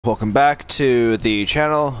Welcome back to the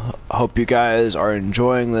channel. Hope you guys are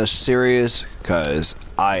enjoying this series, because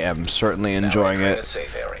I am certainly enjoying it.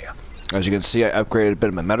 As you can see, I upgraded a bit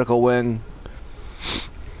of my medical wing.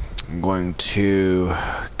 I'm going to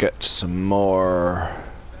get some more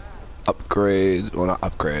upgrades. Well, not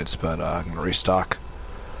upgrades, but I'm going to restock.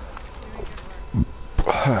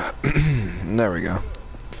 There we go.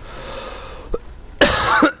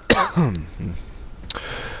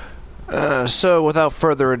 So without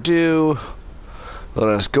further ado, let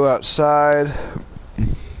us go outside,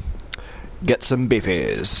 get some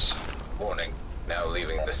beefies. Warning, now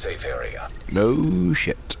leaving the safe area. No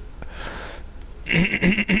shit.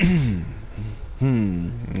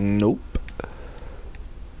 Nope. I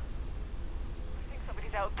think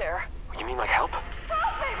somebody's out there. You mean like help? Help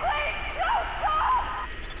me, please! No, stop!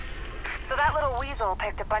 So that little weasel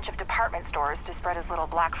picked a bunch of department stores to spread his little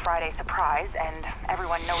Black Friday surprise, and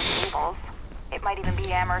everyone knows labels. It might even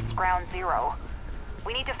be Amherst's Ground Zero.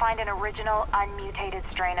 We need to find an original, unmutated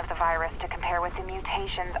strain of the virus to compare with the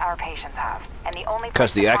mutations our patients have. And the only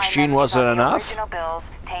because the X gene wasn't enough? Original bills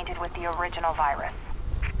tainted with the original virus.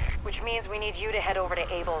 Which means we need you to head over to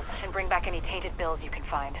Abel's and bring back any tainted bills you can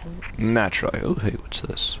find. Naturally. Oh, hey, what's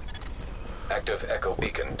this? Active echo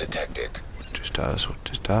beacon detected. What this does, what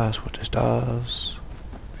this does, what this does.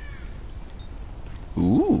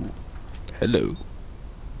 Ooh. Hello.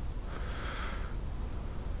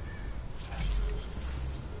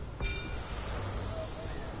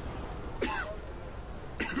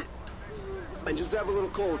 I just have a little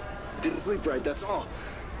cold. Didn't sleep right, that's all.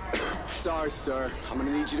 Sorry, sir. I'm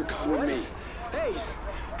gonna need you to come with me. Hey!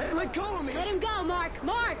 Hey, let go of me! Let him go, Mark!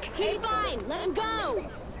 Mark! He's fine! Let him go!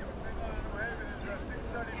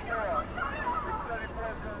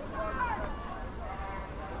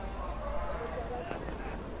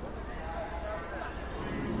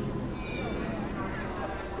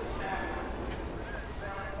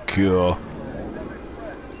 Cool.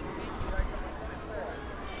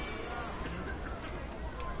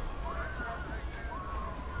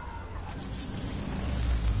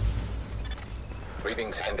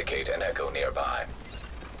 Readings indicate an echo nearby.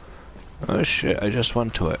 Oh shit, I just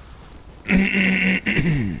went to it.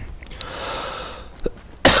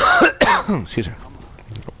 Excuse me.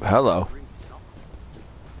 Hello.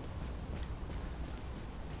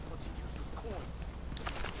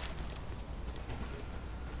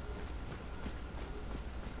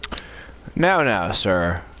 Now,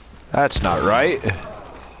 sir. That's not right.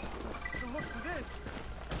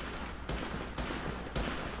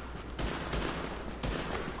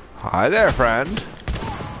 Hi there, friend.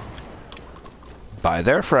 Bye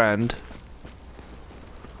there, friend.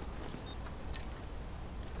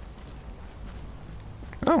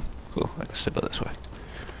 Oh, cool. I can still go this way.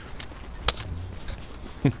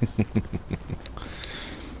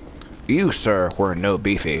 You, sir, were no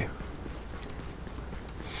beefy.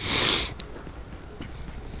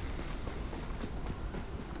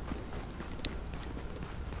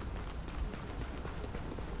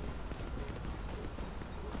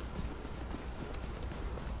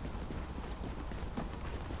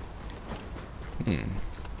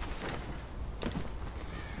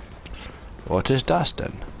 What is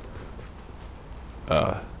Dustin?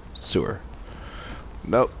 Sewer.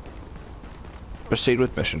 Nope. Proceed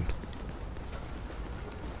with mission.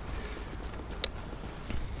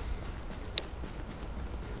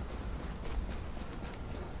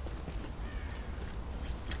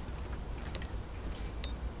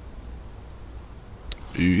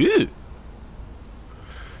 Ew.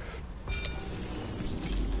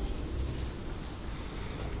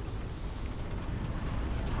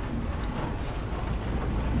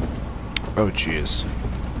 Oh, jeez.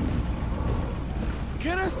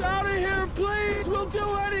 Get us out of here, please! We'll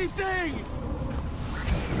do anything!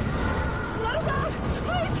 Let us out!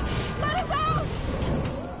 Please! Let us out!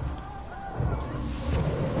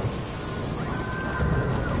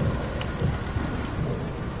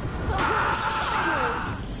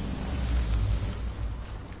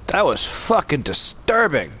 That was fucking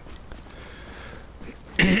disturbing.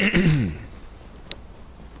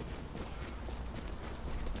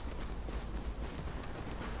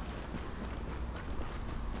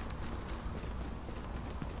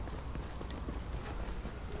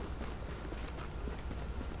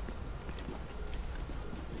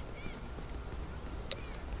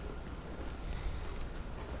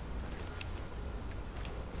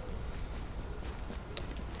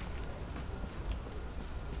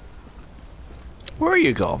 Where are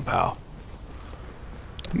you going, pal?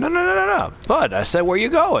 No. Bud, I said, where you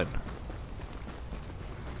going?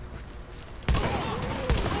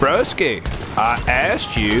 Broski, I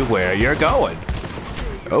asked you where you're going.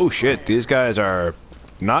 Oh shit, these guys are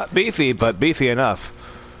not beefy, but beefy enough.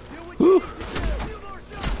 Whew.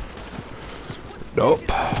 Nope.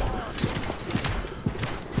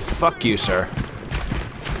 Fuck you, sir.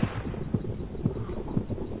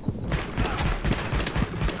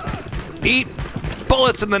 Eat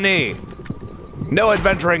bullets in the knee. No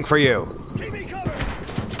adventuring for you.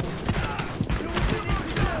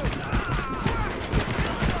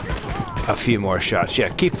 A few more shots. Yeah,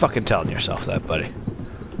 keep fucking telling yourself that, buddy.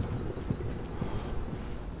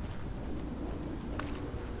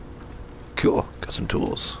 Cool. Got some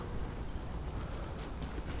tools.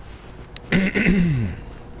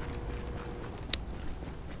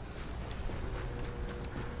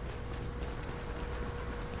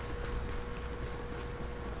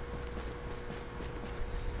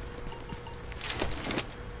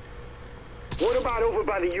 What about over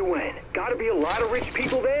by the UN? Gotta be a lot of rich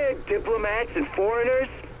people there, diplomats and foreigners.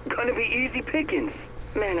 Gonna be easy pickings.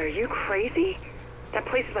 Man, are you crazy? That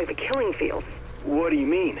place is like the killing fields. What do you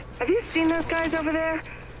mean? Have you seen those guys over there?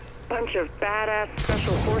 Bunch of badass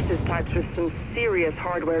special forces types with some serious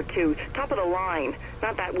hardware too. Top of the line.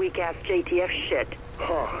 Not that weak-ass JTF shit.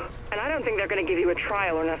 Huh. And I don't think they're gonna give you a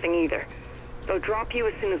trial or nothing either. They'll drop you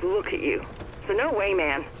as soon as they look at you. So no way,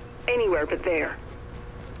 man. Anywhere but there.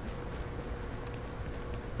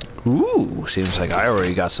 Ooh, seems like I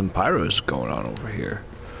already got some pyros going on over here.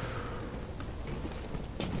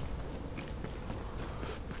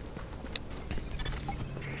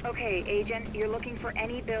 Okay, Agent, you're looking for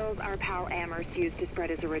any bills our pal Amherst used to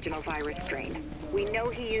spread his original virus strain. We know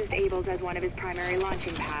he used Abel's as one of his primary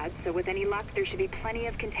launching pads, so with any luck, there should be plenty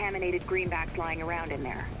of contaminated greenbacks lying around in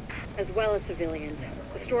there. As well as civilians.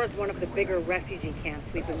 The store is one of the bigger refugee camps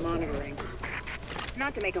we've been monitoring.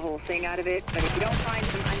 Not to make a whole thing out of it, but if you don't find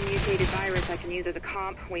some unmutated virus I can use as a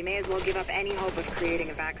comp, we may as well give up any hope of creating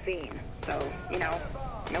a vaccine. So, you know,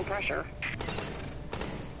 no pressure.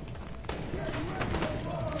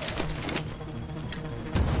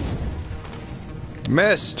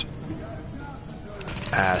 Missed.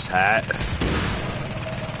 Asshat.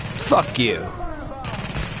 Fuck you.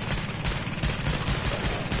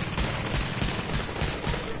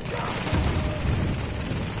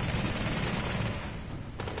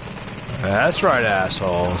 That's right,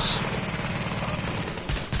 assholes.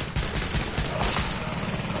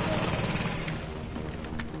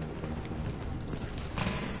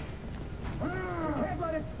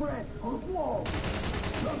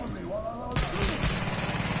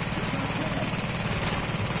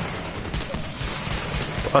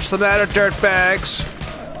 What's the matter, dirtbags?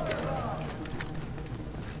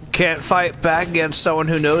 Can't fight back against someone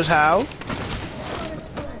who knows how?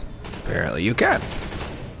 Apparently you can.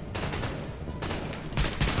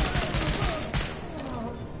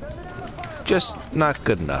 Just not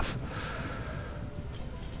good enough.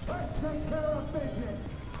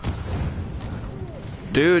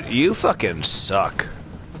 Dude, you fucking suck.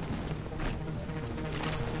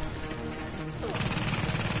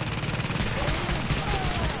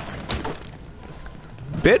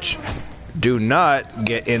 Bitch, do not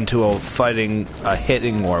get into a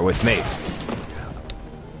hitting war with me.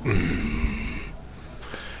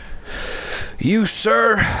 You,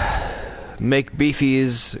 sir,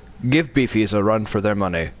 give beefies a run for their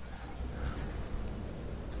money.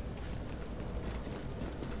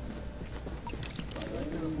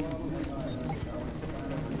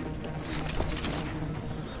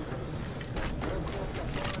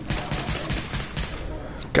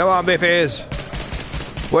 Come on, beefies.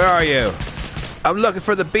 Where are you? I'm looking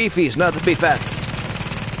for the beefies, not the beefettes.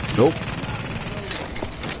 Nope.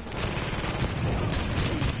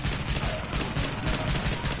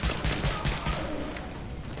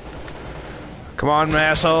 Come on,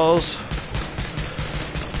 assholes.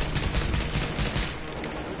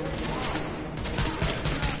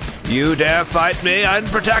 You dare fight me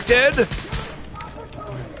unprotected?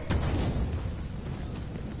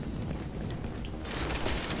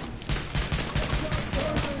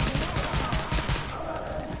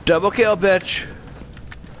 Double kill, bitch.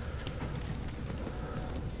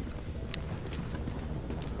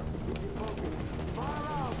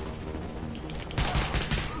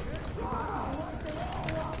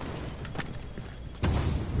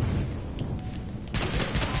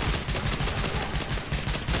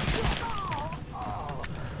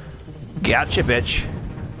 Gotcha, bitch.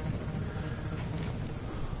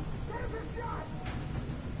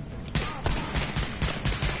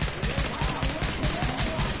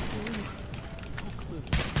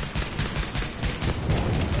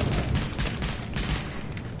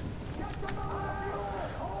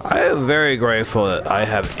 I am very grateful that I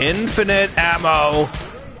have infinite ammo,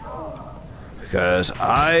 Because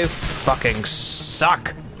I fucking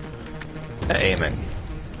suck at aiming.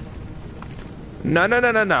 No, no,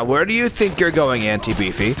 no, no, no. Where do you think you're going,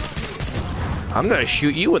 Anti-Beefy? I'm gonna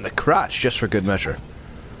shoot you in the crotch just for good measure.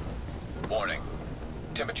 Warning.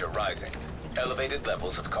 Temperature rising. Elevated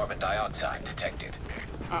levels of carbon dioxide detected.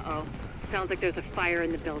 Uh-oh. Sounds like there's a fire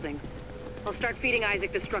in the building. I'll start feeding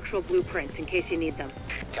Isaac the structural blueprints in case you need them.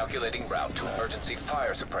 Calculating route to emergency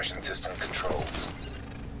fire suppression system controls.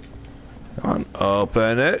 Come on,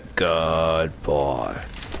 open it. Good boy.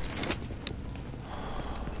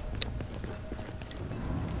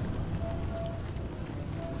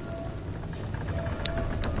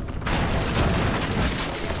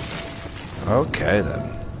 Okay,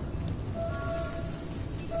 then.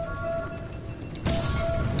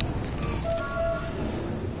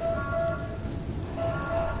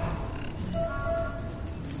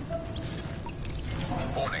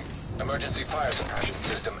 Warning. Emergency fire suppression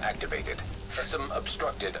system activated. System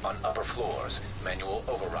obstructed on upper floors. Manual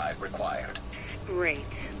override required. Great.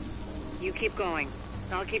 You keep going.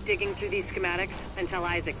 I'll keep digging through these schematics and tell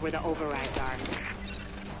Isaac where the overrides are.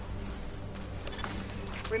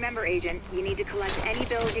 Remember, Agent, you need to collect any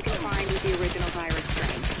bills you can find with the original virus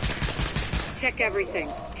strain. Check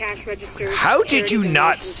everything. Cash registers. How did you charity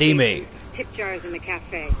not donation see me? stations, tip jars in the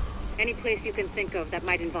cafe. Any place you can think of that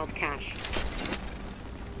might involve cash.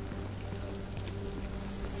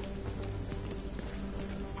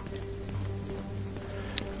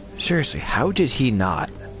 Seriously, how did he not?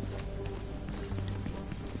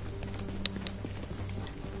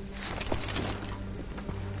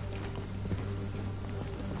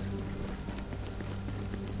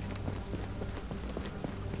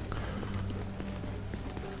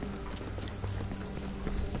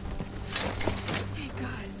 Thank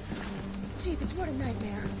God. Jesus, what a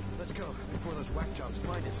nightmare. Let's go before those whack jobs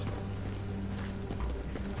find us.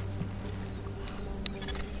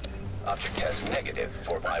 Object test negative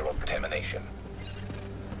for viral contamination.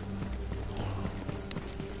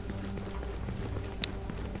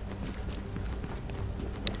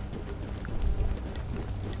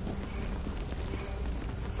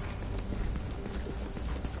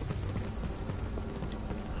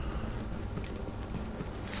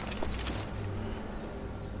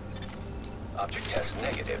 Object test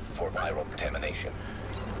negative for viral contamination.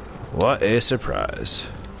 What a surprise.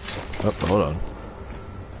 Oh, hold on.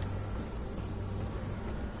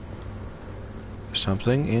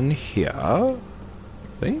 Something in here? I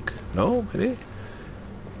think? No, maybe?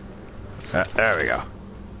 There we go.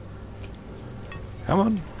 Come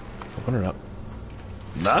on. Open it up.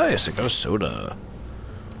 Nice, I got a soda.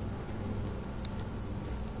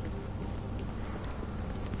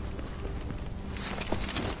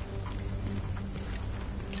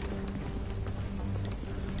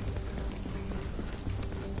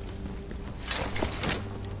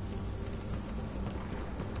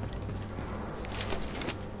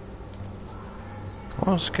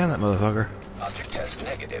 Come on, scan that motherfucker. Object test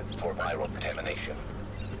negative for viral contamination.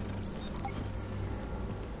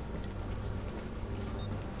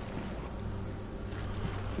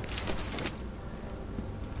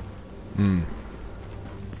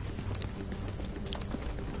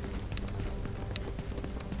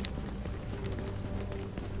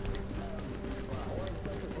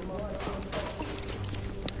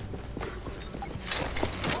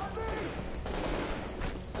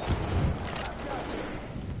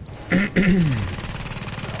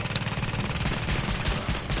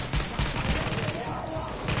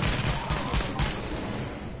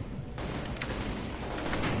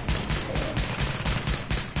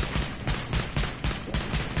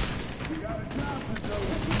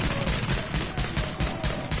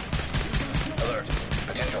 Alert.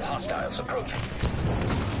 Potential hostiles approaching.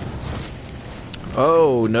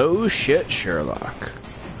 Oh, no shit, Sherlock.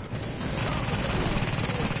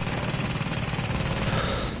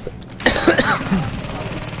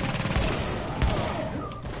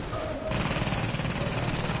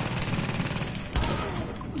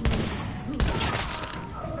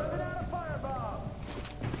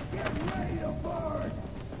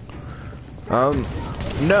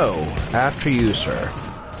 No. After you, sir.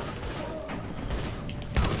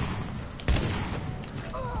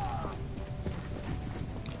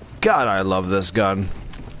 God, I love this gun.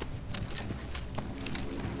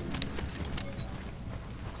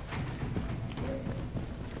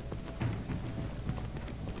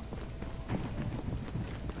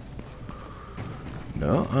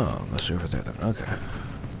 No? Oh, let's see over there then. Okay.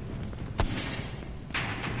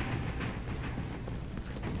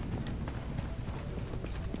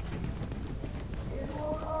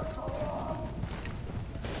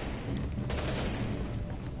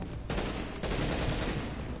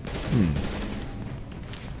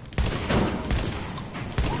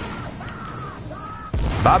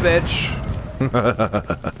 Bye, bitch.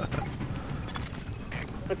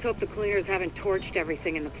 Let's hope the cleaners haven't torched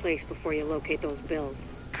everything in the place before you locate those bills.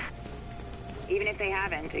 Even if they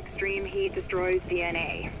haven't, extreme heat destroys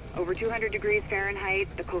DNA. Over 200 degrees Fahrenheit,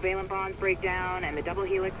 the covalent bonds break down, and the double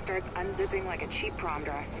helix starts unzipping like a cheap prom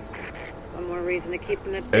dress. One more reason to keep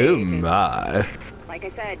them at bay. Oh my. Like I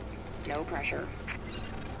said, no pressure.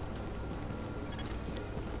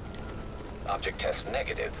 Object test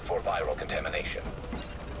negative for viral contamination.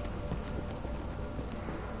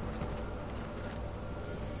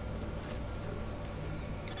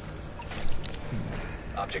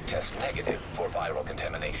 Object test negative for viral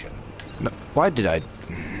contamination. No, why did I...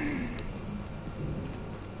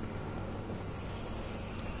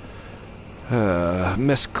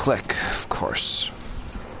 misclick, of course.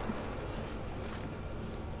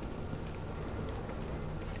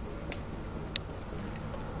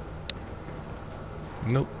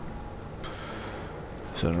 Nope.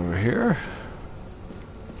 Is that over here?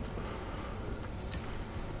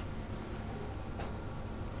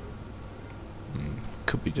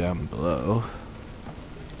 Could be down below.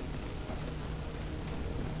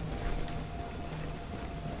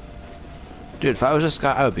 Dude, if I was this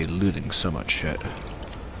guy, I would be looting so much shit.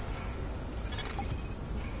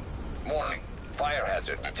 Warning. Fire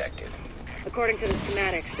hazard detected. According to the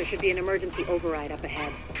schematics, there should be an emergency override up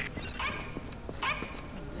ahead.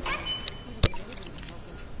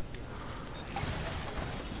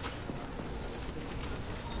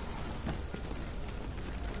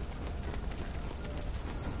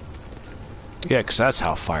 Yeah, because that's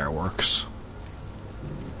how fire works.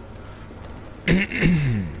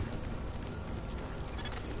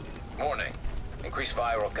 Warning. Increased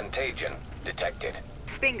viral contagion detected.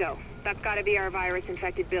 Bingo. That's gotta be our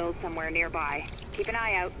virus-infected bills somewhere nearby. Keep an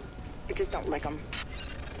eye out, but just don't lick them.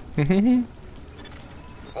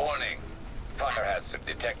 Warning. Fire hazard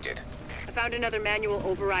detected. I found another manual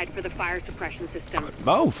override for the fire suppression system.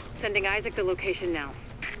 Move. Sending Isaac the location now.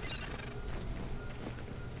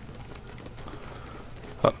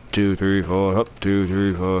 Up 2, 3, 4. Up 2,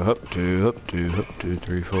 3, 4. Up 2, up 2, up 2,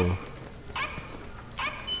 3, 4.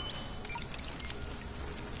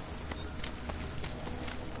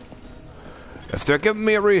 If they're giving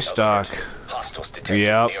me a restock, Hostiles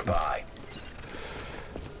detected nearby.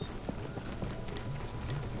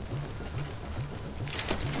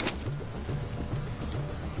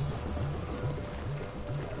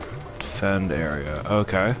 Defend area.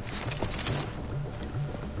 Okay.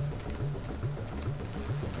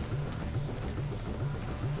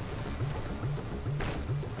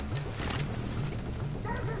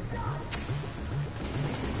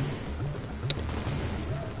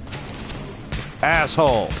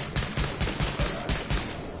 Asshole.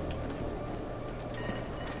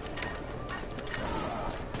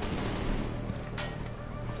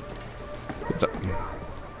 What's up?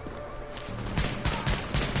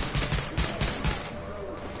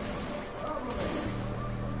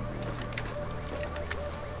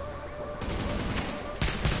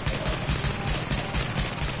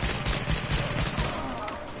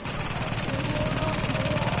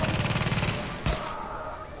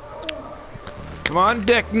 Come on,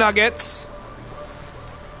 dick nuggets.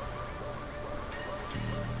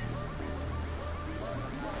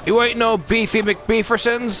 You ain't no beefy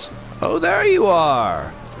McBeefersons. Oh, there you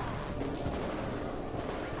are.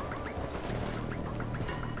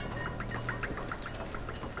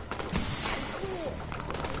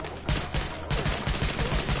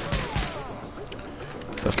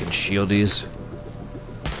 Fucking shieldies.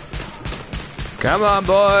 Come on,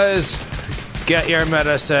 boys. Get your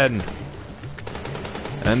medicine.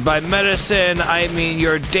 And by medicine, I mean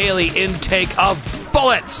your daily intake of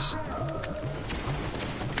bullets!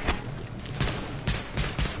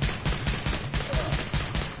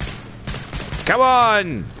 Come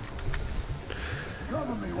on!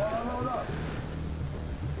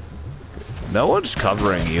 No one's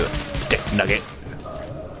covering you, dick nugget.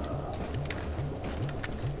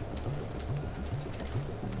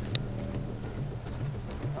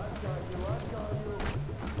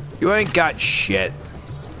 You ain't got shit.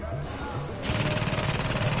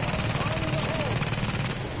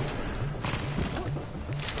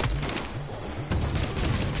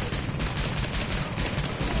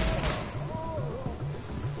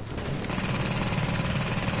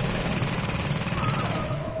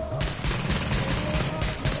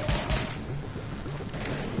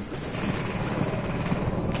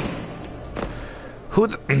 Who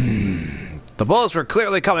the bullets were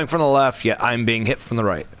clearly coming from the left, yet I'm being hit from the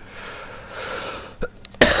right.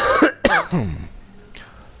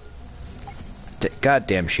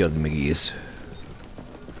 Goddamn Shield McGee's.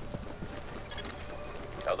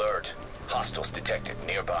 Alert. Hostiles detected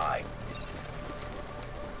nearby.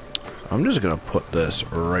 I'm just gonna put this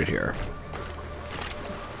right here.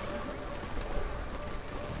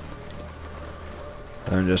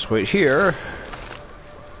 And just wait here.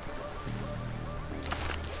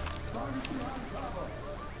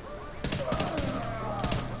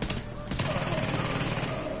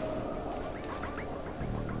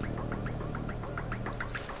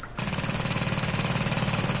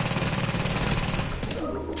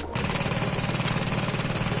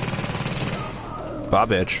 Bye,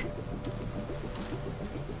 bitch.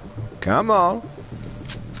 Come on.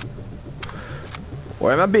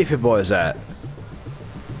 Where my beefy boys at?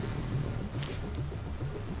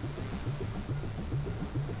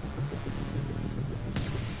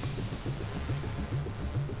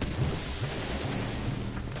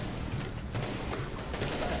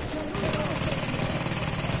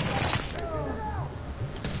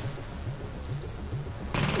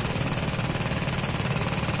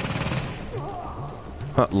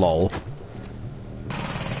 Lol.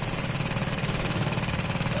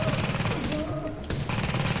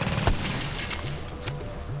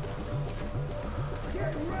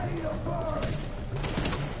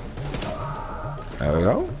 There we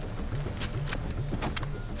go.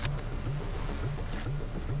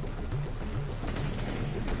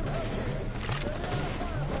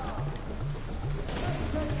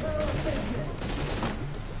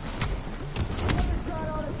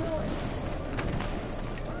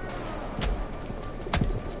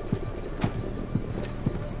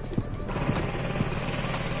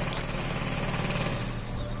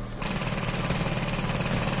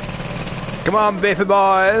 Come on, beefy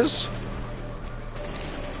boys.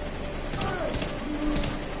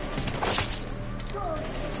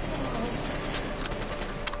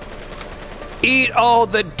 Eat all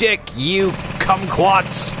the dick, you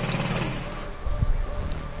kumquats.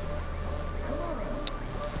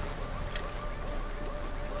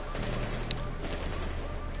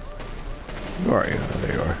 Where are you?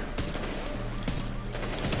 There you are.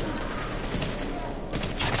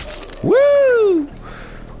 Woo!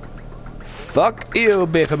 Fuck you,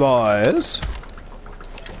 beefy boys.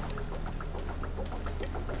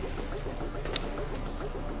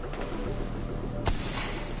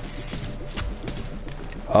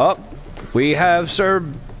 Oh, we have Sir...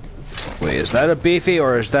 Wait, is that a beefy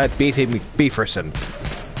or is that Beefy McBeeferson?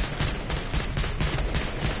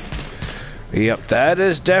 Yep, that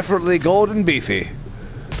is definitely Golden Beefy.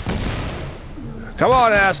 Come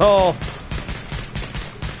on, asshole!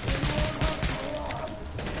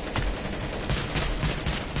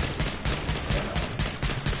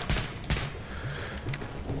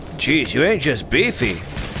 Jeez, you ain't just beefy.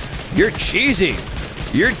 You're cheesy.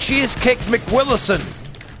 You're Cheesecake McWillison.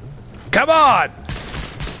 Come on!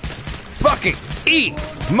 Fucking eat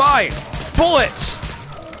my bullets!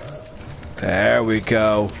 There we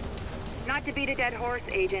go. Not to beat a dead horse,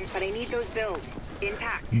 Agent, but I need those bills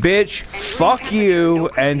intact. Bitch, And fuck you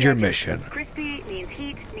and your mission. Crispy means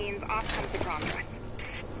heat, means off comes the progress.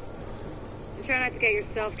 So try not to get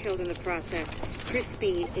yourself killed in the process.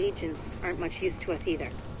 Crispy agents aren't much use to us either.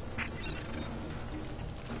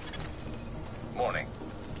 Morning.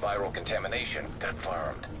 Viral contamination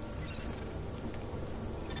confirmed.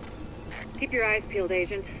 Keep your eyes peeled,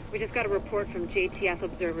 Agent. We just got a report from JTF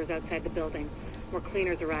observers outside the building. More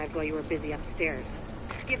cleaners arrived while you were busy upstairs.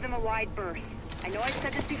 Give them a wide berth. I know I've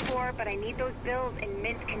said this before, but I need those bills in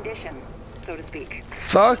mint condition, so to speak.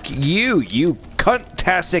 Fuck you, you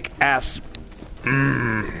cunt-tastic ass.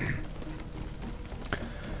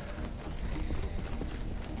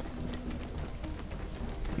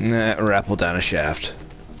 Nah, rappel down a shaft.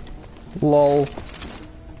 Lol.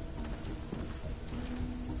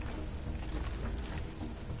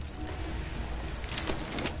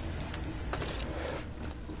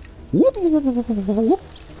 Whoop, whoop, whoop, whoop, whoop. There we go.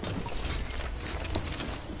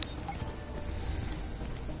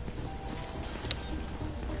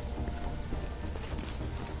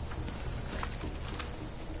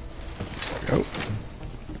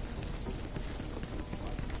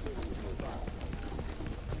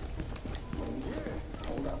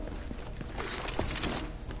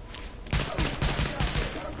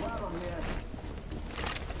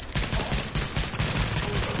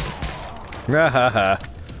 Ha.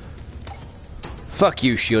 Fuck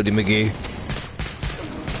you, Shieldy McGee.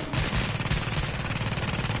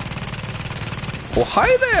 Well,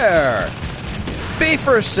 hi there!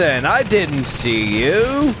 Beeferson, I didn't see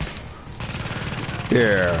you.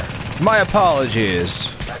 Here, my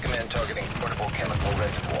apologies. Recommend targeting portable chemical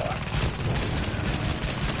reservoir.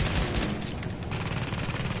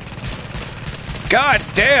 God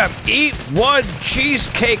damn, eat one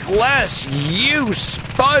cheesecake less, you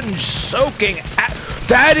sponge-soaking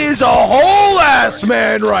that is a whole-ass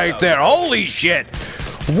man right there. Holy shit.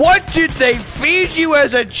 What did they feed you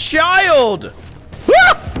as a child?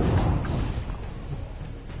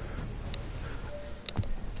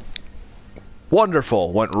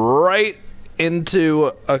 Wonderful. Went right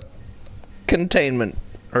into a containment,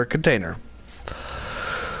 or container.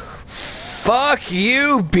 Fuck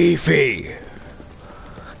you, Beefy.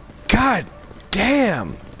 God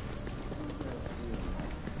damn.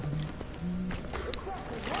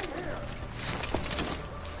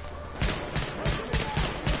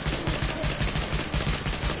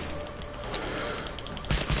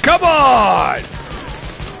 Come on!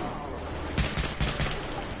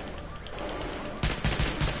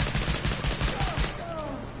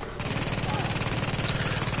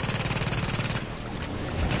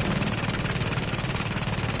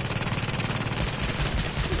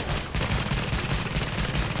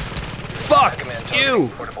 Fuck you,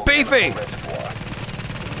 Beefy!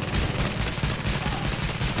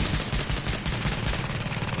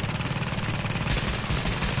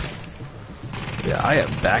 Yeah, I am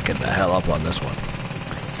backing the hell up on this one.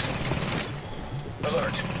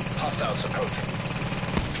 Alert. Hostiles approaching.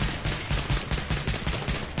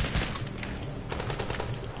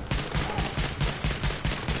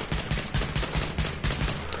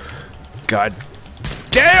 God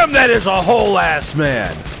damn, that is a whole ass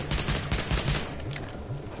man!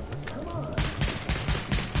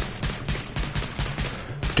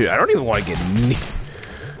 Dude, I don't even want to get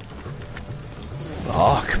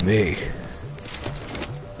fuck me.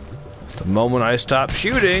 The moment I stop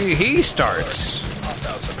shooting, he starts.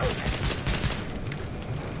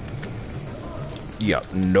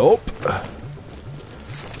 Yup, nope.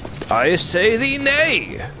 I say thee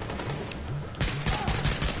nay.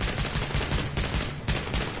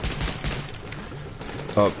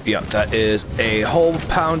 Oh, yeah, that is a whole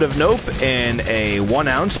pound of nope in a 1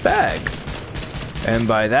 ounce bag. And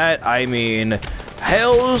by that, I mean,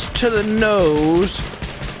 hells to the nose.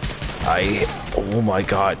 Oh my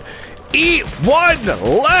god. Eat one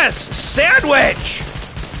less sandwich!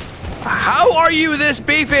 How are you this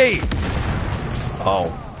beefy? Oh.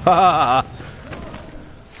 Ha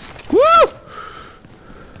Woo!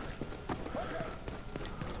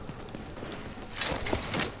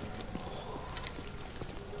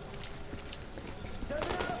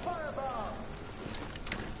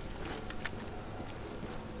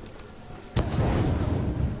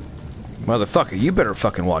 Motherfucker, you better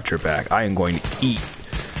fucking watch your back. I am going to eat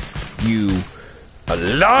you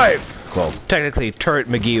alive! Well, technically Turret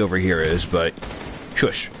McGee over here is, but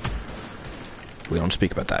shush. We don't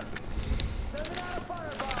speak about that.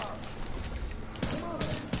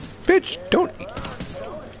 Bitch, don't eat.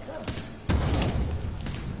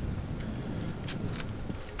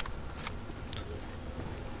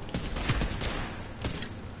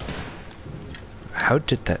 How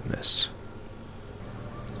did that miss?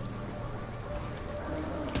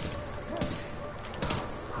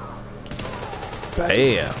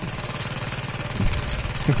 Bam.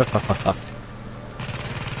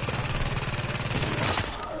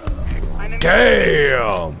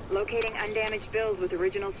 Damn! Locating undamaged bills with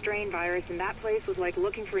original strain virus in that place was like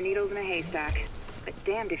looking for needles in a haystack. But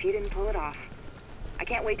damned if you didn't pull it off. I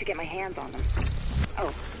can't wait to get my hands on them.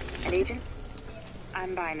 Oh, and Agent?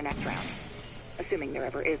 I'm buying the next round. Assuming there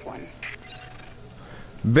ever is one.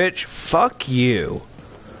 Bitch, fuck you.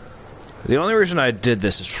 The only reason I did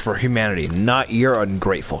this is for humanity, not your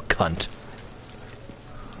ungrateful cunt.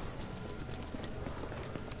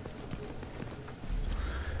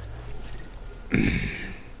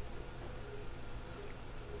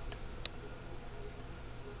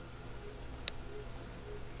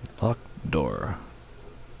 Locked door.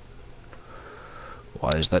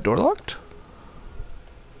 Why is that door locked?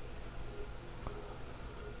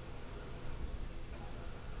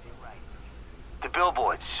 The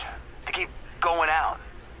billboards. They keep going out.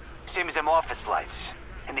 Same as them office lights.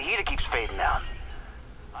 And the heater keeps fading out.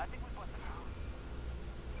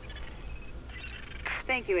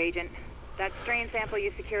 Thank you, Agent. That strain sample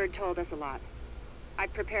you secured told us a lot.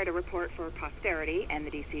 I've prepared a report for posterity and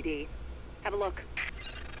the DCD. Have a look.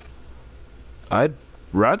 I'd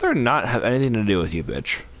rather not have anything to do with you,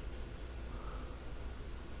 bitch.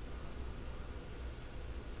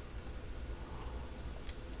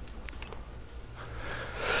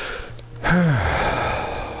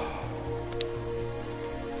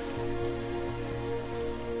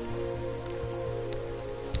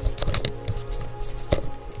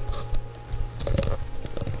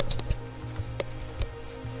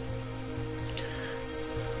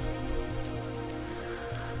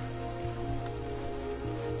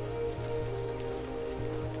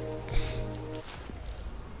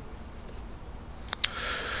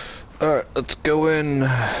 let's go in.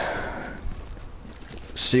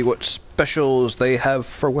 See what specials they have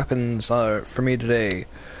for weapons for me today.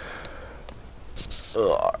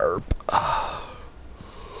 Arp.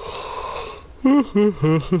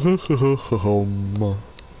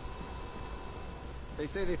 They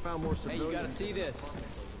say they found more civilians. Hey, you gotta see this.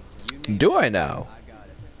 Do I now?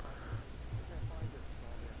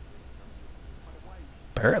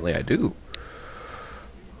 Apparently I do.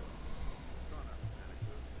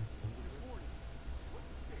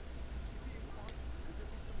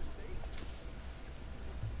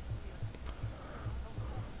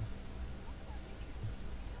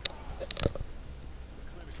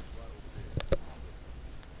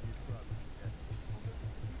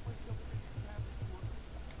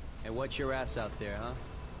 Watch your ass out there, huh?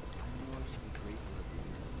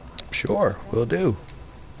 Sure, will do.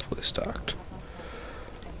 Fully stocked.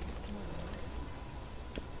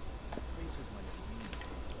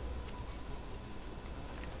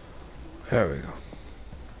 There we go.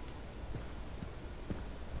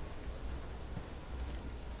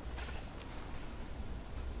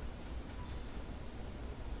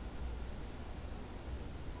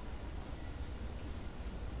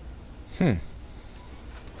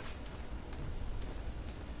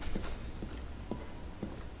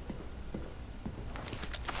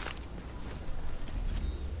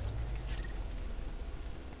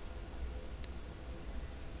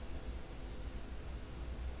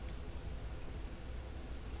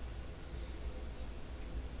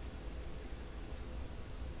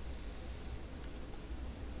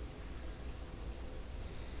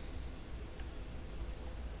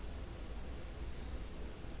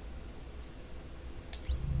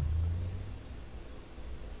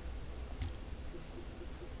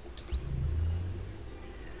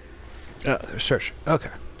 Oh, there's search.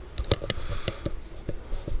 Okay.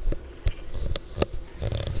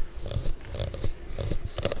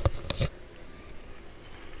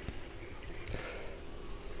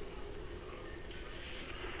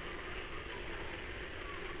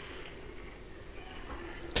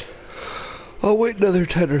 I'll wait another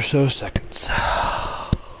 10 or so seconds.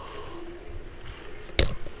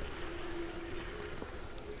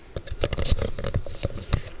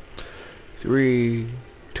 3,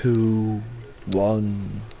 2,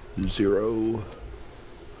 1, 0.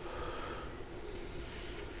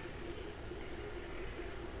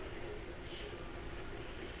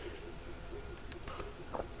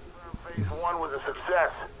 Phase 1 was a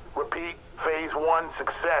success. Repeat, Phase 1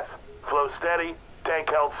 success. Flow steady, tank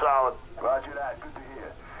held solid. Roger that, good to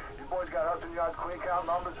hear. You boys got Hudson Yard clean count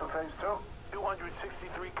numbers for Phase 2?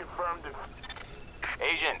 263 confirmed.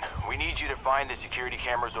 Agent, we need you to find the security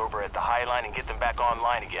cameras over at the High Line and get them back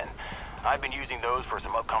online again. I've been using those for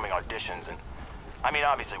some upcoming auditions, and I mean,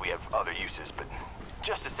 obviously we have other uses, but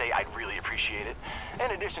just to say I'd really appreciate it,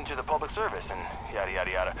 in addition to the public service and yada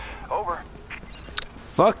yada yada. Over.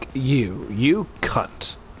 Fuck you, you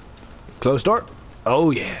cunt. Closed door?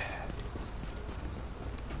 Oh yeah.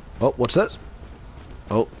 Oh, what's this?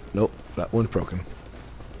 Oh, nope, that one's broken.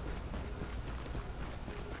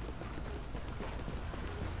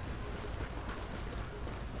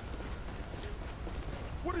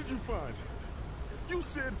 What did you find? You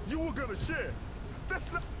said you were gonna share.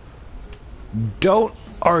 That's not... Don't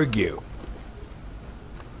argue.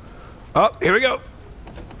 Oh, here we go.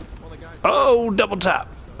 Oh, double tap.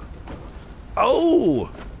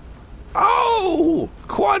 Oh. Oh,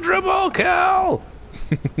 quadruple kill.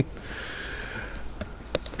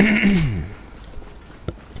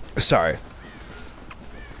 Sorry.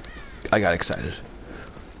 I got excited.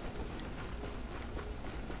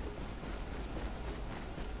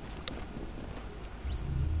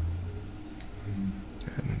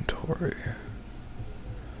 Inventory.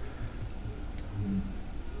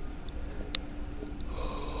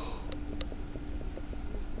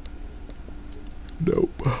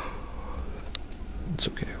 Nope. It's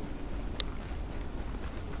okay.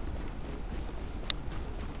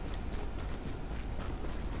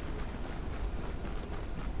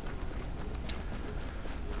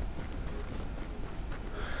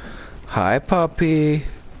 Hi, puppy.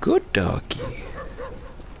 Good doggy.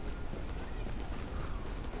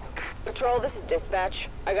 Patrol, this is dispatch.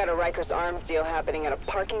 I got a Rikers Arms deal happening at a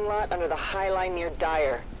parking lot under the High Line near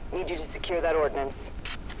Dyer. Need you to secure that ordnance.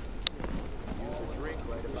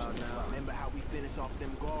 Remember how we finish off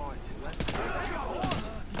them guards?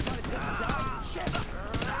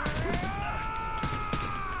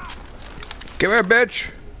 Come here,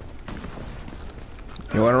 bitch.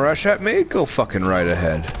 You wanna rush at me? Go fucking right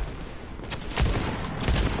ahead.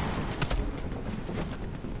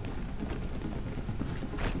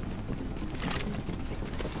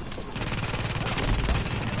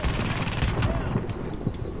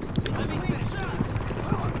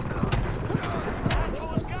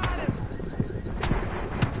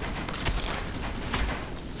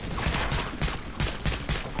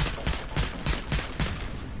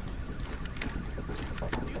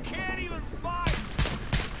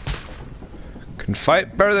 Can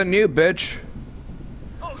fight better than you, bitch.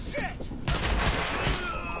 Oh shit!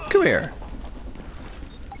 Come here.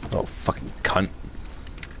 Oh, fucking cunt.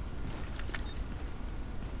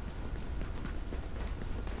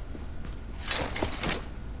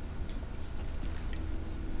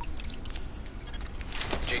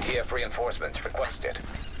 GTF reinforcements requested.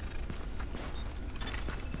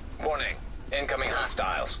 Warning. Incoming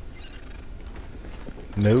hostiles.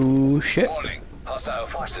 No shit. Warning. Hostile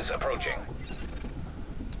forces approaching.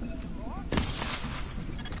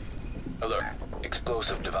 Alert.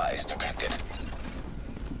 Explosive device detected.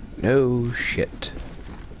 No shit.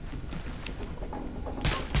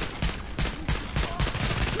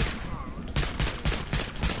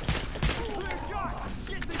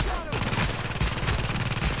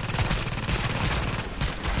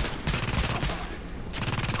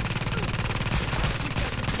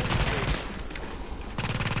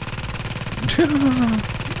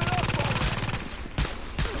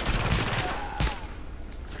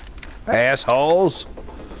 Assholes.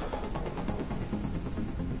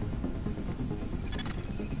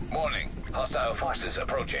 Warning. Hostile forces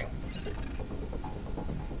approaching.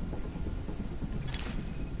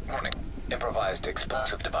 Warning. Improvised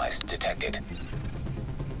explosive device detected.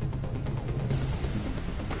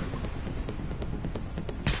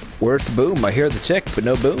 Where's the boom? I hear the tick, but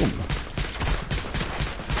no boom.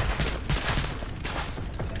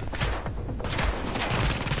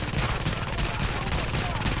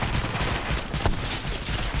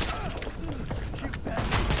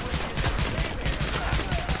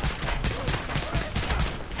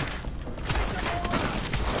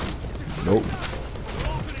 Nope.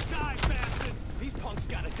 These punks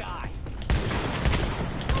gotta die.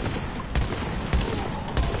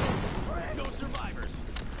 No survivors.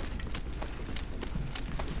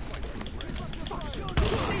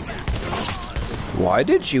 Why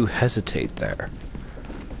did you hesitate there?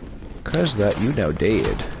 'Cause that you now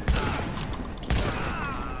dead.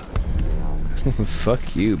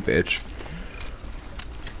 Fuck you, bitch.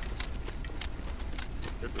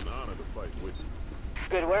 It's an honor to fight with you.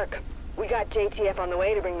 Good work. We got JTF on the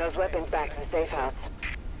way to bring those weapons back to the safe house.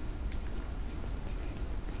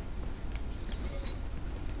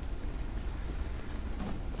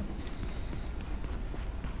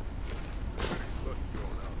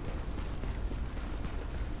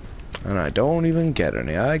 And I don't even get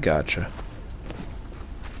any. I gotcha.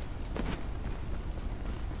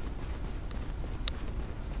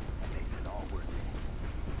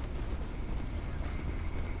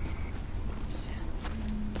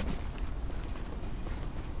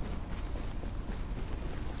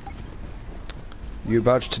 You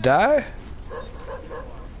about to die?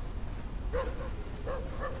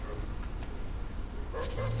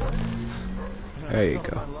 There you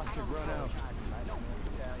go.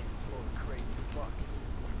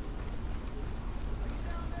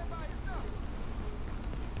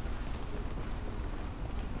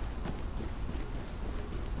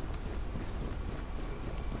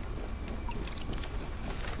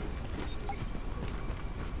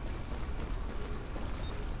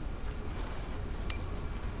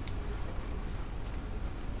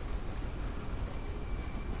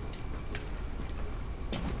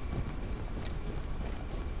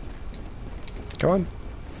 Come on.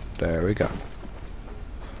 There we go.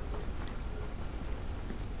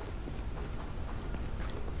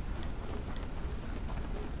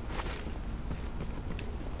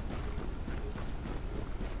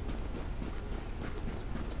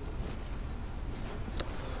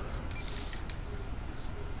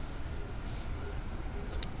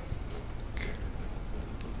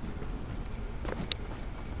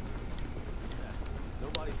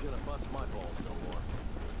 Nobody's gonna bust my balls no more.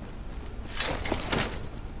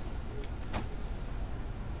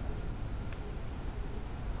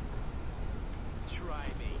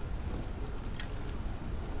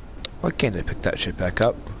 Why can't I pick that shit back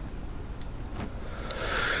up?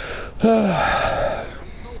 Survival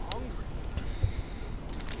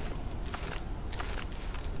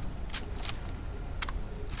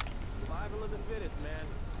of the fittest, man.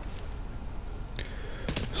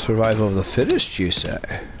 Survival of the fittest, you say?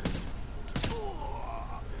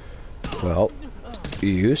 Well,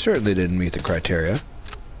 you certainly didn't meet the criteria.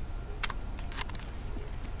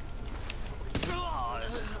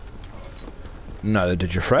 Neither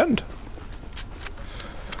did your friend.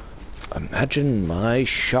 Imagine my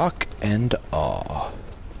shock and awe.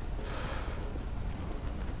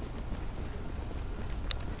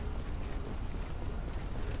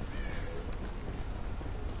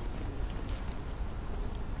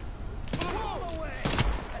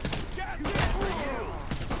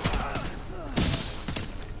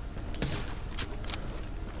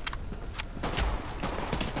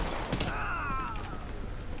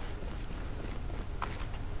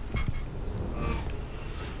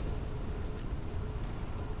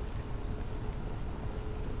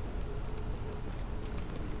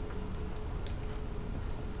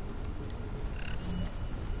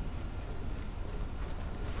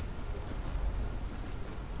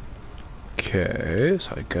 Okay,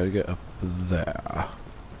 so I gotta get up there.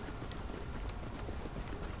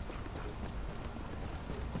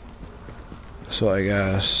 So I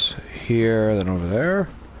guess here, then over there.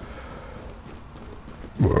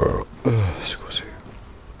 Excuse me.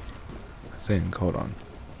 I think, hold on.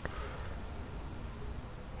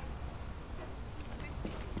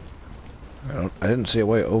 I didn't see a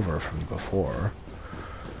way over from before.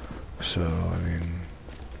 So, I mean...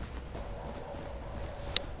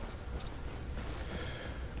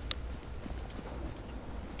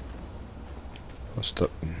 What's the...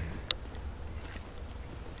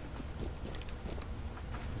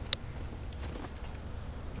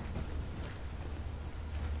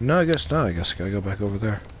 No, I guess not. I guess I gotta go back over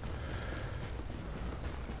there.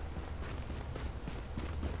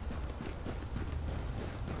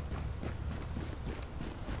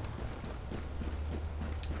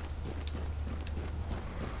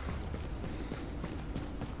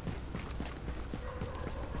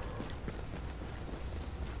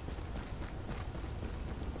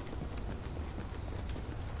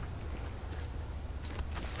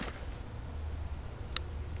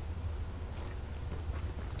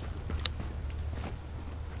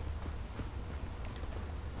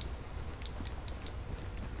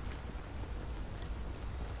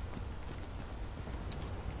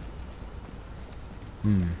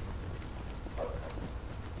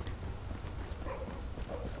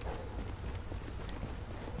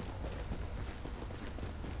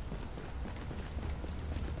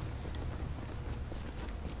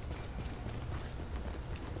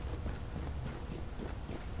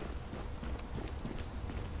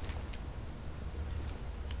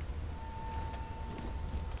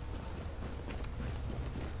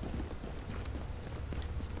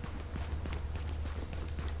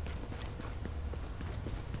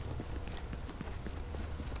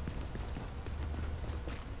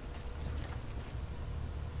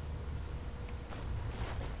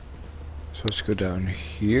 So let's go down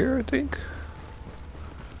here, I think.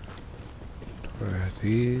 Where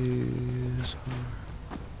these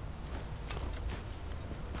are.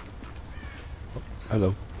 Oh,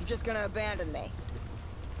 hello. You're just gonna abandon me?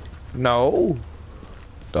 No.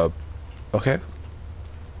 Okay.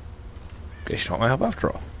 Guess you want my help after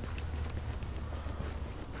all.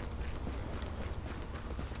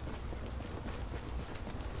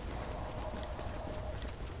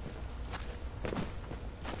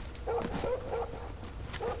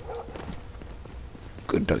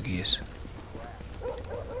 Good doggies.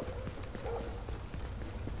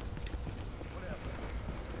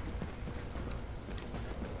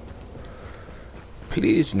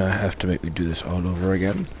 Please not have to make me do this all over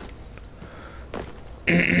again.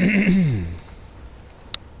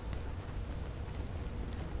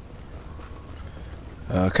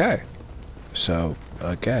 Okay. So,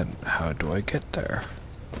 again, how do I get there?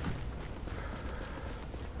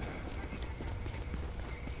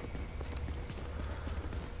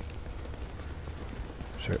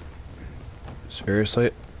 Seriously?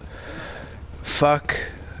 Fuck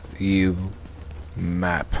you,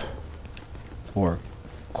 map. Or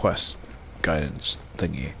quest guidance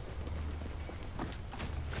thingy.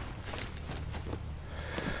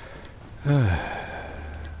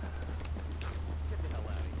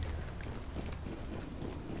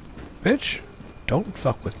 Bitch, don't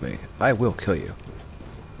fuck with me. I will kill you.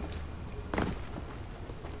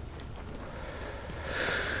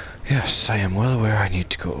 Yes, I am well aware I need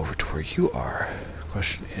to go over to where you are. The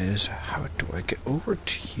question is, how do I get over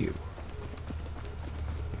to you?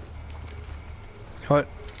 You know what?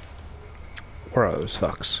 Where are those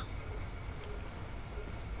fucks?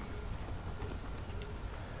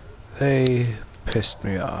 They pissed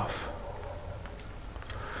me off.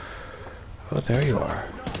 Oh, there you are.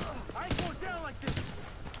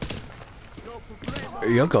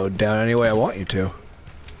 You'll go down any way I want you to.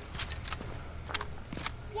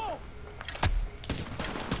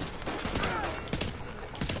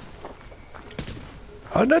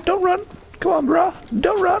 Oh no, don't run! Come on, bruh!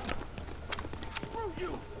 Don't run!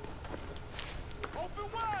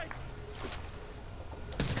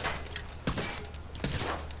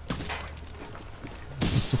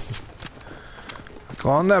 Go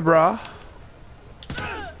on there, brah.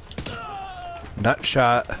 Nut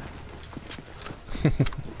shot.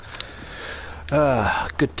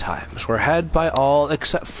 Good times. We're had by all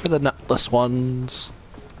except for the nutless ones.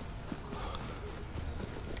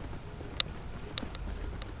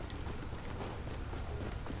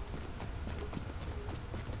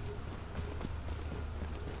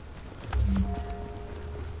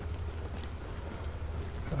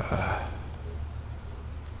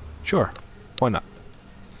 Sure. Why not?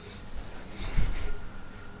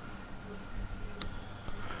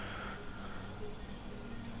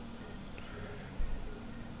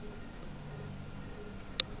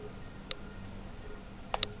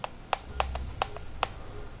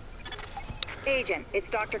 Agent, it's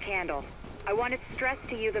Dr. Candle. I want to stress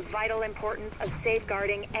to you the vital importance of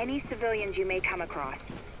safeguarding any civilians you may come across.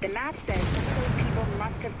 The map says some of those people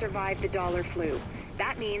must have survived the dollar flu.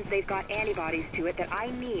 That means they've got antibodies to it that I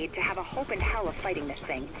need to have a hope in hell of fighting this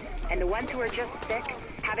thing. And the ones who are just sick,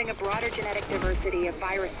 having a broader genetic diversity of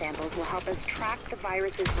virus samples will help us track the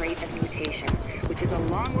virus's rate of mutation, which is a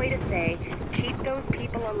long way to say, keep those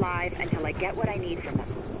people alive until I get what I need from them.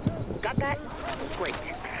 Got that? Great.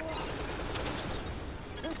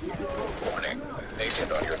 Warning.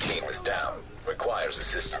 Agent on your team is down. Requires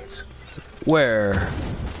assistance. Where?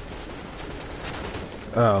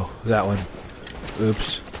 Oh, that one.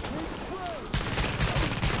 Oops.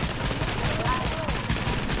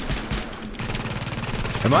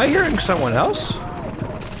 Am I hearing someone else?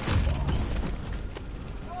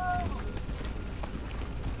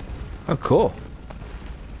 Oh, cool.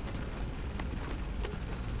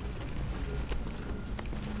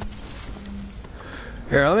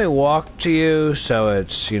 Here, let me walk to you so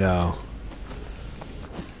it's, you know,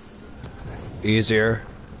 easier.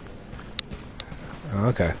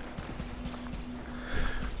 Okay.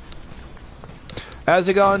 How's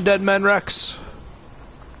it going, Dead Man Rex?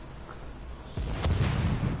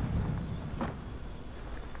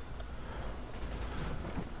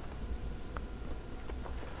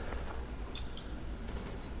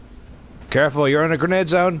 Careful, you're in a grenade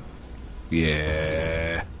zone.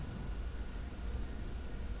 Yeah.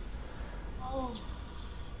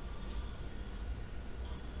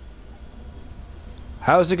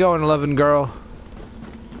 How's it going, 11 girl?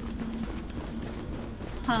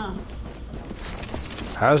 Huh.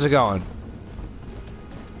 How's it going?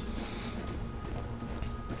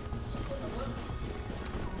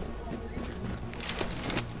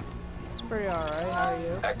 It's pretty alright, how are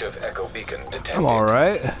you? Active echo beacon detected. I'm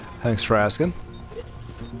alright. Thanks for asking.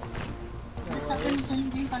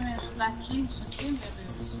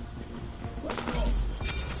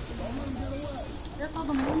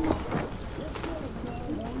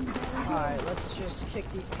 Alright, let's just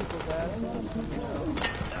kick these people's asses.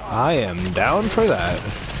 I am down for that.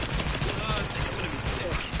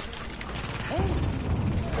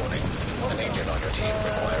 Warning. An agent on your team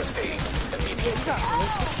requires aid immediately.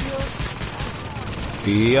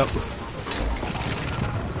 Yep.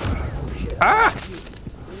 Ah!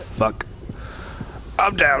 Fuck.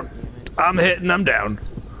 I'm down. I'm hitting, I'm down.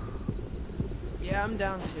 Yeah, I'm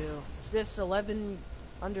down too. This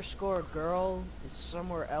 11_girl is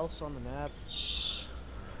somewhere else on the map.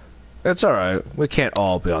 It's alright. We can't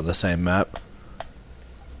all be on the same map.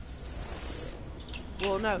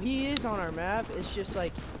 Well, no, he is on our map. It's just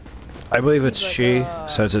like... I believe it's like, she,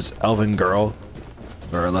 says it's Elven Girl.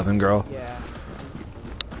 Or 11 Girl. Yeah.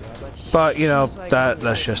 But, you know, like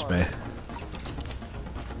that's just me.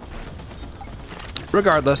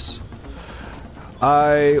 Regardless,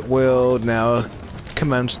 I will now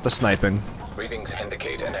commence the sniping. Readings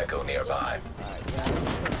indicate an echo nearby.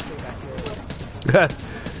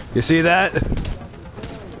 You see that?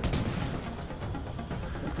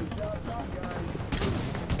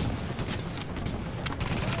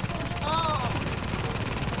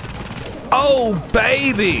 Oh,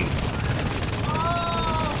 baby!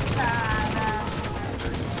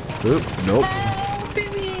 Oop, nope.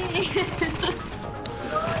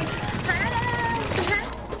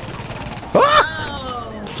 Ah!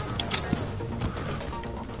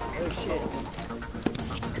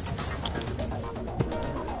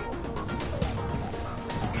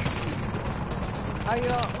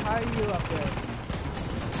 How are you up there?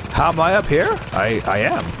 How am I up here? I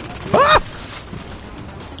am. Ah!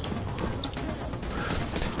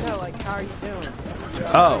 No, like, how are you doing?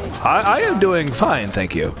 Oh, I am doing fine,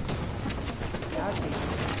 thank you.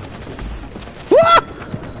 Ah!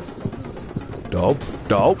 Dope,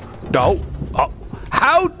 dope, dope. Oh,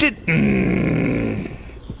 how did...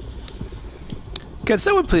 Can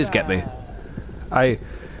someone please get me? I'm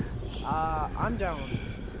down.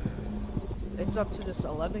 It's up to this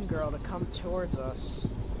 11 girl to come towards us.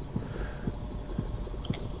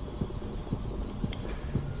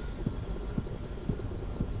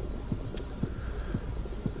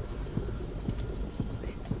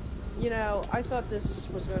 You know, I thought this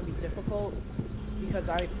was going to be difficult because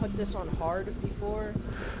I put this on hard before.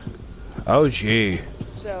 Oh, gee.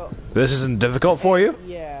 So... This isn't difficult for you?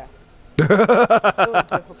 Yeah. It was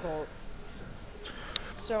difficult.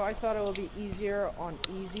 So I thought it would be easier on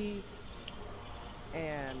easy,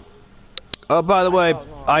 and... Oh, by the way,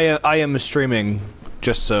 I am streaming,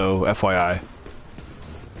 just so FYI.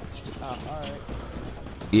 Alright.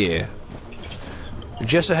 Yeah.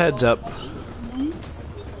 Just a heads up. Alright,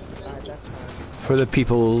 that's fine. For the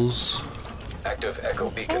peoples. Active echo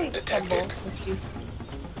beacon detected.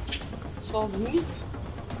 So me?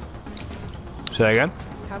 Say that again?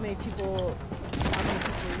 How many people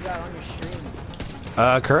you got on your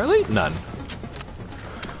stream? Currently? None.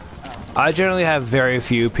 I generally have very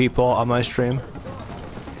few people on my stream.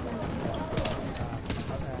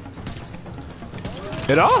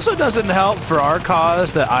 It also doesn't help for our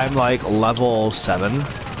cause that I'm like level 7.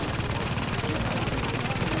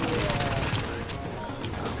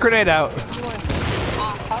 Grenade out.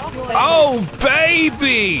 Oh,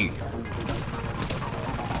 baby!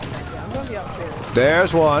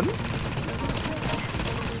 There's one.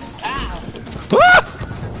 Ah!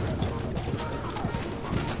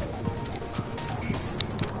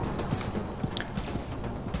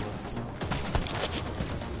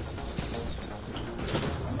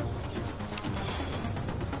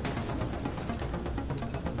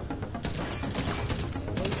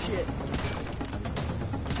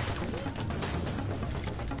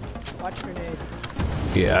 Watch grenade.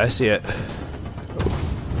 Yeah, I see it.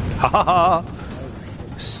 Ha ha ha!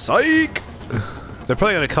 Psych! They're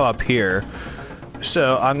probably gonna come up here.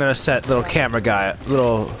 So I'm gonna set little camera guy,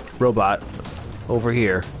 little robot over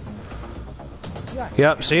here.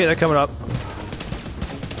 Yep, see it? They're coming up.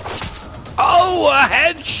 Oh, a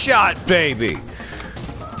headshot, baby!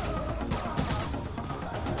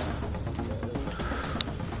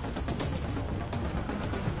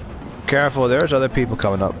 Careful, there's other people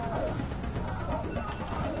coming up.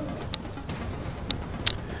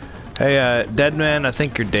 Hey, dead man, I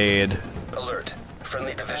think you're dead. Alert.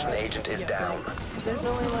 Friendly division agent is down. There's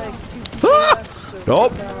only like 2 people left, so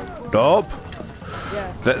Nope. Nope.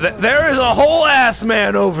 Yeah. There is a whole ass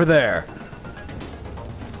man over there.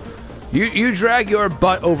 You drag your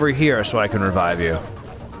butt over here so I can revive you.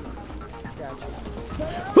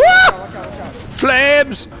 Ah!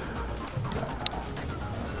 Flames!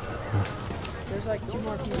 There's like 2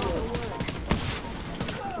 more people.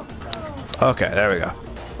 Okay, there we go.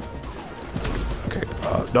 Okay.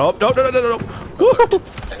 Nope. No. Woo!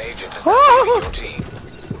 An agent is activating your team.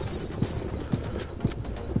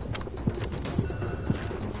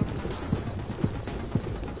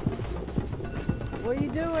 What are you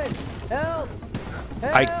doing? Help!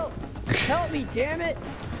 Help! Help me, damn it!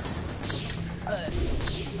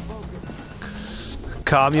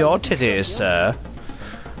 Calm your titties, sir.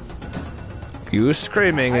 You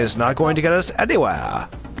screaming is not going to get us anywhere. I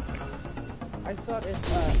thought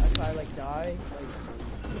if I like die,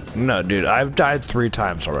 like... No, dude, I've died 3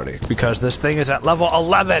 times already because this thing is at level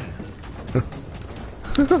 11. Why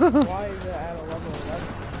is it at a level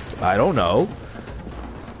 11? I don't know.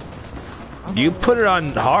 You put it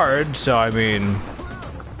on hard, so I mean.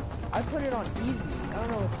 I put it on easy. I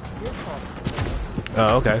don't know if your fault.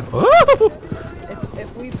 Oh, okay.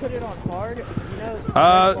 If we put it on hard, you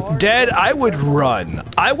know. Dead, I would run.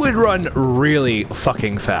 I would run really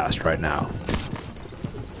fucking fast right now.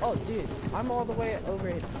 Oh, dude, I'm all the way over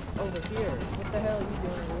here. What the hell are you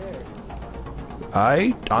doing over there?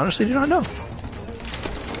 I honestly do not know.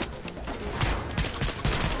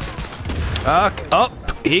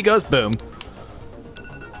 Up, he goes, boom.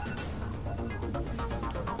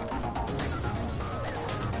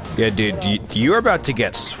 Yeah, dude, you're about to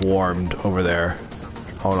get swarmed over there.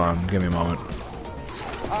 Hold on, give me a moment.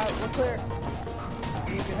 We're clear.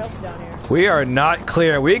 We need your help down here. We are not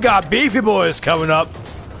clear. We got beefy boys coming up.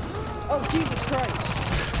 Oh, Jesus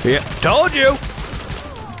Christ. Yeah, told you.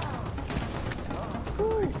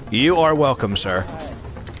 You are welcome, sir.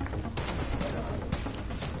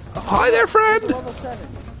 Hi there, friend. Level 7.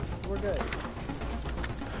 We're good.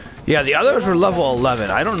 Yeah, the others were level 11.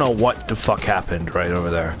 I don't know what the fuck happened right over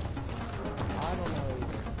there. I don't know either.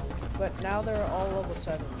 But now they're all level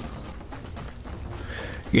 7s.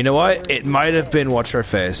 You know what? It might have been what's her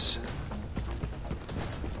face.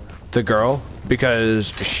 The girl,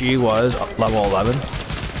 because she was level 11.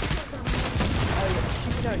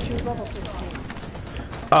 No, she was level 16.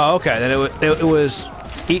 Oh, okay. Then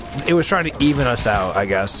it was trying to even us out, I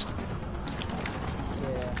guess.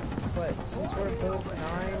 Yeah, but since we're both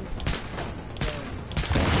 9,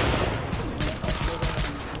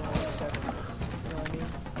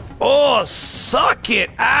 Oh, suck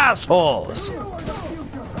it, assholes!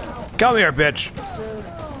 Come here, bitch.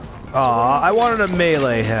 Aw, I wanted to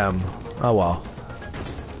melee him. Oh well.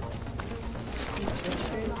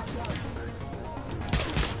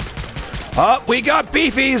 Oh, we got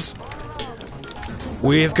beefies!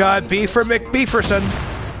 We've got Beefer McBeeferson.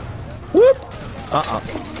 Whoop!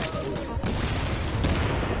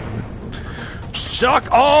 Suck!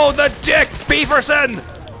 Oh, the dick, Beeferson!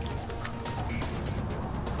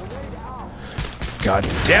 God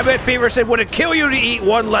damn it, Beaverson! Would it kill you to eat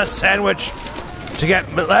one less sandwich to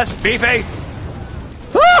get less beefy?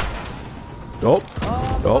 Ah! Nope.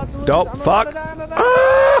 Nope. Nope. Fuck.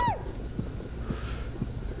 Ah!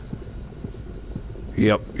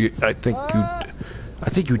 Yep. I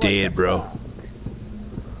think you did, bro.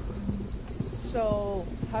 So,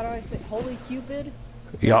 how do I say Holy Cupid?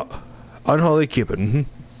 Yup. Unholy Cupid. Mm-hmm.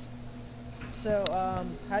 So,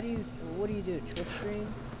 what do you do? Twitch stream?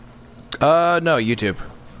 No, YouTube.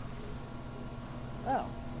 Oh.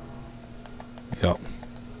 Yup.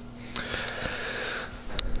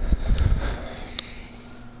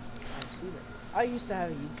 I used to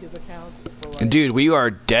have a YouTube account. For like... Dude, we are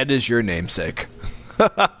dead as your namesake.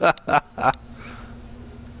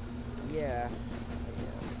 Yeah.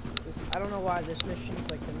 I don't know why this mission is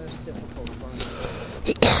like the most difficult for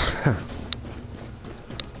me.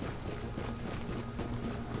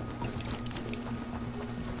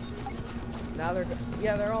 Now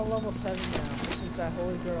they're all level 7 now since that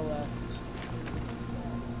holy girl left.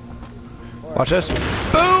 Watch this.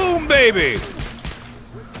 Boom, baby!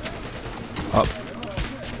 Up.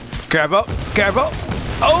 Careful, careful.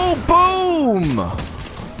 Oh, boom!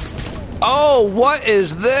 Oh, what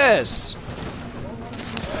is this?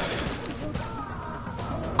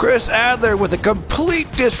 Chris Adler with a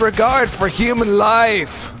complete disregard for human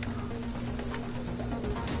life.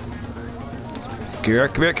 Come here,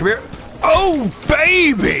 come here, come here. Oh,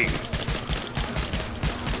 baby!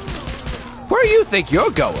 Where do you think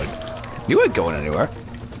you're going? You ain't going anywhere.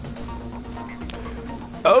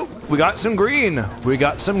 Oh, we got some green. We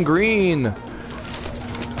got some green.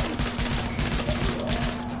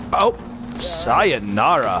 Oh,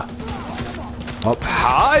 sayonara. Oh,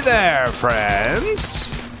 hi there, friends.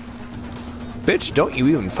 Bitch, don't you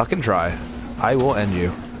even fucking try. I will end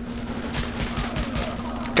you.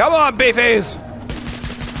 Come on, beefies!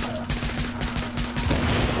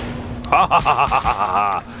 Ha ha ha ha ha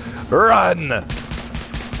ha! Run!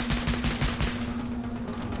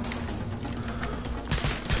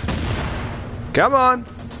 Come on!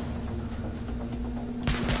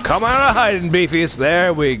 Come out of hiding, beefies.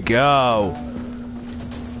 There we go.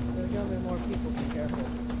 There's gonna be more people, so careful.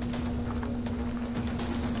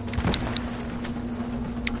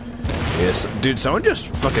 Yes, dude, someone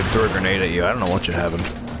just fucking threw a grenade at you. I don't know what just happened.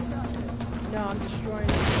 No, I'm destroying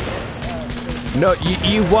No,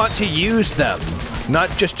 you want to use them, not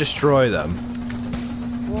just destroy them.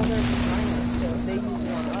 Well, they're behind us, so if they use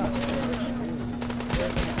it on us, then we're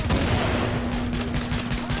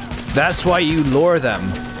That's why you lure them.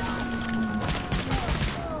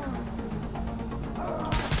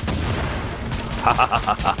 Ha ha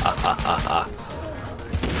ha ha ha ha ha.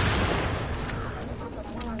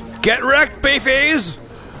 Get wrecked, beefies!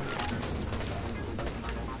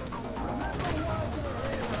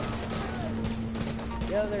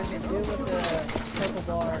 Yeah, there's a dude with the purple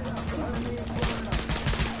bar.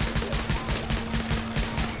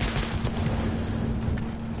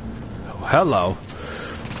 Oh, hello.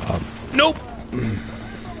 Nope.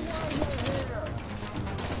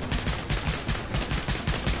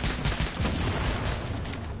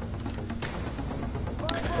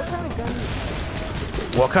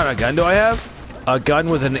 What kind of gun do I have? A gun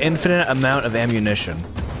with an infinite amount of ammunition.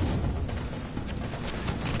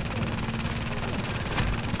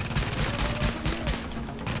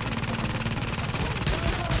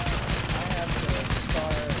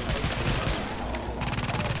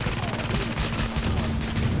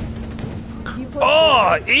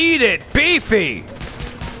 Oh, eat it, beefy!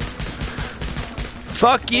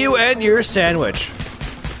 Fuck you and your sandwich.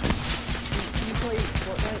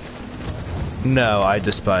 No, I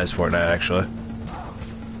despise Fortnite, actually.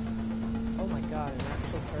 Oh my god, an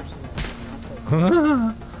actual person.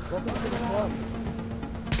 Welcome to the club.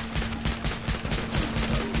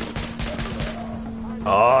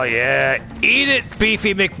 Oh yeah, eat it,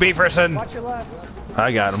 beefy McBeeferson. Watch your left.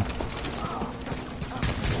 I got him.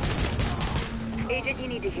 Agent, you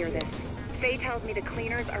need to hear this. Faye tells me the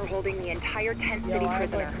cleaners are holding the entire Tent City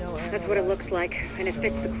prisoner. That's what it looks like, and it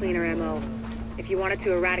fits the cleaner MO. If you wanted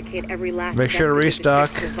to eradicate every last Make sure to restock.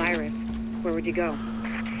 virus, where would you go?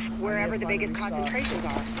 Wherever the biggest concentrations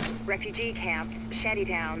are. Refugee camps, shanty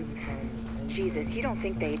towns. Jesus, you don't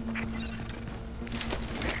think they'd...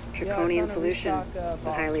 Draconian solution,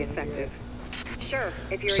 but highly effective. Sure,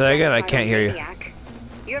 if you're Say again, I can't hear you. maniac.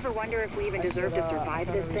 You ever wonder if we even deserve to survive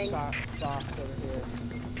this thing?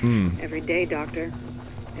 Every day, Doctor.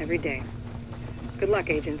 Every day. Good luck,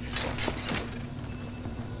 agents.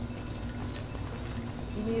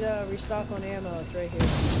 You need a restock on ammo, it's right here.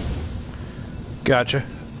 Gotcha.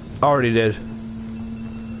 Already did.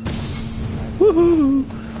 Woohoo!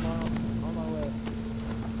 On my way.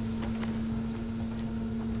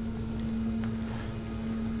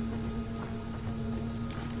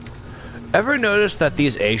 Ever notice that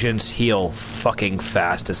these Asians heal fucking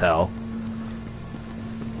fast as hell?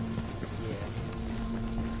 Yeah.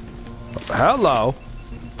 Hello.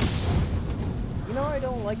 You know what I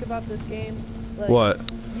don't like about this game? Like, What?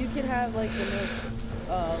 You can have like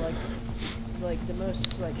the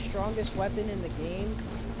most strongest weapon in the game,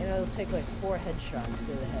 and it'll take like 4 headshots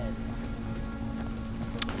to the head.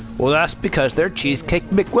 Well, that's because they're Cheesecake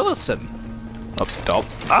McWillison. Oh, nope.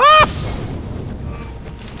 Ah!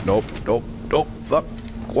 Nope, nope, nope. Fuck.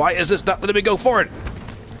 Why is this not letting me go forward?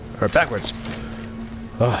 Or backwards?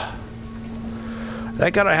 Ugh.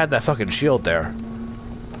 Thank God I had that fucking shield there.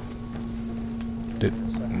 Dude.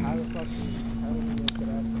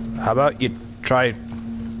 How about you try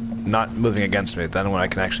not moving against me, then when I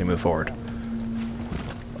can actually move forward.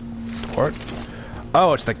 Forward?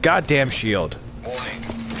 Oh, it's the goddamn shield. Warning.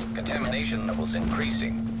 Contamination levels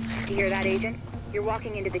increasing. You hear that, Agent? You're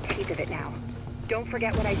walking into the teeth of it now. Don't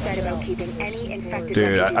forget what I said about keeping any infected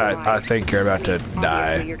Dude, alive. I think you're about to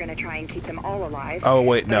die. You're gonna try and keep them all alive. Oh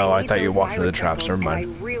wait, no, I need thought you those walked into the virus traps. Never samples, mind.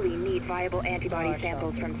 and I really need viable antibody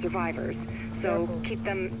samples from survivors. So keep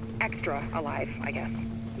them extra alive, I guess.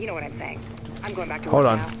 You know what I'm saying. I'm going back to Hold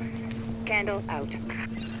work on. now. Candle out.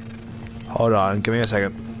 Hold on, give me a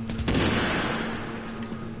second.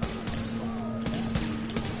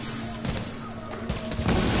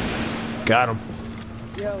 Got him.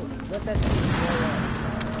 Yo, let that thing blow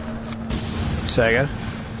up. Say again?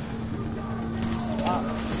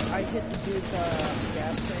 I hit the dude's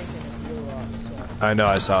gas tank and it blew up, so... I know,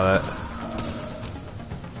 I saw that.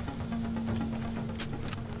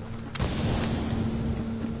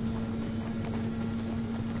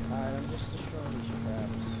 Alright, I'm just destroying these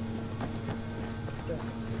traps. Just in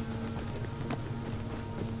case.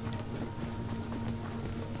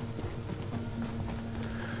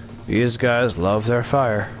 These guys love their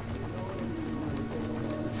fire.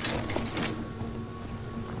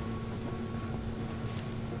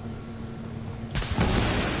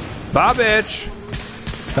 Bye, bitch!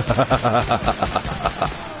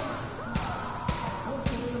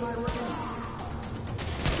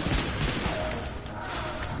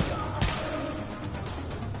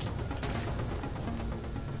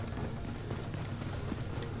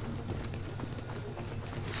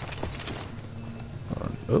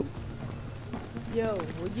 Oh. Yo,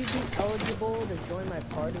 would you be eligible to join my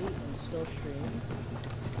party and still stream?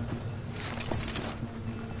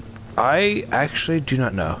 I actually do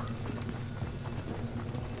not know.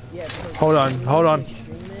 Yeah, Hold on, hold on.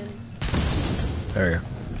 There you go.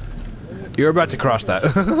 You're about to cross that.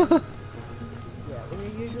 Yeah, when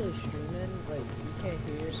you're usually streaming, like, you can't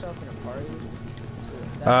hear yourself in a party.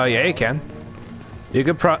 So Yeah, you can. You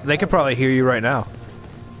could they could probably hear you right now.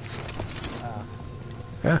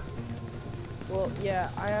 Yeah. Well, yeah,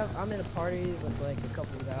 I'm in a party with like a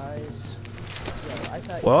couple of guys. So I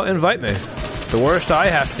thought. Well, invite me. The worst I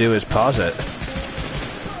have to do is pause it.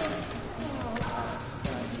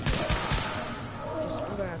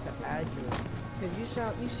 I'm gonna have to add you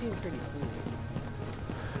because you seem pretty cool.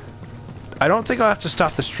 I don't think I'll have to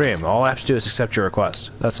stop the stream. All I have to do is accept your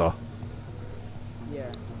request. That's all. Yeah.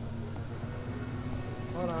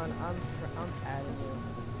 Hold on, I'm adding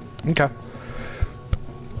you. Okay.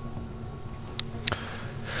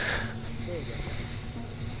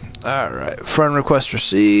 Alright, friend request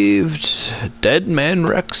received. Dead Man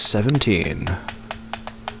Rex 17.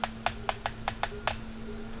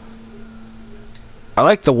 I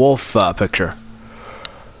like the wolf picture.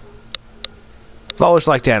 I've always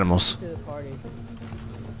liked animals. To the party.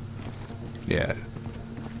 Yeah.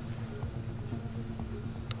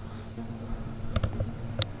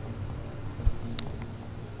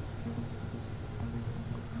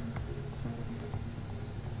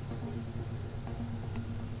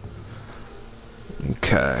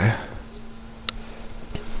 Okay.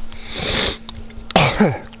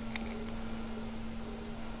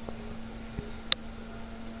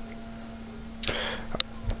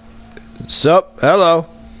 Sup? Hello.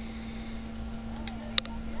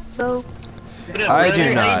 So. I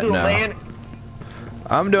do not know.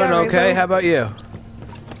 I'm doing okay. How about you?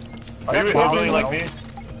 Are you a hillbilly like me?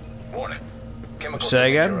 Warning. Chemical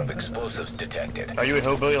Say signature again? of explosives detected. Are you a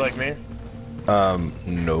hillbilly like me?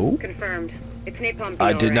 No. Confirmed. It's napalm.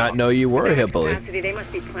 I did not know you were a hillbilly. Capacity, they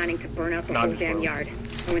must be planning to burn out the whole damn yard.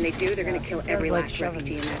 And when they do, they're gonna kill every last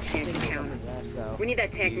refugee in that shanty town. We need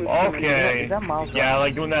that tank moved. Okay. Yeah, I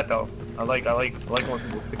like doing that though. I like when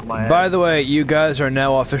people kick my ass. By the way, you guys are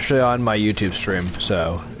now officially on my YouTube stream,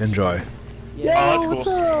 so enjoy. Yeah. Oh, that's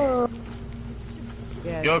cool.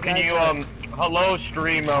 Yeah, Yo, can you hello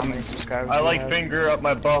stream I like finger up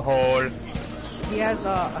my butthole. He has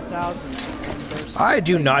 1,000. I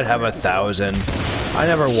do not have 1,000. I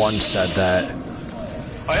never once said that.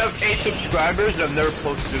 I have 8 subscribers and I've never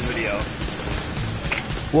posted a video.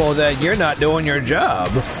 Well, then you're not doing your job.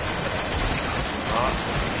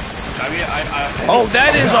 I mean, oh,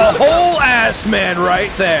 that is a whole ass man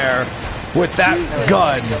right there with that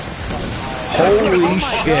gun. Holy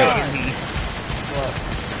shit.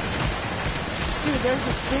 Dude, there's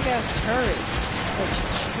this big ass turret.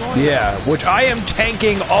 Yeah, which I am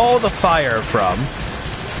tanking all the fire from.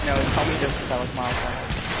 No, tell me just that was Miles.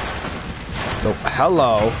 Oh,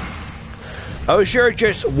 hello. Oh, sure,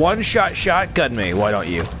 just one-shot shotgun me. Why don't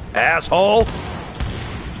you? Asshole!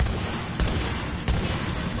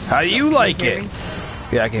 How do you like it?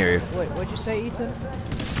 Yeah, I can hear you. Wait, what'd you say, Ethan?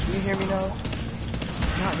 Can you hear me now?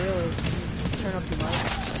 Not really. Turn up your mic.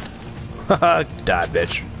 Haha, die,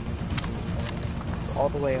 bitch. All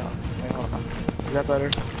the way up. Wait, hold on. Is that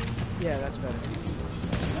better? Yeah, that's better.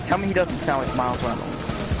 Tell me he doesn't sound like Miles Reynolds.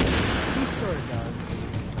 He sort of does.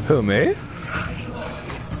 Who, me?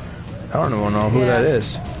 I don't even know who that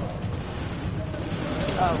is.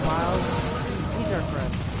 Miles. He's our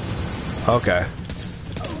friend. Okay.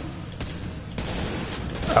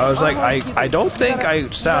 I was like, I don't think I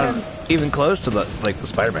sound even close to the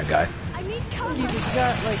Spider-Man guy. You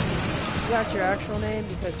got your actual name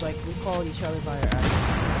because we call each other by our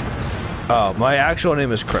actual names. Oh, my actual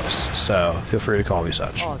name is Chris, so feel free to call me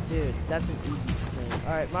such. Oh, dude, that's an easy name.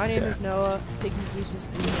 All right, my name is Noah. Piggy Zeus's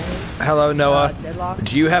name. Hello, Noah.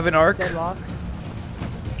 Do you have an arc? Deadlocks.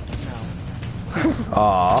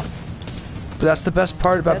 Aw. But that's the best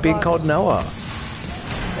part about being called Noah.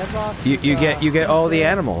 Deadlocks You get all the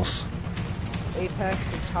animals.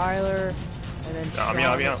 Apex is Tyler, and then Sean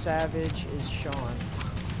the Savage is Sean.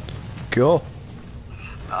 Cool.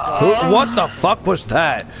 What the fuck was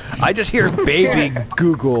that? I just hear baby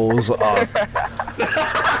googles up.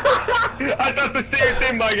 I thought the same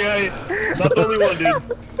thing, my guy. Not the only one, dude.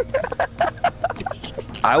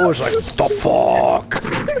 I was like, the fuck?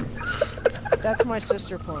 That's my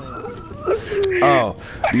sister playing. Oh,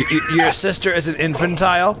 your sister is an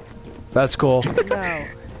infantile? That's cool. No.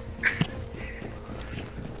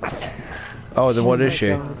 Oh, then what is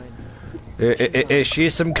she? Is she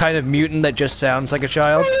some kind of mutant that just sounds like a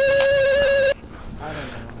child? I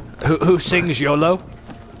don't know. Who sings YOLO?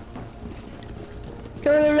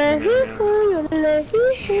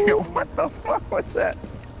 What the fuck? What's that?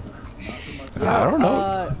 I don't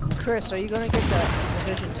know. Chris, are you gonna get that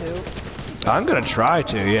Division 2? I'm gonna try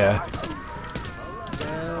to, yeah.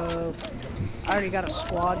 No. I already got a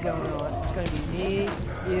squad going on. It's gonna be me,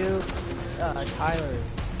 you, Tyler.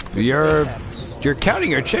 You're counting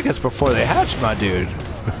your chickens before they hatch, my dude.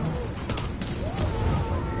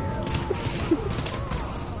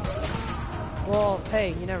 Well,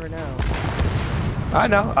 hey, you never know. I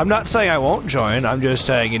know. I'm not saying I won't join. I'm just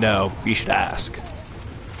saying, you should ask.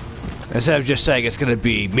 Instead of just saying it's gonna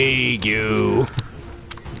be me, you.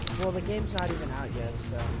 Well, the game's not even out yet,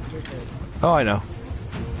 so you're good. Oh, I know.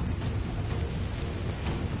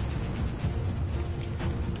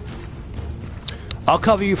 I'll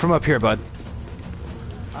cover you from up here, bud.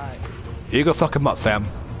 Alright. You go fuck him up, fam.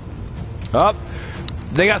 Up.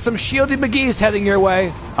 They got some Shieldy McGee's heading your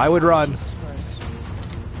way. I would run.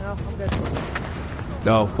 No, I'm good.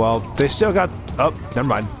 No, well, they still got... Oh, never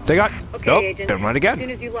mind. They got... Okay, Agent. Never mind again. As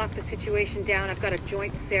soon as you lock the situation down, I've got a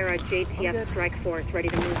joint Sarah JTF strike force ready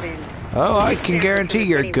to move in. Oh, I can guarantee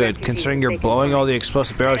you're good, considering you're blowing all the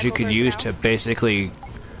explosive barrels you could use to basically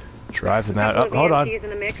drive them out. Oh, hold on. in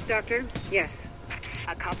the mix, Doctor? Yes.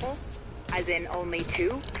 A couple? As in only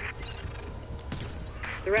 2?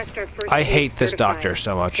 The rest are first I hate this doctor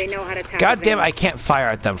so much. They know how to tackle God damn it, things. I can't fire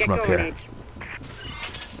at them from up here.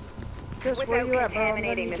 Chris, where you at, bro? I'm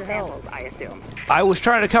gonna need your help. I assume. I was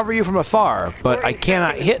trying to cover you from afar, but I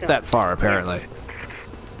cannot hit that far, apparently.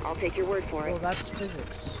 I'll take your word for it. Well, that's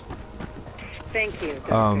physics. Thank you.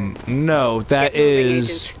 No, that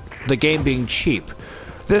is the game being cheap.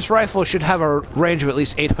 This rifle should have a range of at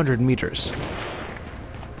least 800 meters.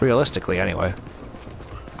 Realistically, anyway.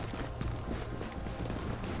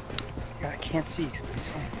 I can't see.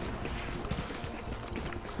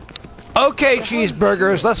 Okay,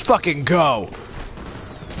 cheeseburgers, let's fucking go.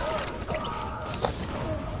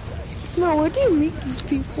 No, where do you meet these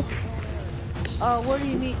people? Where do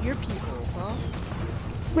you meet your people, huh?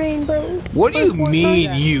 Rainbow. What do you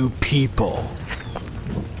mean, you people?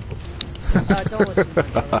 Don't listen to me.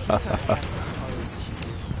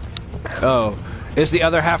 Oh, is the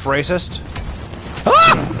other half racist?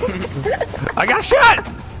 Ah! I got shot!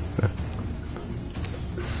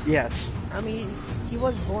 Yes. I mean, he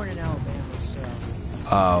was born in Alabama, so...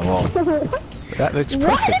 Oh, well. That makes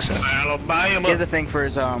perfect sense. Get the thing for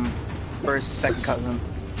his second cousin.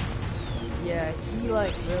 Yeah, he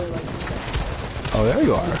like really likes to say. Oh, there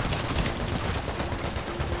you are.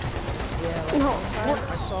 Yeah, like one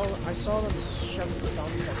time I saw them shoving the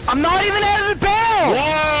thumbs up. I'm not even out of the barrel!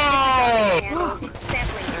 Whoa!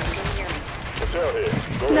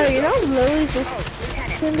 No, you know Lily just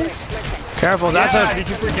finished. Careful,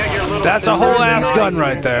 that's a whole ass gun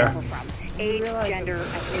right there. Age, gender,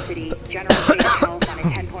 ethnicity, general state of health on a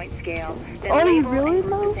 10-point scale. Then Oh, you label really and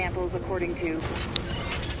group know? the samples according to.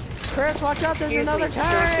 Chris, watch out! There's another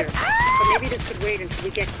turret. But maybe this could wait until we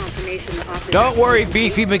get confirmation the officer. Don't worry,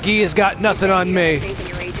 Beefy McGee has got nothing on me. Just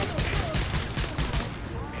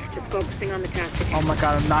focusing on the tactics. Oh my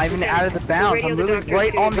god, I'm not even out of the bounds. I'm literally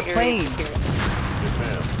right on the plane.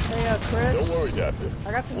 Hey, Chris. Don't worry, Doctor.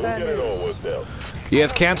 I got some We'll bad get it all news. worked out. You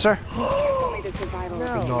have cancer? No,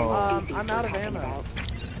 I'm out of ammo.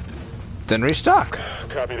 Then restock.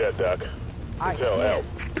 Copy that, Doc. Tell out.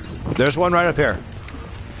 There's one right up here.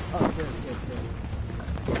 Oh, good.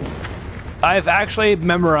 I've actually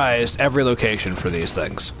memorized every location for these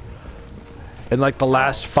things. In like the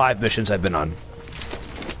last 5 missions I've been on.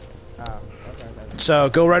 Okay. So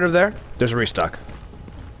go right over there. There's a restock.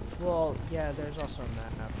 Well, yeah, there's also a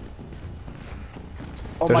map.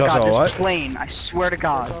 Oh There's my also god, a this what? plane, I swear to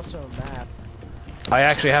god. There's also a map. I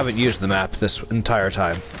actually haven't used the map this entire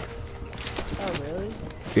time. Oh, really?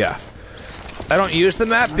 Yeah. I don't use the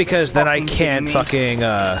map because then I can't fucking,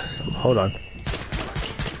 hold on.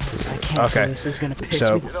 Okay. This is gonna piss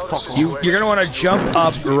So, me the fuck off. you're gonna wanna jump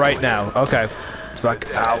up right now. Okay. Fuck,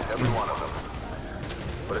 ow. Every one of them.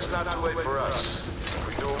 But it's not too late for us.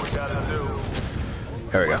 We do what we gotta do.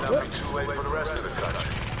 There we go. Not be too late for the rest of the country.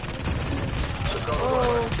 So go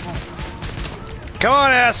Come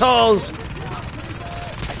on, assholes!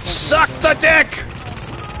 Suck the dick!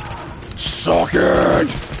 Suck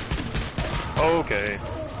it! Okay.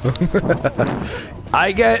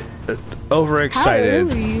 I get overexcited. How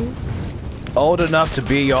old are you? Old enough to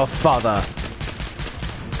be your father.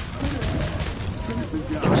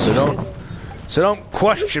 So don't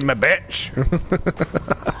question me, bitch.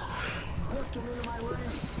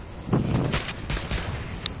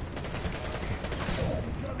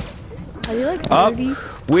 Are you like Up. 30?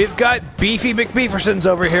 We've got Beefy McBeefersons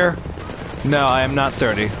over here. No, I am not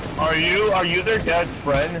 30. Are you their dad's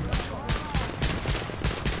friend?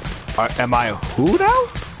 Am I who now?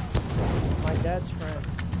 My dad's friend.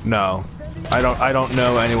 No. I don't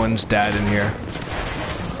know anyone's dad in here.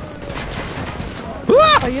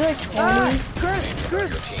 Are you like 20?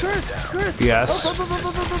 Chris! Yes.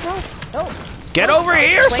 Help! Get over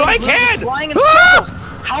here so I can! Flying in Ah! circles.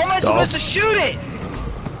 How am I supposed to shoot it?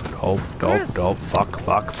 Nope. Fuck.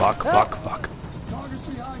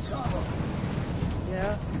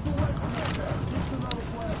 Yeah.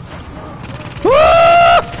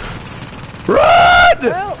 Ah! Run!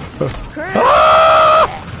 Help! Chris!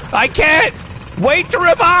 Ah! I can't! Wait to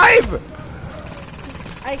revive!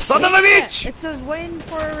 I Son of a can't. bitch! It says waiting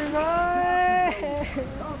for a revive!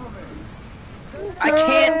 I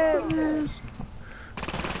can't beat this.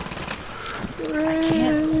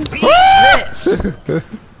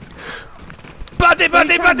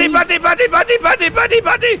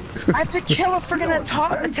 Buddy! I have to kill a friggin'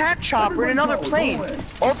 attack chopper in another plane.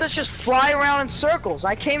 All this just fly around in circles.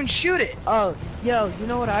 I can't even shoot it. Oh, yo, you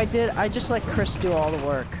know what I did? I just let Chris do all the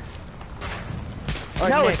work. Or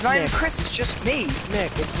No, Nick, it's not even Nick. Chris, it's just me.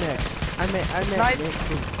 Nick, it's Nick. I meant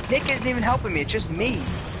Nick. Nick isn't even helping me, it's just me.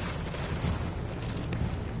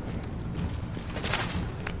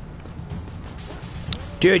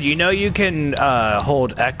 Dude, you know you can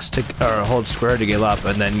hold X to or hold square to give up,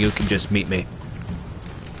 and then you can just meet me.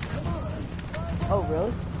 Oh,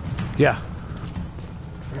 really? Yeah.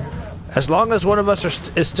 As long as one of us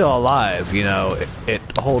is still alive, you know, it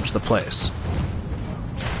holds the place.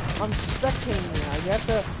 I'm spectating now. You have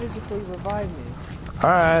to physically revive me.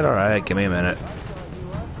 Alright, give me a minute.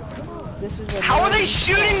 This is a How are they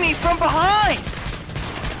shooting me from behind?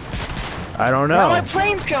 I don't Now know. my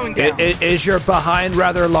plane's going down. Is your behind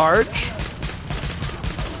rather large?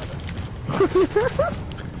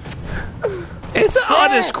 It's an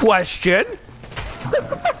honest question.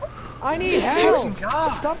 I need help!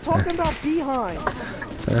 Stop talking about behind.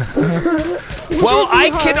 Well, I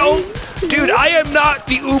can dude, I am not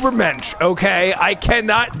the Ubermensch, okay? I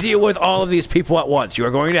cannot deal with all of these people at once. You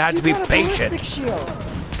are going to have to be patient. Ballistic shield.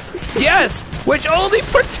 Yes, which only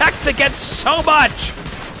protects against so much.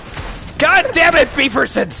 God damn it,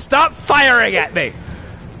 Beeferson, stop firing at me.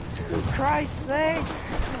 For Christ's sake.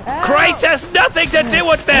 Christ has nothing to do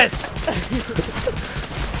with this.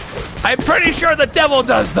 I'm pretty sure the devil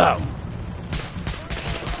does, though.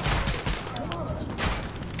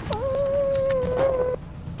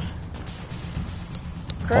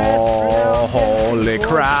 Holy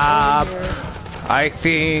crap! I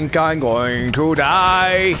think I'm going to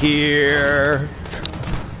die here.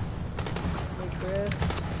 Hey, Chris.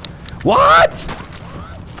 What?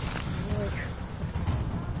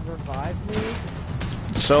 Revive me?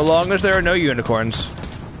 So long as there are no unicorns.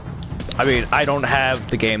 I mean, I don't have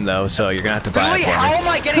the game though, so you're gonna have to buy Really? it for How me. am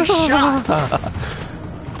I getting shot?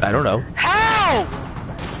 I don't know. How?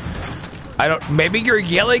 I don't. Maybe you're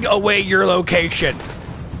yelling away your location.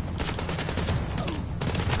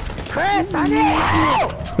 Chris, I need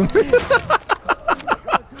help!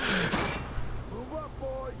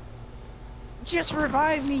 Just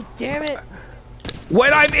revive me, damn it!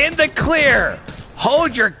 When I'm in the clear,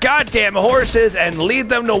 hold your goddamn horses and lead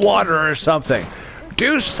them to water or something.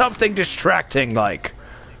 Do something distracting like.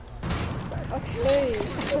 Okay.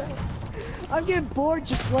 I'm getting bored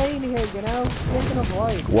just laying here, you know? Thinking of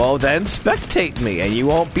life. Well, then spectate me and you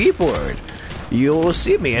won't be bored. You will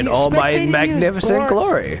see me in all my Spectating you is magnificent bored.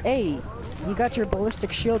 glory. Hey, you got your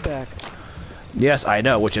ballistic shield back. Yes, I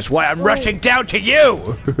know, which is why I'm rushing down to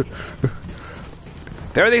you!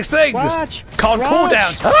 There are these things called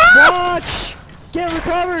cooldowns. Watch! Get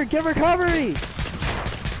recovered! Get recovery!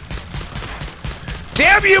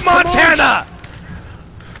 Damn you, Montana!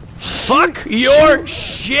 Fuck your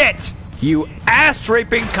shit, you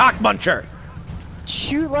ass-raping cockmuncher!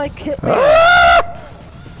 Shoot like Hitman.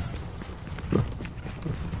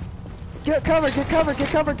 Get cover! Get cover! Get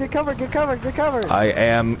cover! Get cover! Get cover! Get cover! I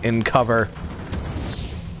am in cover.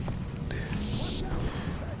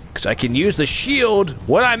 Because I can use the shield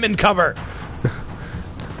when I'm in cover.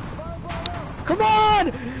 Come on!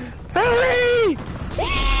 Hurry!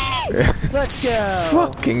 Let's go!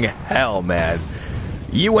 Fucking hell, man.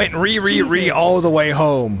 You went re all the way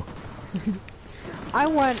home.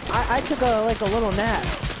 I took a little nap.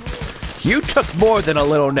 You took more than a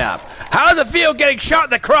little nap. How does it feel getting shot in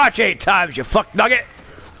the crotch 8 times, you fuck nugget?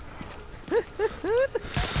 Eat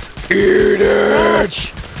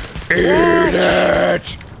it! Eat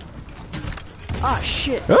it! Ah,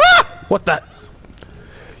 shit. Ah! What the?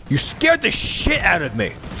 You scared the shit out of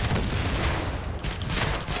me.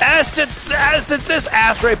 As did this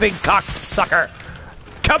ass-raping cocksucker.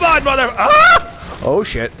 Come on, mother. Ah! Oh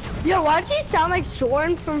shit. Yo, why does he sound like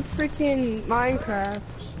Soren from freaking Minecraft?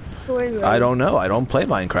 Soren, I don't know. I don't play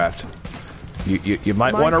Minecraft. You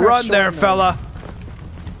might want to run there, fella.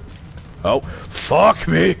 Oh, fuck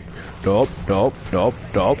me. Nope.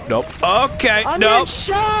 Okay, I'm nope.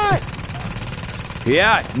 shot!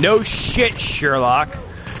 Yeah, no shit, Sherlock.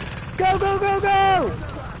 Go, go, go, go!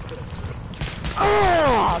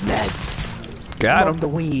 Oh, meds. Got Love him. the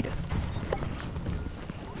weed.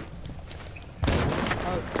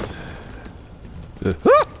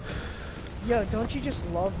 Yo, don't you just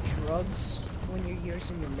love drugs when you're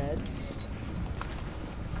using your meds?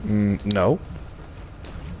 No.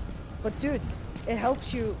 But dude, it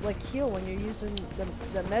helps you like heal when you're using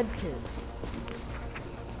the med kit.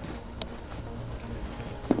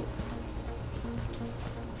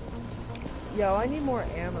 Yo, I need more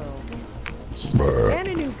ammo. And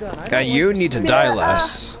a new gun. And you need to die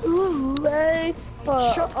less.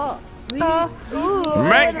 Shut up.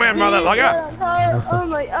 Make me,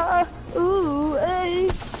 motherfucker!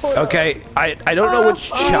 Okay, I don't know which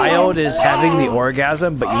child is having the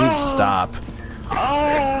orgasm, but you need to stop.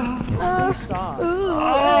 Stop.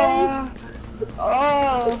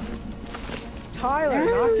 Tyler,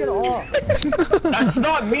 knock it off. That's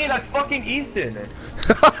not me, that's fucking Ethan.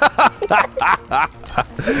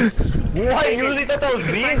 What? You really thought that was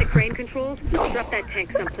me? Find the crane controls. Drop that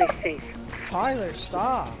tank someplace safe. Tyler,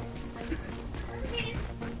 stop.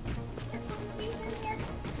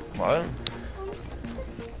 What?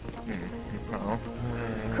 Oh.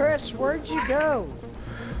 Chris, where'd you go?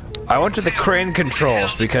 I went to the crane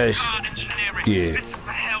controls because... Yeah.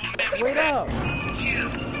 Wait up.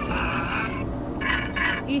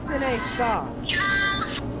 Ethan A, stop.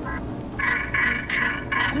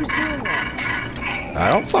 Who's doing that? I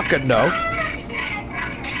don't fucking know.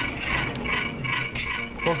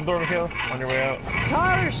 Close the door, Mikhail, on your way out.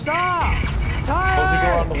 Tyler, stop! Close Tyler! the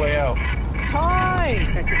door on the way out.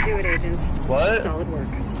 Time! That should do it, Agent. What? Solid work.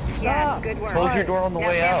 Stop! Yeah, good work. Close your door on the Now,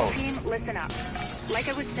 way Delta out. Team, listen up. Like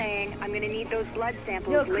I was saying, I'm gonna need those blood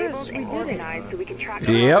samples Yo, Chris, labeled we and did it. organized so we can track Yep.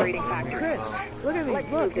 the operating factors. Chris, look at me. Let's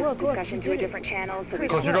Look, move this look, discussion we to a did it. different channel so we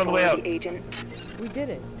Chris, can you're on the way follow out. the agent. We did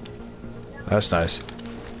it. That's nice.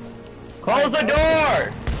 Close the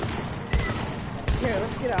door! Here,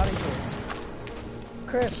 let's get out of here.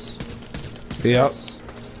 Chris. Yep. Chris,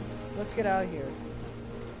 let's get out of here.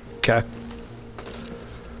 Okay.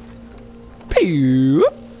 Pew.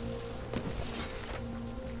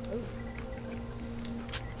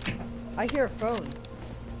 I hear a phone.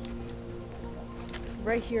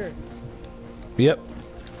 Right here. Yep.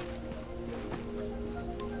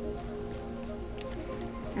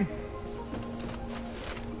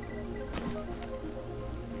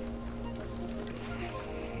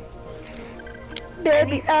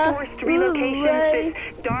 Baby, forced relocation to this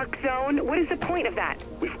dark zone. What is the point of that?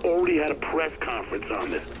 We've already had a press conference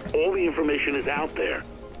on this. All the information is out there.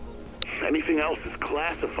 Anything else is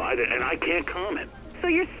classified, and I can't comment. So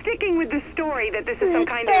you're sticking with the story that this is some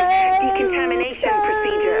kind of decontamination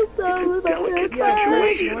procedure. It's a delicate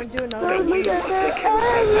situation that we must take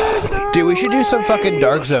care of. Dude, we should do some fucking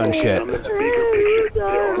Dark Zone shit.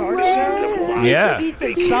 Yeah.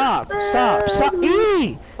 Ethan, stop.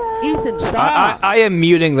 Ethan, stop. I am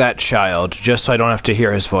muting that child just so I don't have to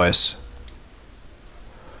hear his voice.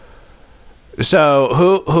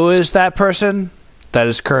 So who is that person that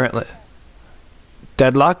is currently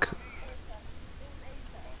Deadlock?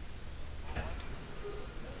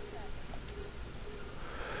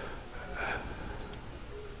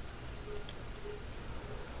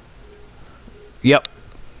 Yep.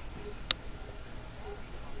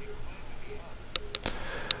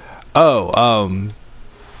 Oh, hold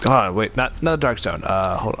on, wait, not the Dark Zone.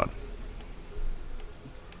 Hold on.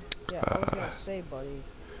 Yeah, I was gonna say, buddy.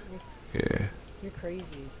 You're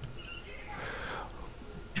crazy.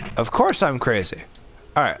 Of course I'm crazy.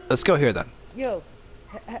 All right, let's go here then. Yo,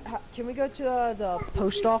 can we go to the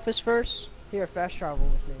post office first? Here, fast travel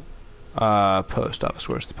with me. Post office.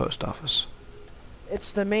 Where's the post office?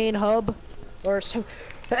 It's the main hub, or so.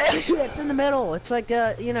 It's in the middle. It's like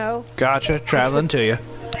you know. Gotcha. Traveling to you.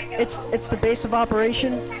 It's the base of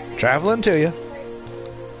operation. Traveling to you.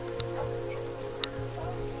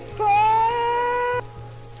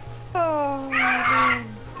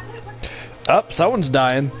 Oh, someone's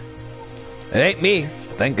dying. It ain't me.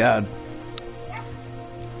 Thank God.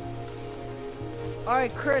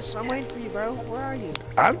 Alright, Chris, I'm waiting for you, bro. Where are you?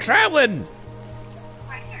 I'm traveling!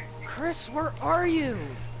 Chris, where are you?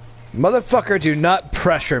 Motherfucker, do not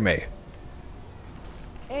pressure me.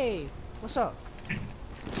 Hey, what's up?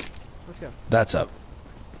 Let's go. That's up.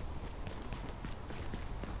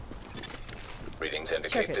 Readings Check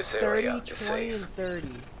indicate it. this 30, area 20, is safe. and 30.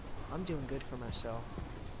 I'm doing good for myself.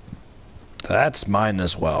 That's mine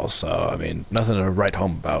as well, so, I mean, nothing to write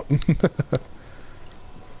home about.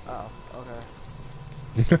 Oh, okay.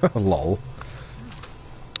 Lol.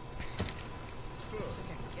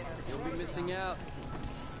 You'll be missing out.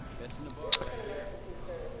 Best in the bar.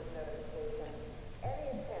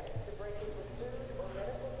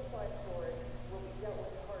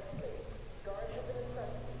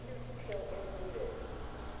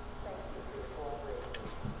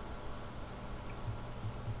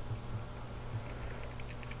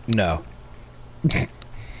 No.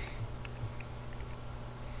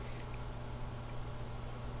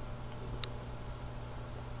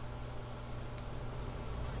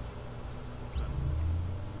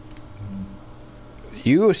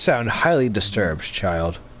 You sound highly disturbed,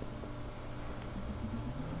 child.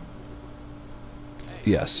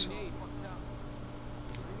 Yes.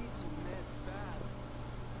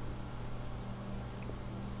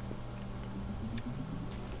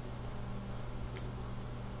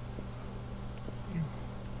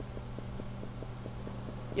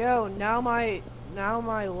 Yo, now my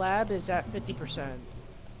lab is at 50%.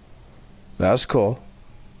 That's cool.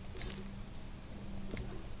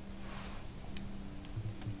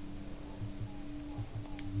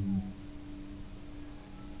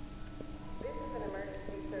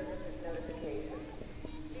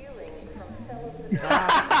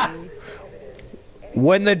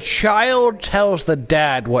 When the child tells the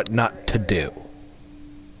dad what not to do.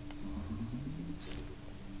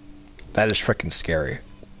 That is freaking scary.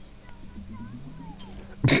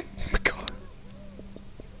 God.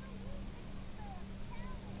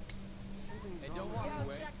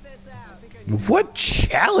 What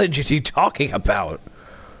challenge is he talking about?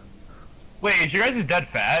 Wait, is your guys' dad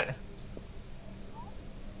fat?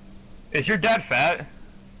 Is your dad fat?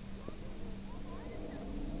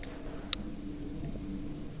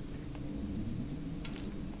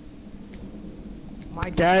 My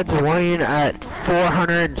dad's weighing at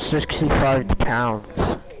 465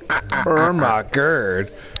 pounds. Oh my god.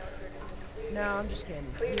 No, I'm just kidding.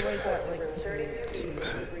 He weighs at like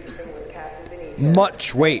 2.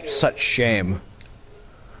 Much weight, such shame.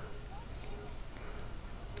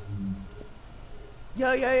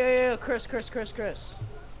 Yo, Chris.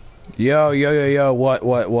 Yo, what?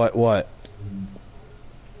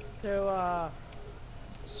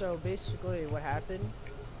 So basically what happened,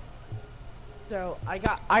 so I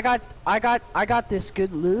got this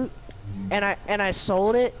good loot, and I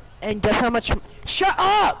sold it And guess how much? Shut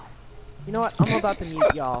up! You know what? I'm about to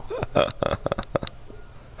mute y'all.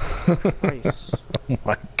 Oh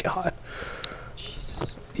my god.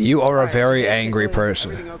 Jesus. You are a very angry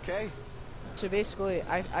person. Everything okay? So basically,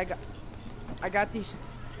 I got these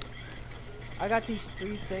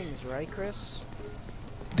 3 things, right, Chris?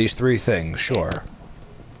 These 3 things, sure.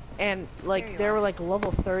 And like they were like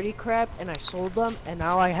level 30 crap, and I sold them, and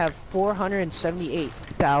now I have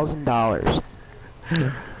 $478,000.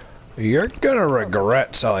 You're gonna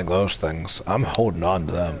regret selling those things. I'm holding on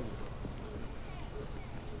to them.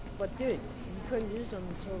 But dude, you couldn't use them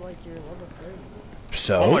until like you're level 30.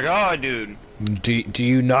 So? Oh my god, dude. Do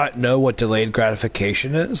you not know what delayed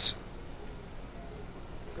gratification is?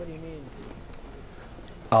 What do you mean?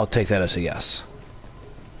 I'll take that as a yes.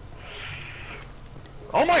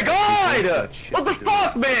 Oh my god! What the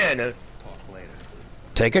fuck, man?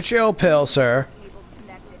 Take a chill pill, sir.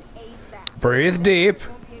 Breathe deep.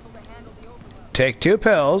 Take 2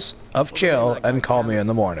 pills of chill and call me in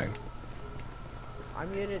the morning. I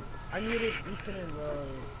muted Ethan and Lily.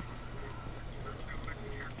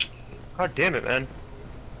 God damn it, man.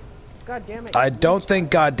 God damn it. I don't think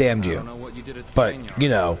God damned you. But, you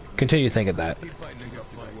know, continue thinking that.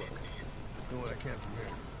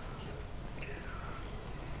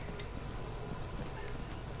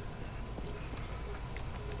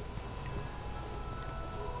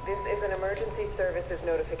 This is an emergency services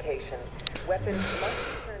notification. Weapons must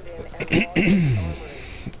be turned in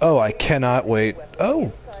and Oh, I cannot wait.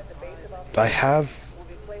 Oh, I have.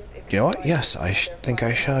 You know what? Yes, I think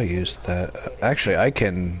I shall use that. Actually, I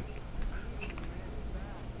can.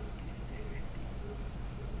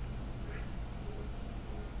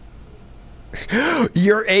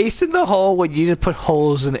 You're ace in the hole when you need to put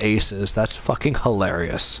holes in aces. That's fucking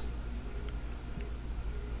hilarious.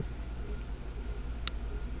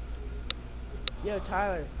 Yo,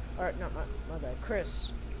 Tyler. Or, no, my bad.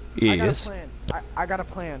 Chris. Yes. I got a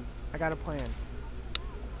plan. I got a plan.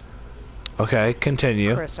 Okay,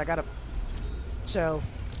 continue. Chris, So,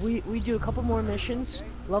 we do a couple more missions,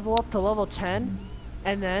 level up to level 10,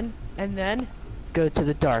 and then go to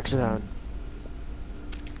the dark zone.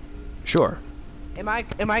 Sure. Am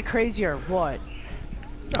I crazy or what?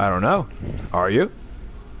 I don't know. Are you?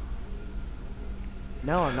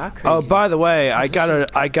 No, I'm not crazy. Oh, by the way, I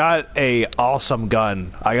got a awesome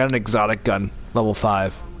gun. I got an exotic gun, level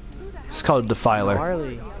 5. It's called Defiler.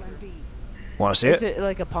 Marley. Want to see it? Is it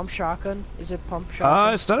like a pump shotgun? Is it pump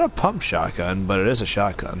shotgun? It's not a pump shotgun, but it is a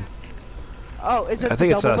shotgun. Oh, is it I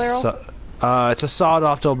think double it's barrel? it's a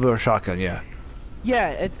sawed-off double barrel shotgun. Yeah.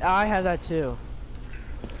 Yeah, I have that too.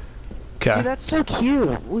 Okay. Dude, that's so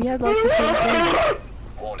cute. We had like the same thing.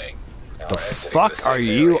 Warning. The fuck are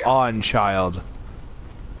you on, child?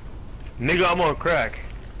 Nigga, I'm on crack.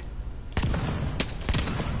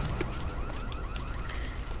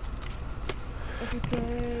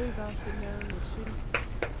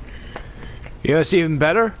 You know what's even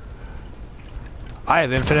better? I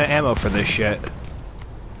have infinite ammo for this shit.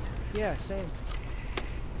 Yeah, same.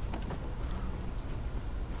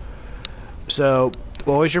 So,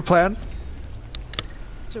 what was your plan?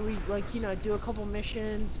 So we do a couple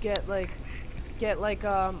missions, get like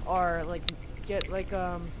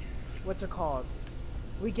what's it called?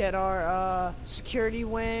 We get our security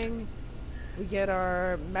wing, we get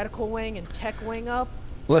our medical wing and tech wing up.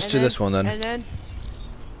 Let's do this one then. And then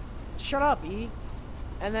shut up, E.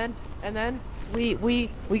 And then we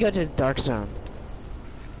go to the dark zone.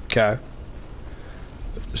 Okay.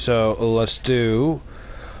 So let's do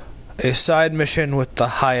a side mission with the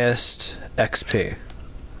highest XP.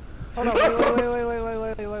 Hold on,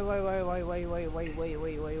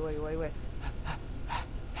 wait.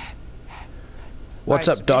 What's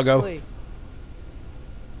up, doggo?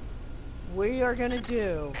 We are gonna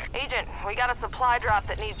do... Agent, we got a supply drop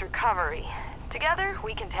that needs recovery. Together,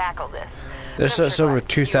 we can tackle this. This is over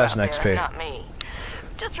 2,000 XP. Not me.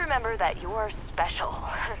 Just remember that you're special,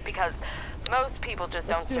 because most people just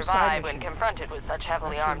don't survive when confronted with such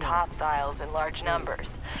heavily armed hostiles in large numbers.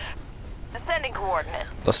 Ascending coordinates.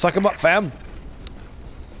 Let's fuck him up, fam.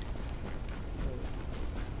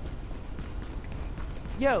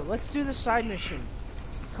 Yo, let's do the side mission.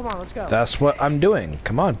 Come on, let's go. That's what I'm doing.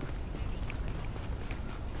 Come on.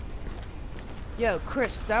 Yo,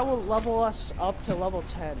 Chris, that will level us up to level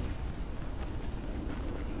 10.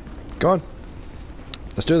 Go on.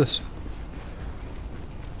 Let's do this.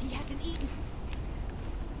 He hasn't eaten.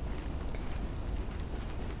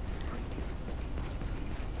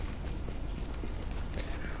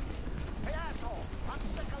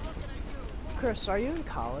 Chris, are you in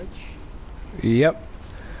college? Yep.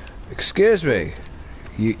 Excuse me.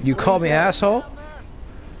 You call me asshole?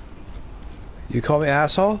 You call me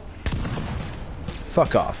asshole?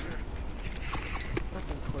 Fuck off.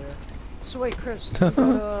 Nothing clear. So wait, Chris, you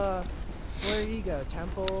go, where do you go?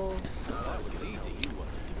 Temple?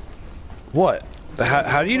 What?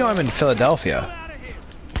 How do you know I'm in Philadelphia?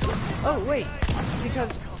 Oh, wait.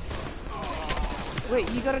 Because... Wait,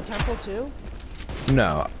 you go to Temple too?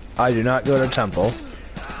 No, I do not go to Temple.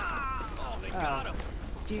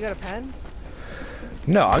 Do you go to Penn?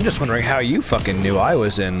 No, I'm just wondering how you fucking knew I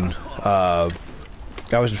was in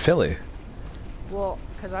Philly. Well,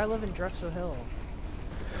 because I live in Drexel Hill.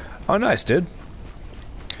 Oh, nice, dude.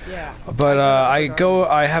 Yeah. But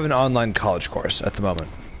I have an online college course at the moment.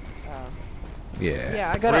 Yeah.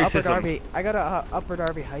 Yeah, I go to Upper Darby. I go to Upper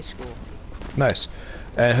Darby High School. Nice.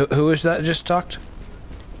 And who is that just talked?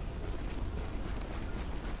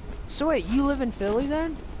 So wait, you live in Philly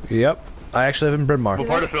then? Yep. I actually live in Bryn Mawr. What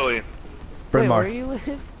part of Philly? Bryn Mawr. Wait, where you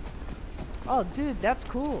live? Oh, dude, that's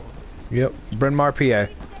cool. Yep. Bryn Mawr, PA.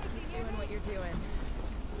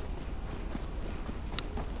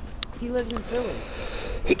 He lives in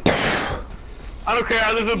Philly. I don't care.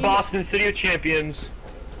 I live in Boston, City of Champions.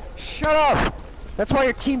 Shut up! That's why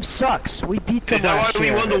your team sucks. We beat them Is that last why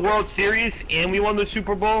year. we won the World Series and we won the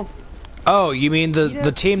Super Bowl? Oh, you mean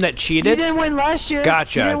the team that cheated? You didn't win last year.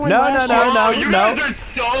 Gotcha. You didn't win No. You guys are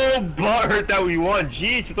so butthurt that we won.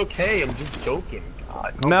 Jeez, it's okay. I'm just joking.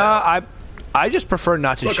 God, No, I just prefer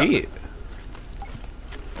not to cheat.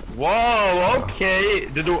 Whoa, okay.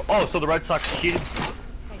 So the Red Sox cheated?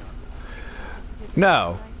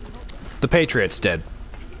 No. The Patriots did.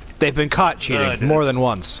 They've been caught cheating more than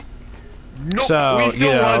once. Nope, so, we still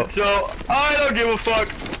you know, won, so I don't give a fuck.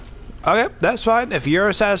 Okay, that's fine. If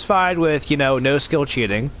you're satisfied with, no skill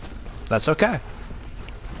cheating, that's okay.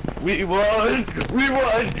 We won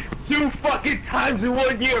 2 fucking times in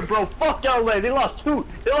 1 year, bro. Fuck LA. They lost 2.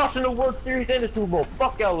 They lost in the World Series and the Super Bowl.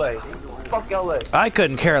 Fuck LA. Fuck LA. I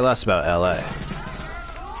couldn't care less about LA.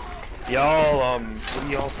 Y'all, what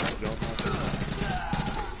do y'all think?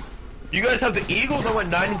 You guys have the Eagles that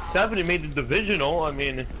went 9-7 and made the divisional. I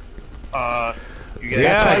mean, you guys.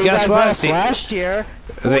 Yeah, guess what? Last year.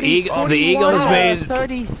 The Eagles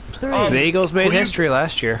made history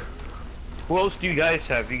last year. Who else do you guys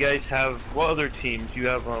have? You guys have what other teams? You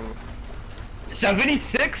have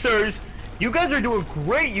 76ers. You guys are doing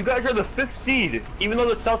great. You guys are the 5th seed. Even though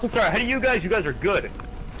the Celtics are ahead of you guys are good.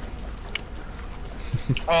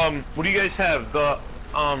 What do you guys have? The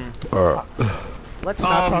Let's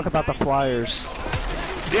not talk about the Flyers.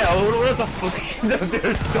 Yeah, what the fuck?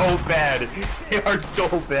 They're so bad. They are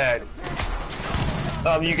so bad.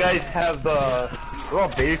 You guys have the... We're all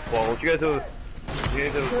baseball. You guys have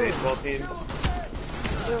a baseball team?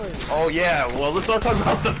 Oh yeah, well let's not talk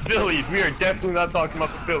about the Phillies. We are definitely not talking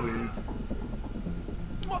about the Phillies.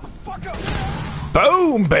 Motherfucker!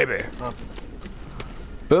 Boom, baby!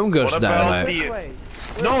 Boom goes dynamite.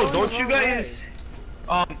 No, don't you guys...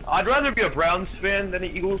 I'd rather be a Browns fan than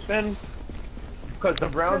an Eagles fan. Because the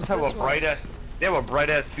Browns have a bright-ass... They have a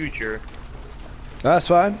bright-ass future. That's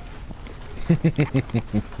fine.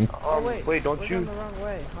 Wait, don't you... The wrong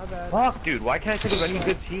way. My bad. Fuck, dude, why can't I think of any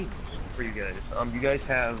good teams for you guys? You guys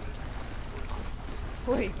have...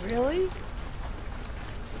 Wait, really?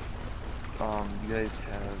 You guys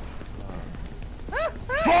have...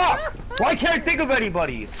 Fuck! Why can't I think of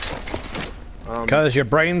anybody? Because your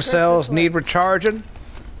brain cells need recharging?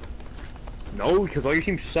 No, because all your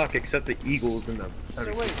teams suck except the Eagles and the...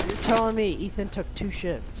 So wait, you're telling me Ethan took 2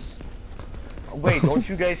 shits? Wait, don't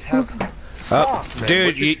you guys have... Oh,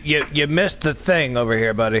 dude, you missed the thing over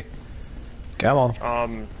here, buddy. Come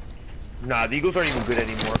on. Nah, the Eagles aren't even good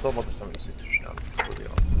anymore. It's all about the 76ers now.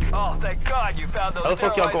 Oh, thank God you found those How the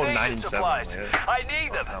fuck y'all going sterilization 9-7? supplies. I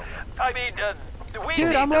need them. I mean,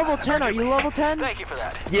 Dude, I'm level 10. Are you level 10? Thank you for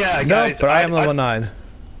that. Yeah, guys. No, but I am level 9.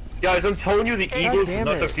 Guys, I'm telling you, the Eagles is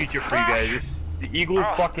not the it. future for you guys. The Eagles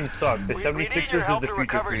fucking suck. The 76ers is the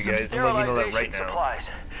future for you guys. I'm letting you know that right now.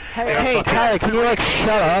 Hey, Tyler, can you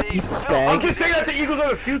shut up, you I'm fag? just saying that the Eagles are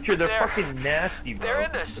the future. They're fucking nasty, bro. They're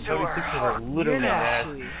in the The sewer. 76ers are literally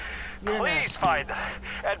nasty. Please find them.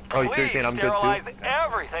 And Oh, please you're saying I'm good sterilize too?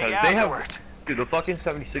 everything They afterwards. have, dude, the fucking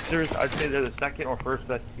 76ers, I'd say they're the 2nd or 1st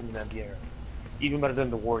best team in the NBA. Even better than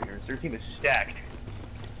the Warriors. Their team is stacked.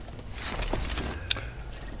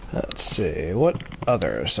 Let's see, what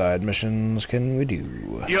other side missions can we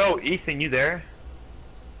do? Yo, Ethan, you there?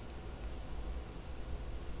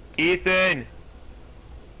 Ethan!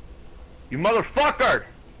 You motherfucker!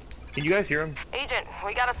 Can you guys hear him? Agent,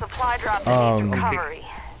 we got a supply drop that needs recovery.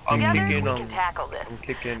 I'm Together, kicking, we can tackle this. I'm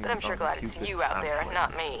kicking, But I'm sure glad it's you out there,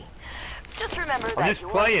 not me. Just remember I'm that just you're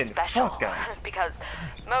playing. special. Fuck, guys. Because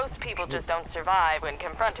most people just don't survive when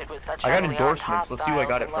confronted with such I got heavily armed endorsements. Let's see who I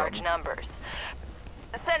got hostiles it in large from. numbers.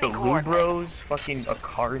 The Sending coordinates. Lubros, fucking a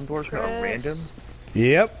car endorsement, a random.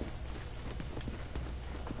 Yep.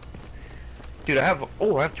 Dude, I have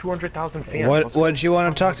 200,000 fans. What did you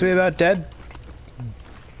want to talk to me about, Dead?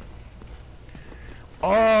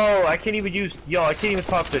 Oh, I can't even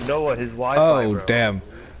talk to Noah, his Wi-Fi, Oh, bro. damn.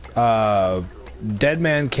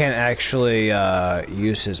 Deadman can't actually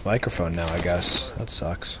use his microphone now, I guess. That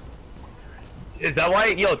sucks. Is that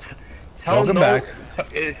why? Tell Welcome Noah,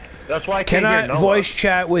 back. That's why I can't hear Cannot Noah. voice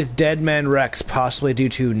chat with Deadman Rex, possibly due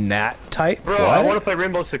to NAT type? Bro, What? I want to play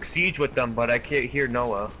Rainbow Six Siege with them, but I can't hear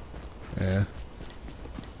Noah. Yeah.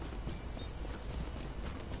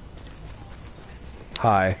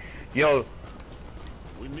 Hi. Yo,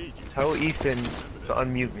 tell Ethan to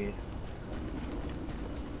unmute me.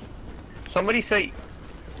 Somebody say,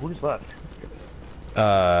 who's left?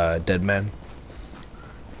 Deadman.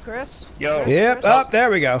 Chris? Yo. Yep, Chris? up, there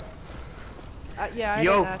we go. Yeah, I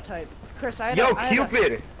Yo. did that type. Chris, I had Yo, I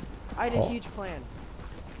Cupid! I had a huge plan.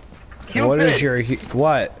 Cupid! What is your...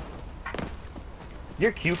 What?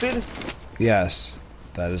 You're Cupid? Yes.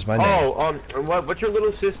 That is my name. Oh, what's your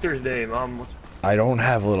little sister's name? I don't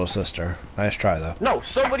have a little sister. Nice try, though. No,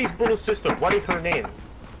 somebody's little sister. What is her name?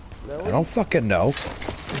 I don't fucking know.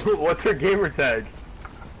 What's her gamer tag?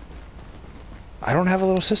 I don't have a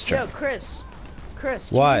little sister. Yo, Chris.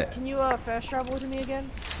 Chris. What? Can you fast travel with me again?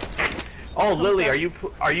 Oh, Lily,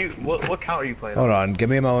 what count are you playing? Hold on, give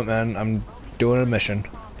me a moment, man. I'm doing a mission.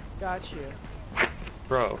 Got you.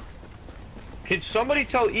 Bro. Can somebody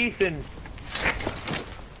tell Ethan?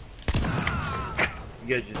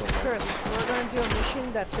 You guys just don't know. Chris, we're gonna do a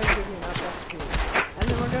mission that's gonna give you enough XP. And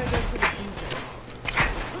then we're gonna go to the diesel.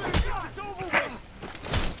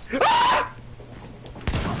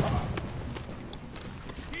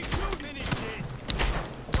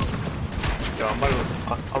 Yo,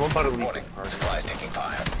 I'm about to leave. Warning, supplies taking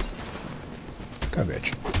fire.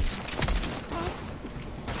 Garbage.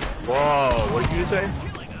 Whoa, what did you say?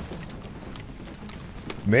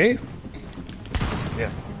 Me?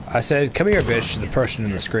 Yeah. I said, come here, bitch, to the person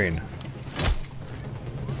in the screen.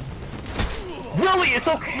 Lily, it's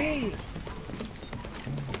okay!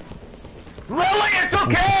 Lily, it's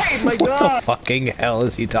okay! My What god! the fucking hell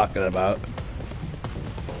is he talking about?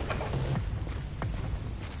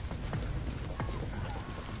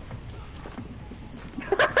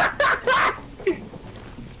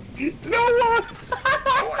 No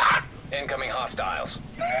Warning, incoming hostiles.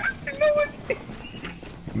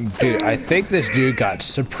 Dude, I think this dude got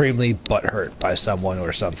supremely butthurt by someone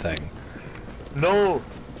or something. No.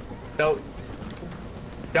 That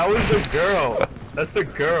was the girl. That's the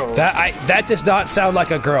girl. That does not sound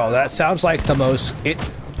like a girl. That sounds like the most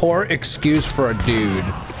poor excuse for a dude.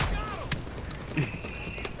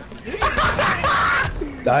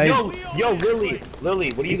 Yo,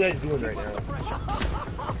 Lily, what are you guys doing right now?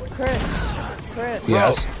 Chris.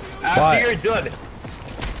 Yes. After you're done,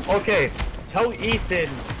 okay, tell Ethan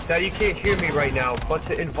that you can't hear me right now, but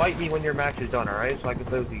to invite me when your match is done, alright? So I can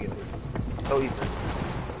play with you guys. Tell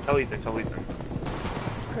Ethan.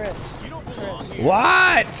 Chris.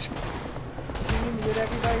 What? Can you mute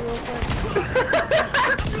everybody real quick?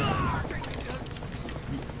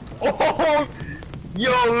 Oh,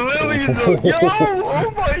 yo, Lily's yo,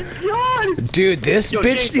 oh my god! Dude, this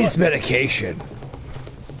bitch needs medication.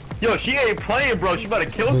 Yo, she ain't playing, bro. She about to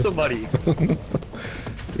kill somebody.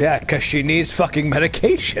 Yeah, cause she needs fucking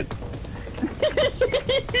medication.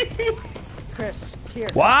 Chris, here.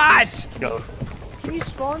 What? Yo. Can you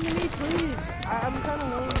spawn to me, please? I'm kind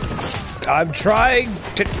of lonely. I'm trying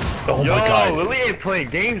to... Oh Yo, my god. Lily ain't playing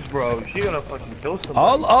games, bro. She gonna fucking kill somebody.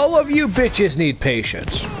 All of you bitches need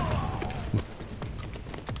patience.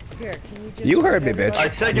 Here, can you just... You heard me, bitch. I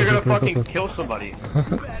said you're gonna fucking kill somebody.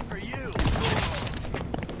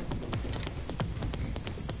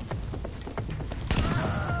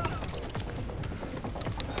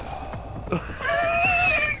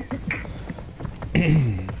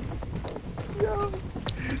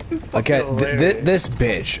 Okay, this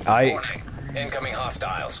bitch, Warning, incoming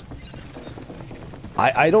hostiles.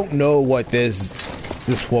 I don't know what this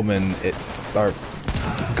woman or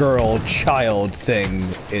girl child thing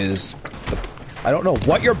is. I don't know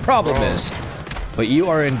what your problem is, but you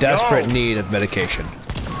are in desperate need of medication.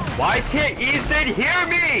 Why can't Ethan hear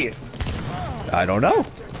me? I don't know.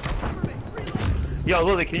 Yo,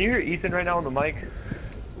 Lily, can you hear Ethan right now on the mic?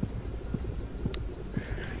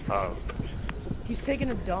 Oh. He's taking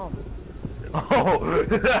a dump. Oh.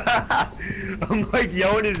 I'm like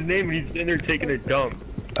yelling his name and he's in there taking a dump.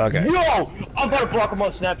 Okay. Yo! I'm about to block him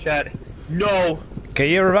on Snapchat. No. Can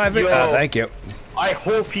you revive me? Yo. Thank you. I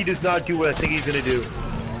hope he does not do what I think he's gonna do.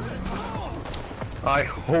 I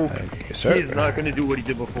hope he's not gonna do what he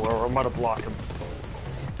did before, or I'm gonna block him.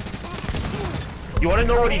 You wanna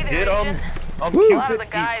know what he did? A lot of the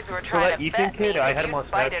guys who were trying to Ethan vet kid, me, I had him on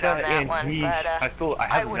bited Snapchat, on that and one, he, but, I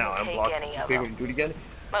have him now. wouldn't I'm take blocked. any of Okay, we them. can do it again.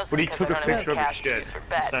 Mostly But he because took I a don't have picture of his cash shit. for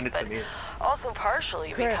bets, Send it to but me. also partially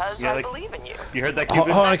because Yeah, I like, believe in you. You heard that, Hold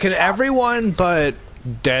Cuban? on, can everyone but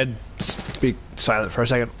Dead speak silent for a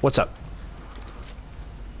second? What's up?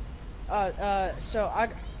 So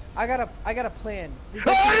I got a plan. We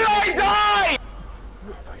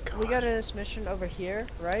got this mission over here,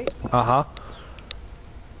 right? Uh-huh.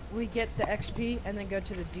 We get the XP and then go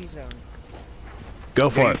to the D zone. Go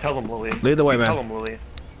for Yeah, it. Tell him, Lily. Lead the way, man. Tell him, Lily.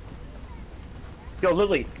 Yo,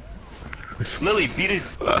 Lily. Lily, beat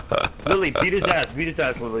his. Lily, beat his ass. Beat his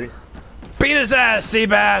ass, Lily. Beat his ass,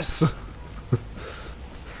 Seabass!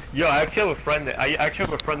 Yo, I actually have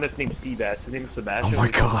a friend that's named Seabass. His name is Sebastian. Oh my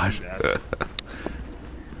god.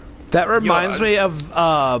 That reminds me of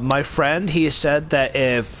my friend. He said that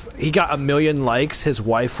if he got 1 million likes, his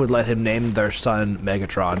wife would let him name their son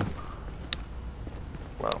Megatron.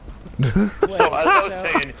 Wow. So as I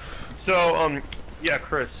was saying, yeah,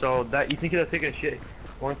 Chris. So that you think he's taking a shit?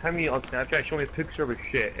 One time he on Snapchat showed me a picture of his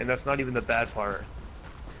shit, and that's not even the bad part.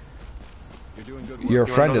 You're doing good work. Your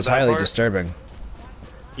friend is highly part? disturbing.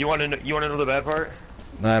 You want to know the bad part?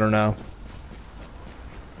 I don't know.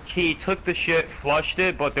 He took the shit, flushed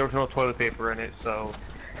it, but there was no toilet paper in it, so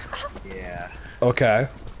yeah. Okay.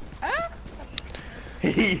 What do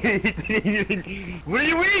you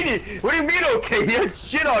mean? What do you mean? Okay, he had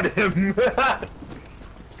shit on him.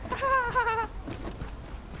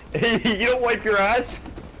 You don't wipe your ass?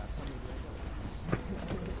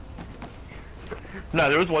 No,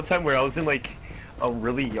 there was one time where I was in like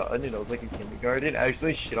really young, and I was like in kindergarten. I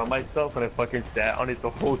actually shit on myself, and I fucking sat on it the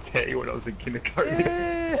whole day when I was in kindergarten.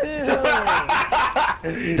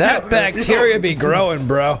 That bacteria be growing,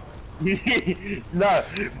 bro. Nah,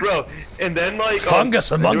 bro. And then like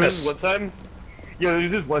fungus among us. One time, there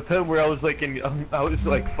was this one time where I was like I was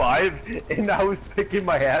like 5, and I was picking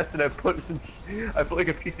my ass, and I put like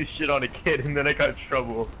a piece of shit on a kid, and then I got in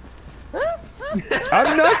trouble.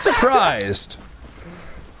 I'm not surprised.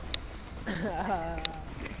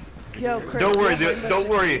 Yo, Chris, Don't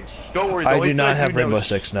worry. I do not have Rainbow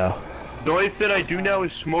Six now. The only thing I do now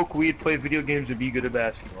is smoke weed, play video games, and be good at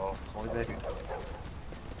basketball. Only that I do.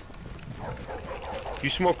 You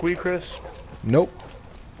smoke weed, Chris? Nope.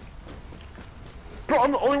 Bro,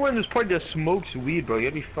 I'm the only one in this party that smokes weed, bro. You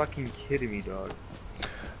gotta be fucking kidding me, dog.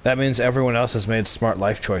 That means everyone else has made smart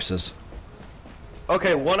life choices.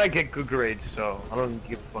 Okay, one, I get good grades, so I don't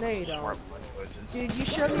give a fuck. No, you smart don't. life choices. Dude, you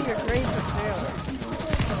showed me your grades are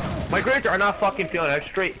failing. My grades are not fucking failing. I have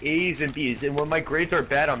straight A's and B's, and when my grades are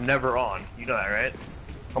bad, I'm never on. You know that, right?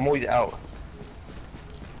 I'm always out.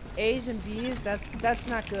 A's and B's, that's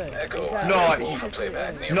not good. No,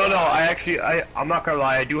 I'm not gonna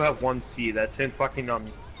lie, I do have one C. That's in fucking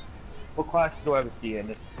what class do I have a C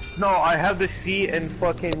in? No, I have the C in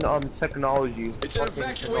fucking technology. It's an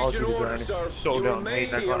evacuation order, sir. So You dumb. and I me,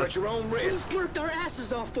 hate that you're class. at your own risk. We worked our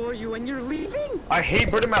asses off for you and you're leaving? I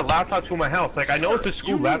hate bringing my laptop to my house. Like, I know it's a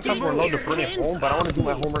school You laptop, need we're allowed to your bring it hands home, but I want to do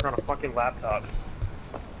my off me. homework on a fucking laptop.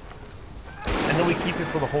 And then we keep it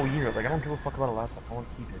for the whole year. Like, I don't give a fuck about a laptop. I want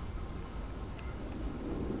to keep it.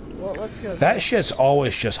 Well, let's go. That shit's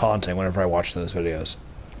always just haunting whenever I watch those videos.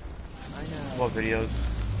 I know. What videos?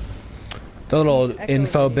 The little These echo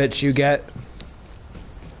info videos. bits you get.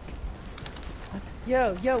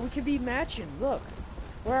 Yo, we could be matching. Look.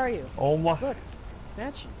 Where are you? Oh my. Look.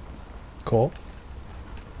 Matching. Cool.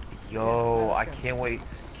 Yo, I can't wait.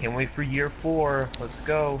 Can't wait for year 4. Let's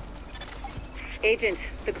go. Agent,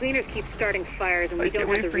 the cleaners keep starting fires and we I don't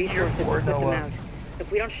can't have the wait for year resources to 4, put them Noah. out.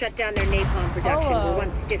 If we don't shut down their napalm production, we're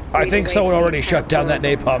one stiff I breeze think away someone from already being shut down that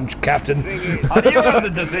napalm, Captain. How do you have the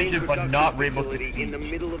division but not Rainbow Six? in the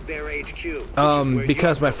middle of their HQ.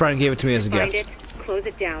 Because my friend gave it to me as a Find gift. it, close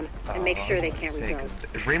it down, and make sure they can't rebuild.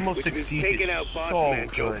 Rainbow Which Six means Siege taking is out boss so man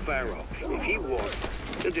Joe good. Farrow. If he walks,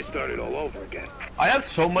 they'll just start it all over again. I have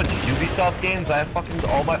so much Ubisoft games. I have fucking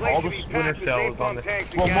all the Splinter Cells on the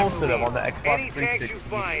most of them on the Xbox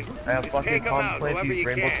 360. I have fucking Tom Clancy's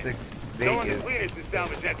Rainbow Six Vegas. Cleaners to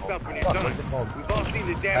salvage that stuff when you're done. What's it called? We've all seen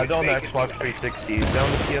the I have damage it on the they can Xbox 360.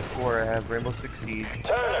 Down the PS4, I have Rainbow Six Siege. I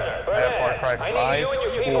have Far Cry 5,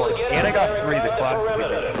 4, and I got 3, the classic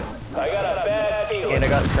edition. I got a bad feeling. And I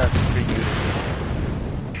got Assassin's Creed Unity.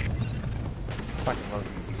 Fucking love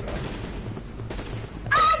Ubisoft.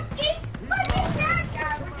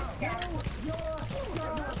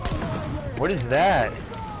 What is that?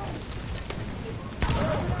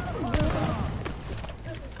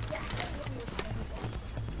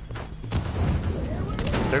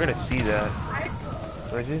 They're gonna see that.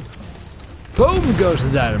 Where is it? Boom goes the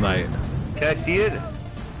dynamite. Can I see it?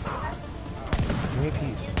 Give me a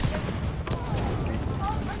piece.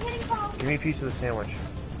 Give me a piece of the sandwich.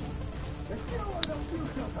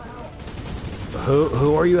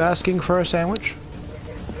 Who are you asking for a sandwich?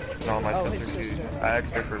 No, my his sister. sister. I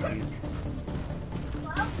asked her for a piece.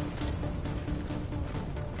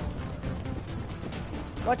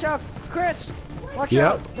 Watch out, Chris! Watch Yep.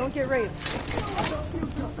 out! Don't get raped.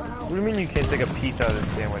 What do you mean you can't take a piece out of the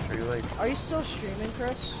sandwich? Are you like... Are you still streaming,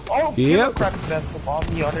 Chris? Oh, yep. Crap, that's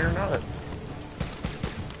on me on it or not.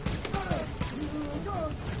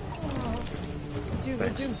 Dude, we're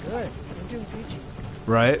doing good. We're doing peachy.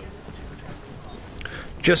 Right.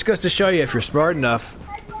 Just goes to show you, if you're smart enough,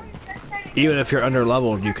 even if you're under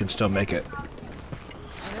leveled, you can still make it.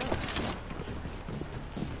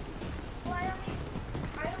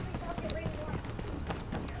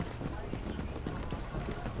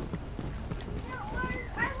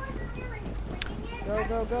 Go,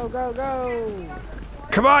 go, go, go, go!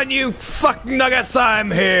 Come on, you fuck nuggets,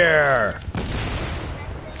 I'm here!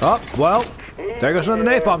 Oh, well, there goes another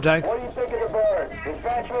napalm tank. What do you think of the bird? Does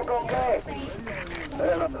Batch look okay?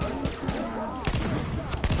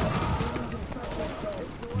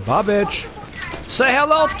 Bye, bitch. Say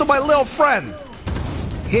hello to my little friend.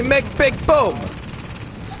 He make big boom.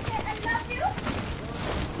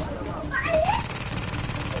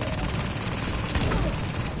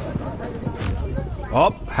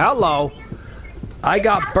 Oh, hello. I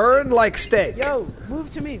got burned like steak. Yo, move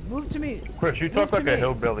to me, move to me. Chris, you talk like a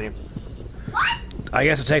hillbilly. I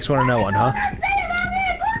guess it takes one to know one, huh?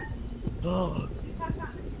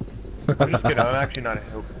 I'm just kidding, I'm actually not a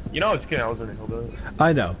hillbilly. You know I was kidding, I wasn't a hillbilly.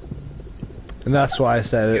 I know. And that's why I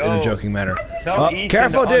said it in a joking manner. Oh,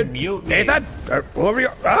 careful, dude. Nathan! Over you.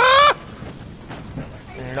 Ah!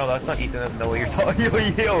 No, that's not Ethan, that's Noah. You're talking.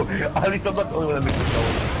 Yo, at least I'm not the only one that makes this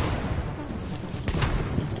Noah.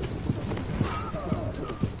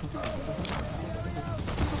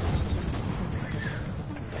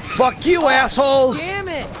 Fuck you, assholes! Damn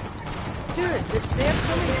it! Dude, they have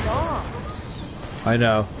so many bombs. I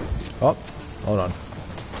know. Oh, hold on.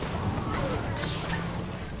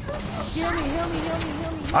 Heal me, heal me, heal me,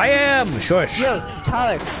 heal me. I am! Shush. Yo,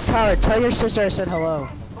 Tyler, tell your sister I said hello.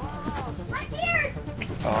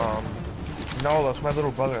 No, that's my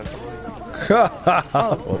little brother.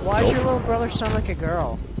 Oh, why does your little brother sound like a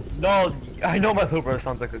girl? No, I know my little brother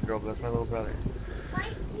sounds like a girl, but that's my little brother.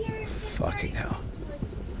 Fucking hell.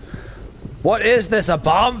 What is this, a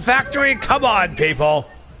bomb factory? Come on, people!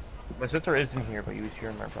 My sister isn't here, but you was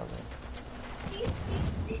hearing my brother.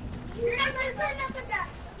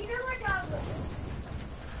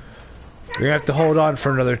 You're gonna have to hold on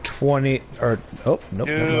for another 20, or, oh, nope,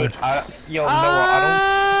 never Dude, mind. Noah,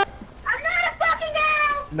 I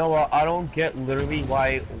don't... Noah, I don't get literally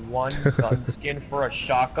why one gun skin for a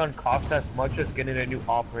shotgun costs as much as getting a new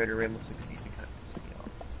operator Rainbow Six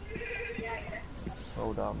Siege.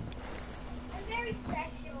 So dumb.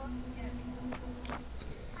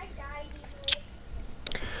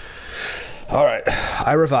 Alright,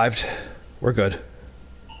 I revived. We're good.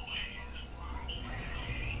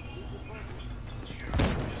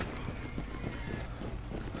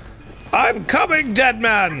 I'm coming, dead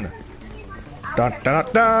man! Dun, dun,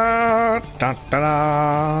 dun, dun, dun,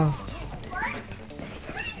 dun.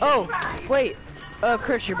 Oh, wait.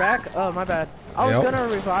 Chris, you're back? Oh, my bad. I was gonna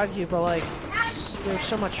revive you, but like, there's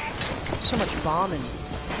so much bombing.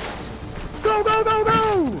 Go, go, go,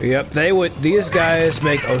 go! Yep, these guys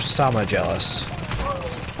make Osama jealous.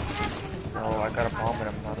 Oh, I got a bomb and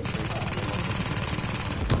I'm not afraid.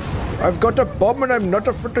 I've got a bomb and I'm not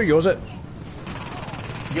afraid to use it.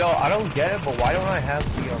 Yo, I don't get it, but why don't I have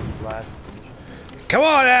the blast? Come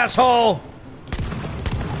on, asshole!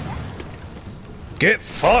 Get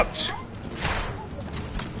fucked!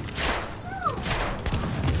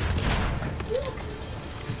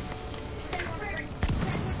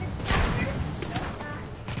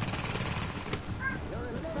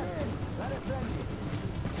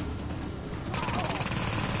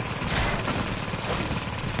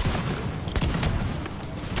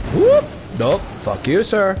 Whoop! Nope. Fuck you,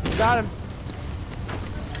 sir. Got him.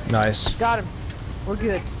 Nice. Got him. We're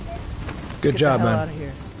good. Good job, man. Out of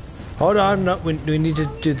here. Hold on. No, we need to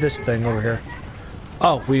do this thing over here.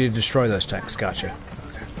 Oh, we need to destroy those tanks. Gotcha.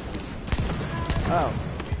 Okay. Oh.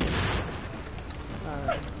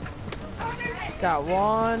 Got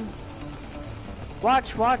one.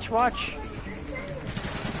 Watch, watch, watch.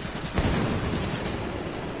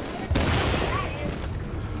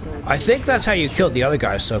 I think that's how you killed the other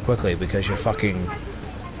guy so quickly, because you fucking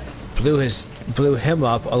blew him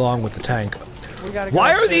up along with the tank. We gotta go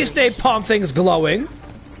Why are upstairs. these napalm things glowing?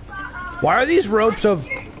 Why are these ropes of...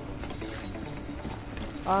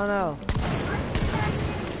 Oh no.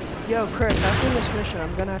 Yo, Chris, after this mission,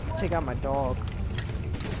 I'm gonna have to take out my dog.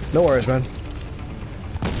 No worries, man.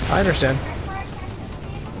 I understand.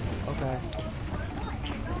 Okay.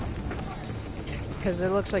 Because it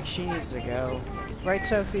looks like she needs to go. Right,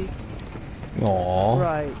 Sophie? Aww.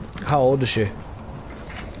 Right. How old is she?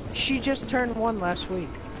 She just turned 1 last week.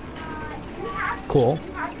 Cool.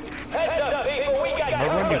 Remember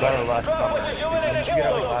when you got her last summer? Didn't you get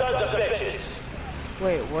her last summer?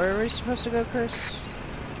 Wait, where are we supposed to go, Chris?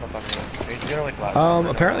 Did you get her like last summer?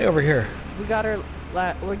 Apparently over here. We got her.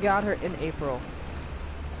 We got her in April.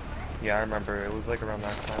 Yeah, I remember. It was like around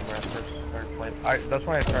that time where I first started playing. That's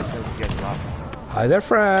when I started playing with you guys last summer. Hi there,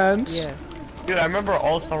 friends. Yeah. Dude, I remember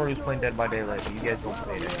all summer he was playing Dead by Daylight, but you guys don't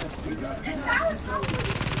play it.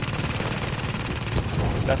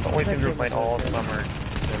 That's the only thing we were playing all summer.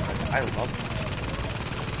 I love it.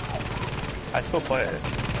 I still play it.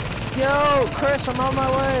 Yo, Chris, I'm on my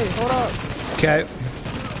way. Hold up. Okay.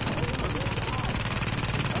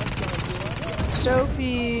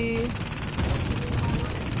 Sophie.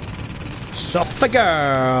 Sophie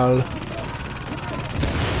girl.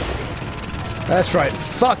 That's right.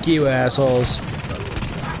 Fuck you, assholes.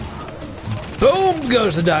 Boom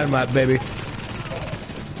goes the dynamite, baby.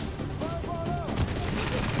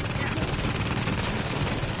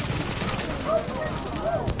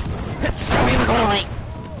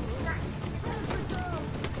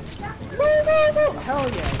 Hell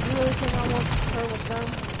yeah. You really think I want her with them?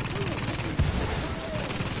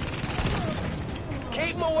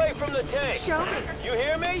 Keep them away from the tank. Show me. You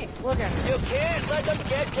hear me? Look at her. You can't let them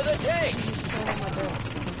get to the tank.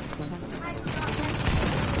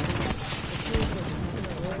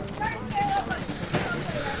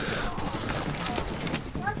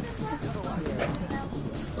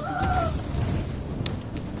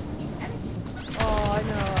 Oh, I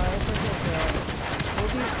know. I forget that.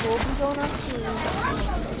 We'll be going up soon.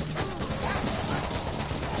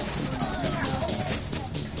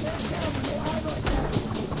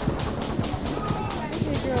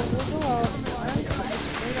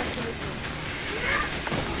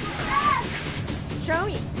 Show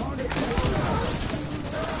me.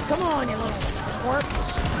 Come on, you little twerps.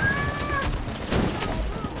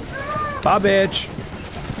 Bye, bitch.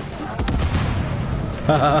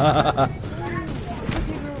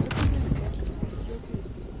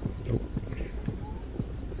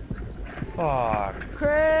 Fuck.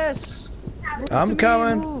 Chris! I'm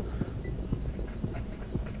coming.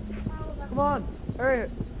 Come on, hurry.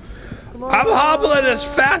 Come on. I'm hobbling as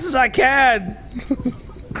fast as I can.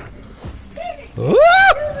 Woo!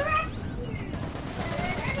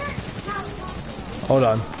 Hold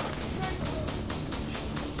on.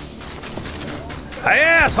 Hey,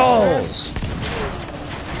 assholes!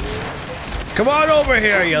 Come on over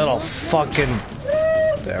here, you little fucking...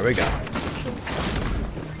 There we go.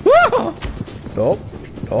 Woo! Nope.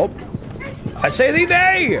 Nope. I say thee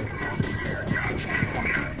nay!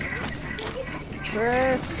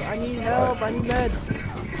 Chris, I need help. I need meds.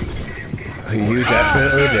 You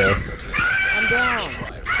definitely do. I'm down.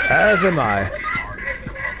 As am I.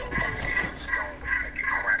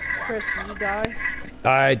 Chris, did you die?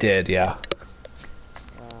 I did, yeah.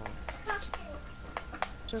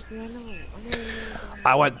 Sophie, I know.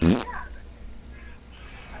 I went...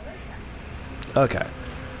 Okay.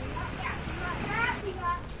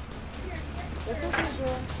 It's okay,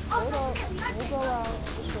 girl. Hold up. We'll go out.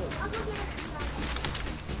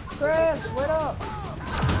 Chris, wait up.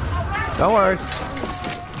 Don't worry.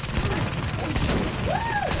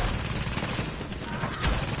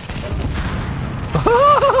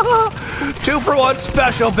 Two for one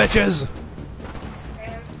special, bitches.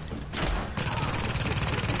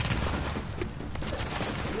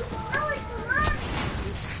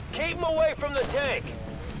 Keep them away from the tank.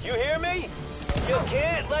 You hear me? You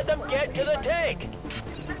can't let them get to the tank.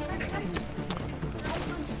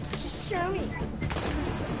 Show me.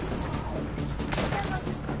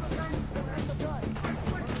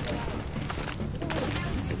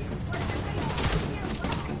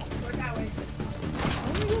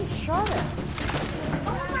 Shot at.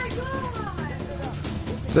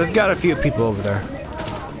 They've got a few people over there.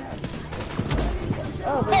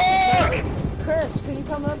 Oh, Chris, can you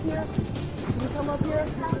come up here? Can you come up here?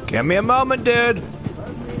 Give me a moment, dude.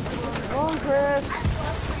 Come on, Chris.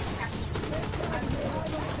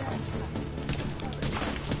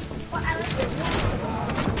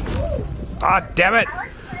 Ah, damn it.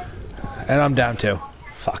 And I'm down too.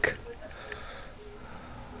 Fuck.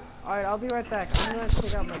 Alright, I'll be right back. I'm gonna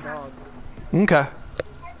take out my dog. Okay.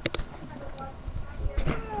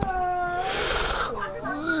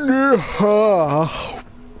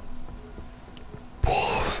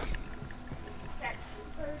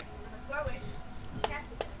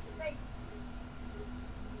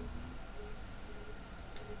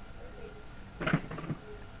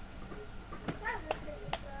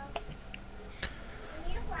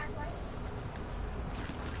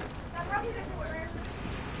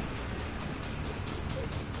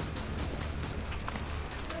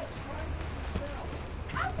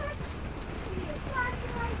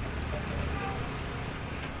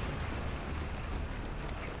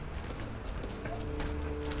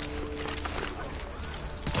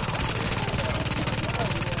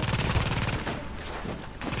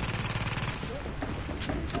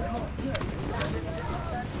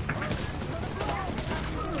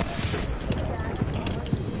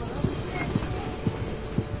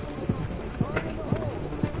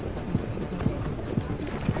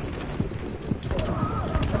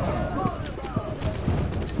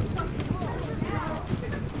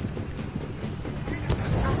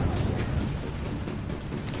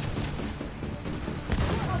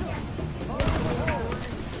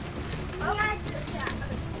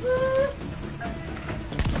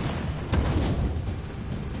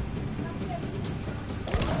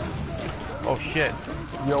 Oh shit.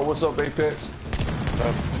 Yo, what's up, Apex?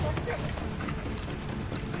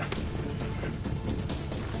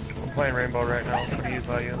 I'm playing Rainbow right now. What do you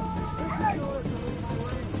value?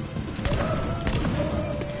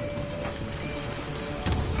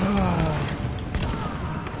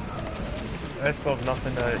 I still have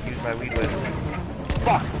nothing to use my weed with.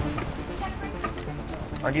 Fuck!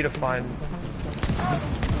 I need to find...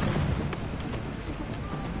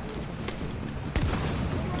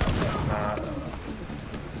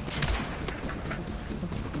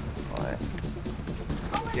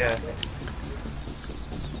 Yeah.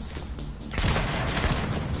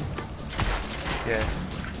 Yeah.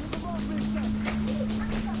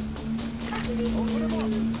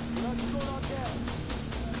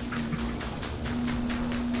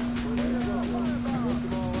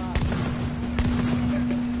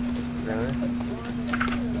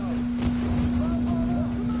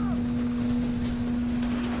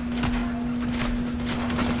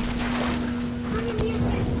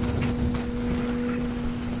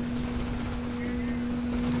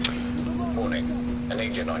 An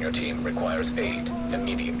agent on your team requires aid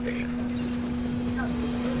immediately.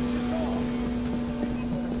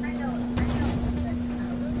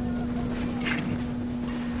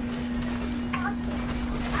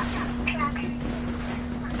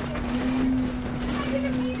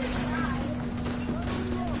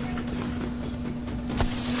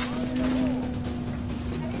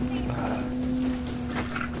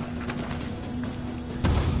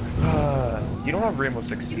 You don't have Rainbow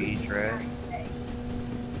Six Siege, right?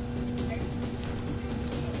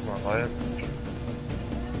 What?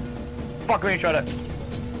 Fuck me, shot it.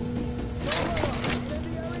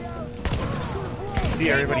 See,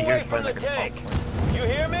 everybody here's playing like a tank. You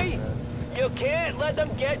hear me? You can't let them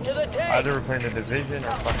get to the tank. Either we're playing the Division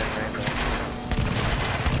or fucking Rainbow.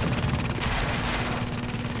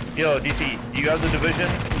 Yo, DC, do you have the Division?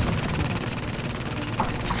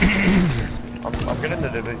 I'm getting the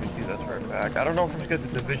Division 2, that's for a fact. I don't know if I'm gonna get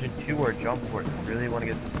the Division 2 or Jump Force. I really want to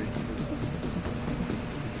get the Division 2.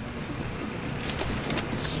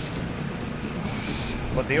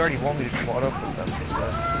 But they already want me to squad up with them.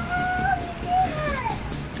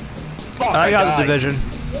 Fuck, I got the Division.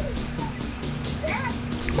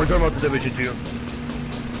 We're talking about the Division 2.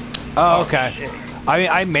 Oh, okay. Shit. I mean,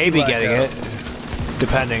 I may be getting it,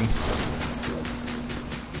 depending.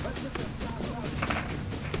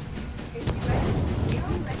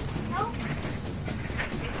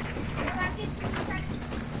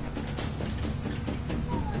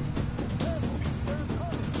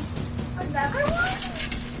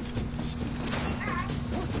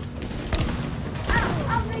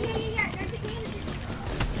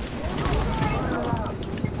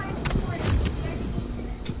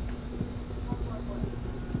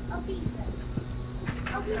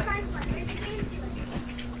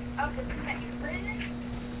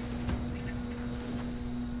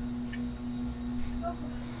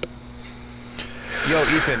 Yo,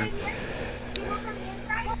 Ethan.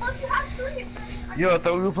 Yo, I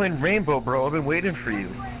thought we were playing Rainbow, bro. I've been waiting for you.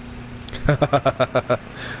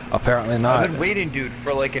 Apparently not. I've been waiting, dude,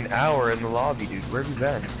 for like an hour in the lobby, dude. Where have you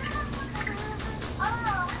been?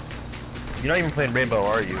 You're not even playing Rainbow,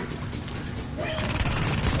 are you?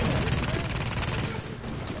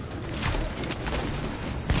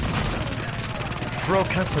 Bro,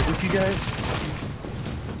 can I play with you guys?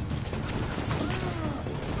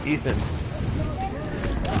 Ethan.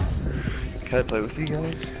 Can I play with you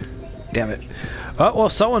guys? Damn it. Oh, well,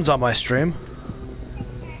 someone's on my stream.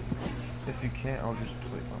 If you can't, I'll just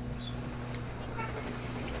click on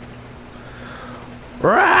this.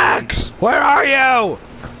 Rex! Where are you?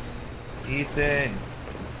 Ethan!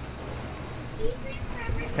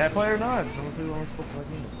 Can I play or not? Someone who wants to plug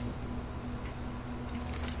in.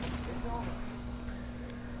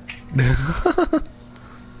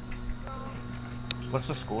 What's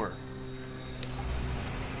the score?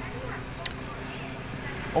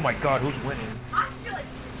 Oh my god, who's winning?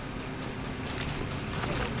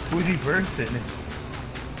 Who's he versing?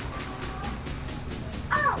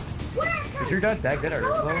 Is your dad that good at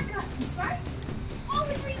Earthflow?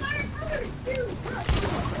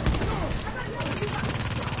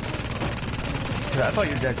 I thought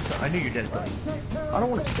your dad. I knew your dad. I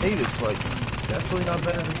don't want to say this, but definitely not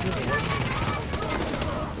better than you.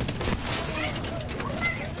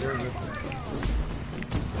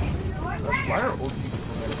 Why are old people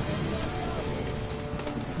so bad?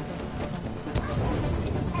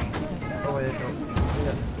 Oh wait, no.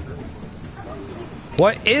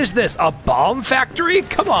 What is this? A bomb factory?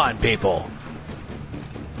 Come on, people.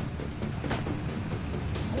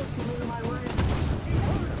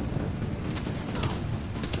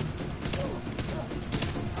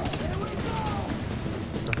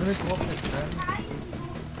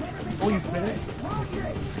 Oh, you finished?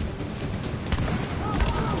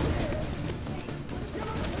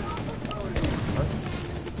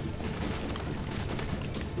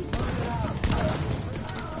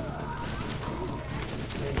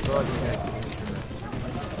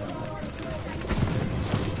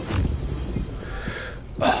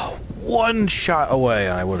 One shot away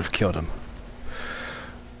and I would have killed him.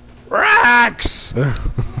 Rex!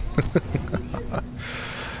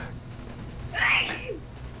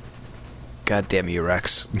 God damn you,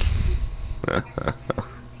 Rex.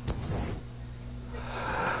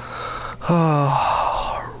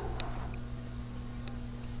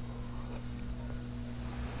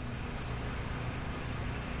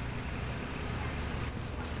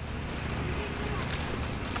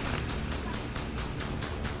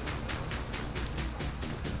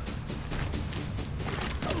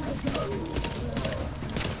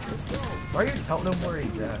 Why are you telling him where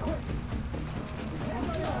he's at?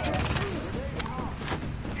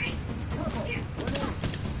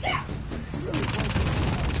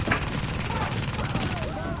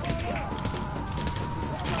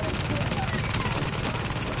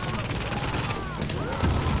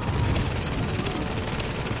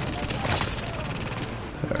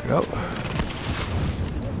 There we go.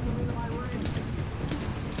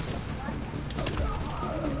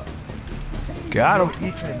 Got him.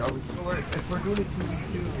 Ethan, are we still, if we're doing it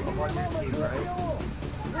 2v2, I'm on your team, right?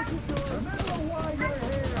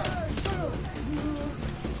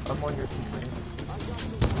 I'm on your team, right?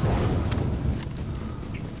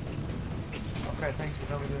 Okay, thanks for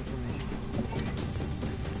telling me the information.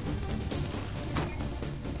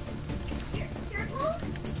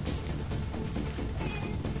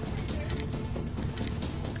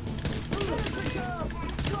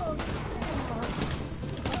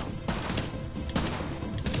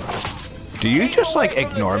 Do you just like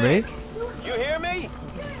ignore me? You hear me?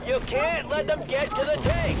 You can't let them get to the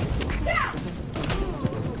tank.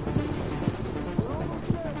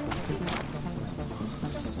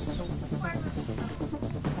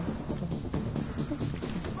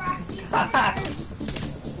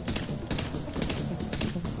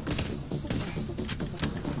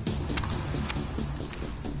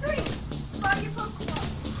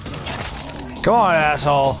 Come on,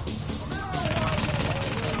 asshole.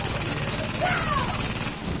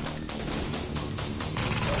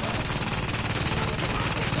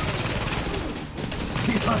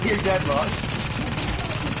 You're dead, boss.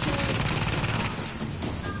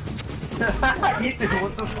 Ethan,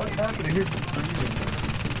 what the fuck happened? Here's the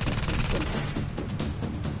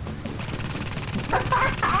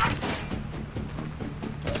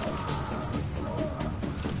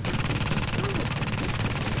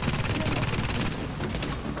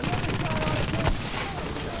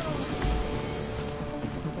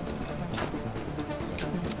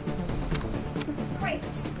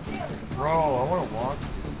Bro, I wanna walk.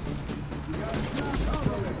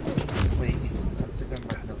 Wait, I think I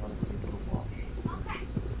might have one of these little walks.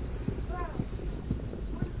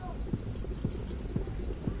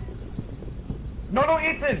 No,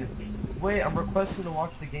 Ethan! Wait, I'm requesting to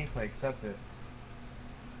watch the gameplay. Accept it.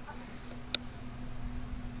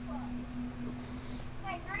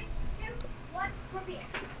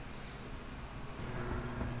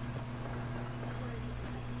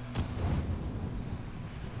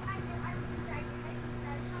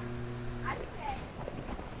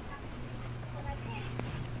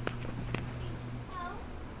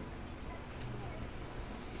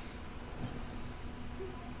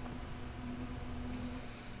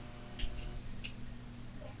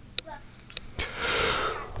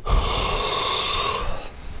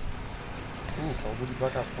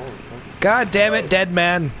 God damn it, dead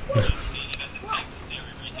man.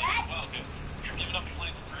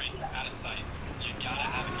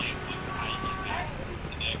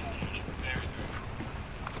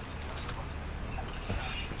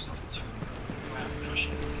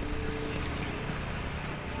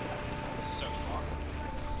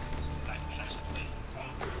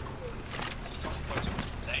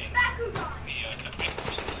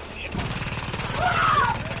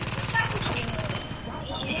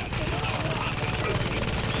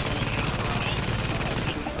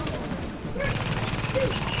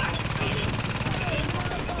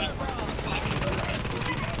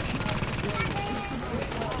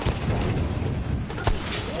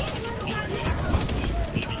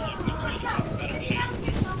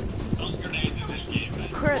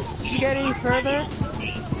 Chris, did you get any further?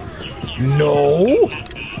 No.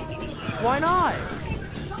 Why not?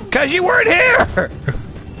 Cause you weren't here.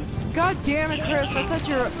 God damn it, Chris! I thought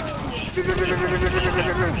you were. Keep him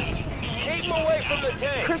away from the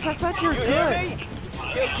tank. Chris, I thought you were You good. hear me?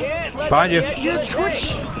 You can't let Find them you. get to You're the a Twitch.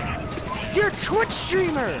 tank. You're a Twitch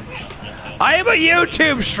streamer. I am a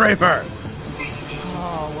YouTube streamer.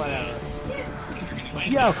 Oh, whatever.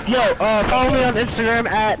 Yo, follow me on Instagram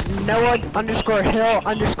at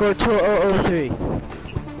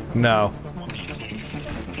Noah_Hill_2003. No.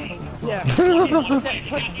 Yeah.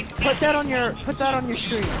 put that on your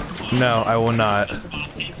screen. No, I will not.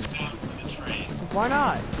 Why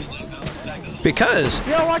not? Because.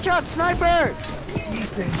 Yo, watch out, sniper!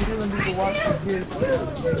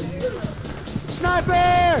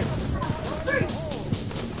 Sniper!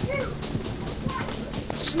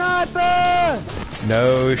 Sniper!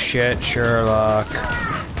 No shit, Sherlock.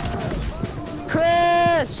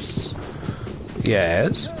 Chris!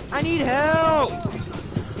 Yes. I need help!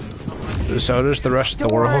 So does the rest of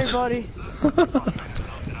the world. Don't worry,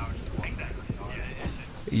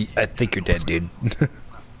 buddy. I think you're dead, dude.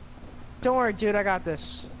 Don't worry, dude, I got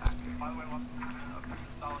this.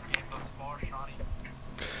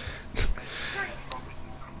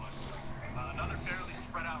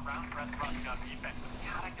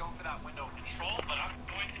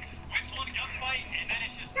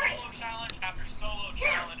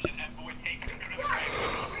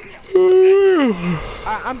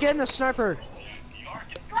 I'm getting a sniper.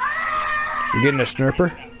 You're getting a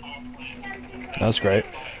sniper? That's great.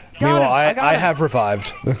 Got Meanwhile, him, I have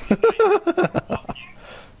revived.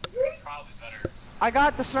 I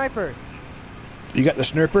got the sniper. You got the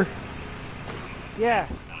sniper? Yeah.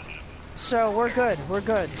 So we're good. We're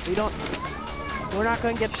good. We're not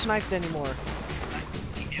gonna get sniped anymore.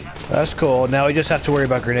 That's cool. Now we just have to worry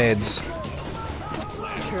about grenades.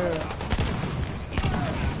 True.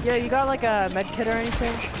 Yeah, you got like a med kit or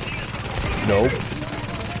anything? Nope.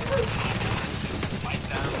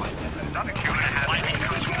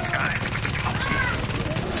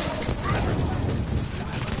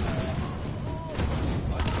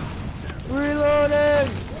 Reloading!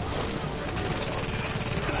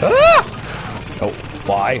 Ah! Oh,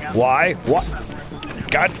 why? Why? What?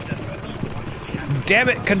 God damn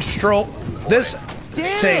it, control. This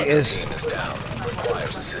thing is.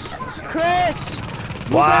 Chris!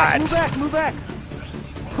 What? Move back, move back.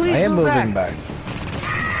 Please I am move moving back.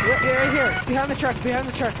 Right here. Behind the truck,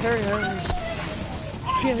 Hurry.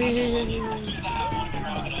 Here.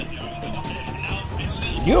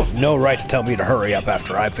 You have no right to tell me to hurry up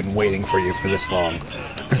after I've been waiting for you for this long.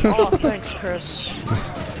 Oh, thanks, Chris.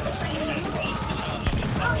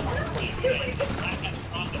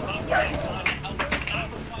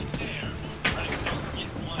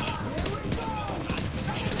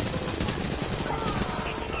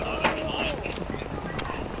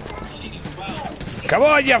 Come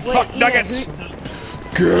on, you fuck nuggets!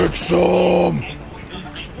 Get some!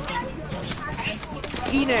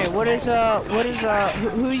 Ine, who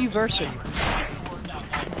are you versing?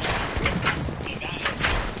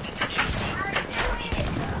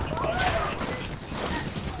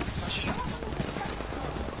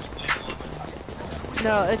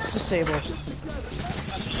 No, it's disabled.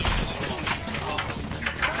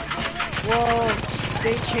 Well,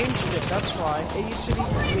 they changed it, that's why. It used to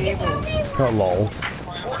be able. Oh, lol.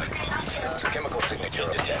 Chemical signature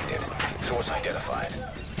detected. Source identified.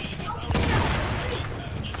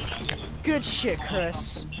 Good shit,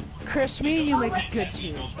 Chris. Chris, me and you make a good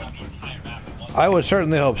team. I would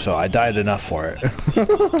certainly hope so. I died enough for it.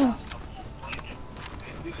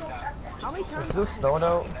 How many times? Is this snowing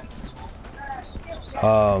out?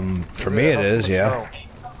 For me it is, yeah.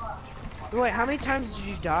 Wait, how many times did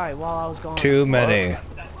you die while I was gone? Too many.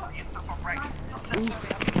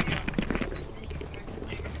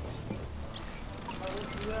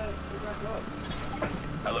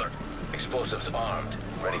 Explosives armed,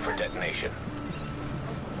 ready for detonation.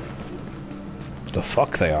 The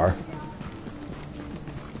fuck they are.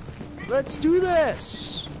 Let's do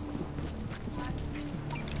this!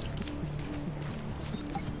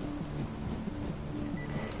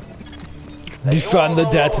 Defend the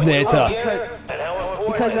detonator.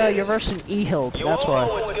 Because you're versing E-Hill, that's why.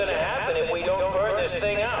 What's gonna happen if we don't burn this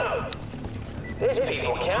thing out? These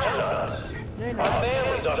people count on us. Our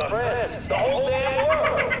families, our friends, the whole damn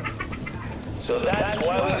world. So that's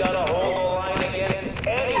why we gotta hold the line against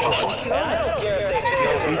anyone. And I don't care if they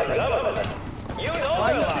say it's the government. You know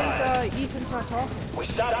Why do they're you lying. think Ethan's not talking? We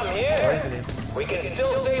stop them here. We can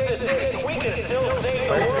still save the city. We can still save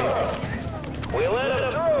the world. We let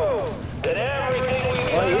them through. Then everything we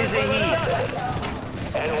do is for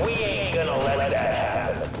nothing. And we ain't gonna let that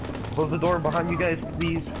happen. Close the door behind you guys,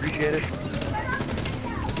 please. Appreciate it.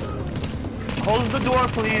 Close the door,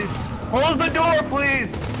 please. Close the door, please.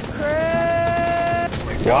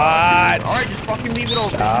 What? Alright, just fucking leave it open.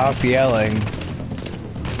 Stop yelling.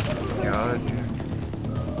 God.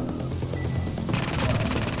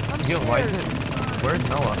 You don't like it? Where's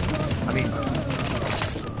Noah? I mean...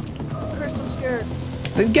 Chris, I'm scared.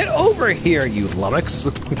 Then get over here, you lummox.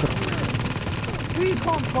 Who you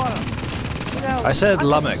calling buttocks? You know, I said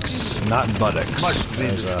lummox, not buttocks.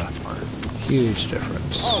 There's a huge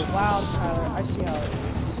difference. Oh wow, Tyler, I see how it is.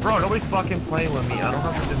 Bro, nobody's fucking playing with me. I don't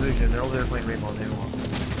have a division. They're over there playing Rainbow Day. Well,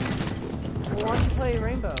 why don't you play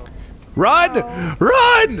Rainbow? Run! Oh.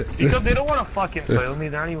 Run! Because they don't want to fucking play with me.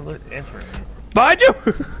 They're not even answering me. Behind you!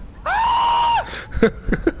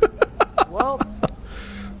 Well...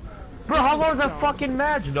 Bro, how long is that fucking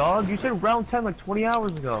match, dog? You said round 10 like 20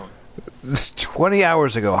 hours ago. 20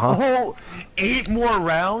 hours ago, huh? Oh, 8 more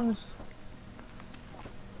rounds?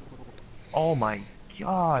 Oh my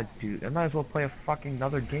god, dude. I might as well play a fucking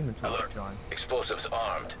another game until it's done. Explosives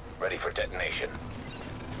armed, ready for detonation.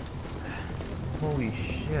 Holy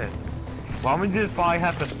shit. Well, I'm gonna if I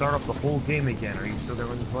have to start up the whole game again. Are you still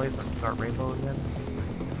gonna play if I start Rainbow again?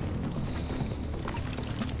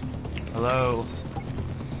 Hello?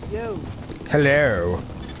 Yo. Hello.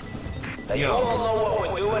 You all know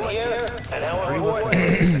what we're doing here and how important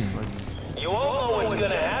it is. You all know what's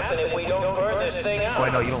gonna happen if we don't burn this thing out. Oh, I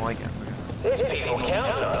know, you don't like it. These people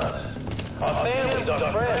count on us. Our families,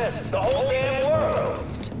 our friends, the whole damn world.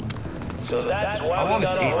 So that's why we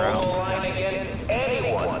gotta hold the line against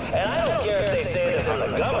anyone. And I don't care if they say this from the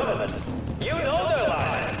government. You know they're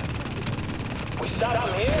lying. We stop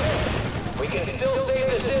them here. We can still save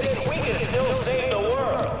the city. We can still save the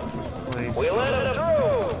world. We let them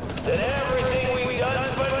through. Then everything we've done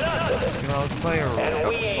is for nothing. You know, let's play a And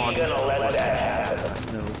we ain't gonna let that happen.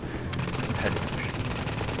 No.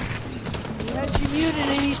 He has you muted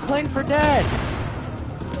and he's playing for dead.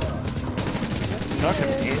 Not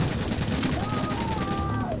gonna be.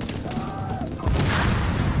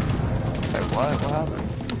 What happened?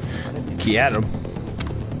 Get him. Who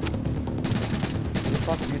the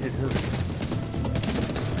fuck muted who?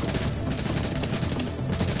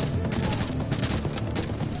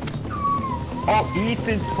 Oh,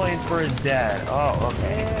 Ethan's playing for his dad. Oh,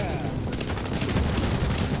 okay.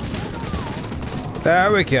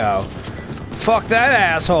 There we go. Fuck that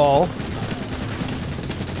asshole.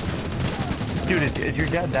 Dude, is your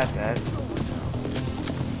dad that bad?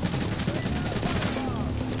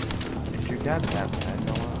 Is your dad that bad,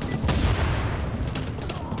 Noah?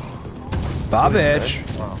 Bob bitch.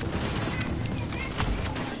 Oh.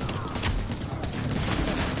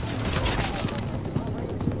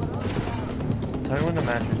 Tell me when the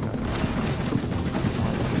match is done.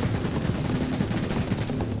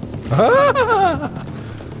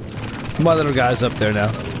 My little guy's up there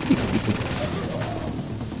now.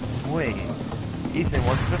 Wait, Ethan,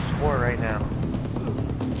 what's the score right now?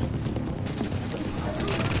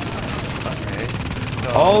 Okay.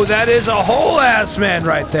 So, Oh, that is a whole ass man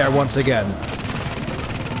right there once again.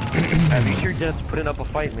 at least your dad's putting up a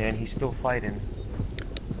fight, man. He's still fighting.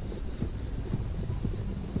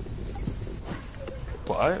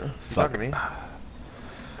 What? Fuck me.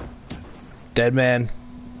 Dead man.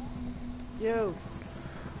 Yo.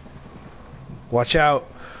 Watch out.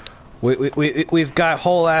 We've got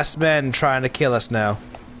whole ass men trying to kill us now.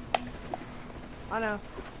 I know.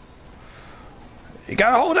 You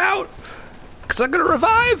gotta hold out, cause I'm gonna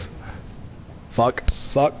revive. Fuck.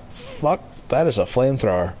 Fuck. Fuck. That is a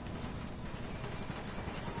flamethrower.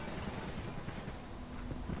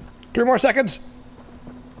 3 more seconds.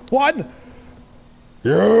 1.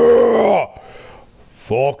 Yeah.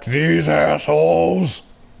 Fuck these assholes.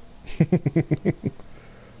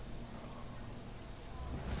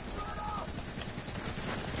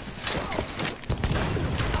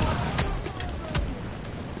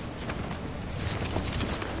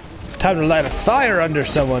 Time to light a fire under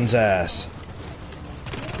someone's ass.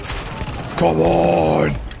 Come on!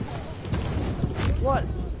 What?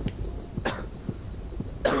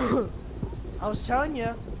 I was telling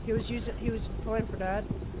you, he was playing for Dad.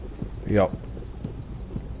 Yup.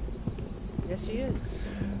 Yes, he is.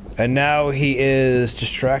 And now he is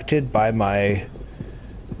distracted by my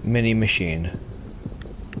mini machine.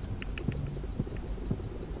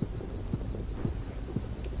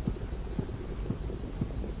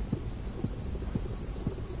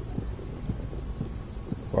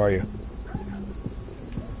 Where are you?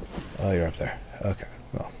 Oh, you're up there. Okay,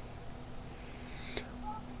 well.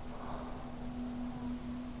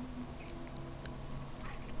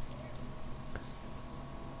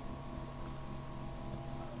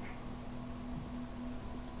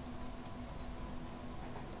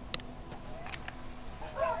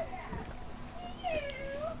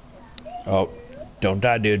 Oh, don't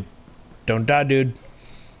die, dude. Don't die, dude.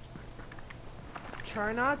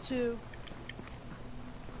 Try not to.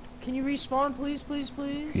 Can you respawn, please, please,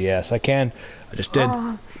 please? Yes, I can. I just did.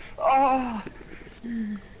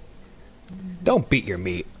 Don't beat your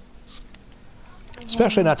meat.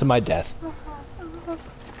 Especially not to my death.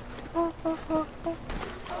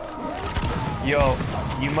 Yo,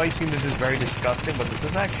 you might think this is very disgusting, but this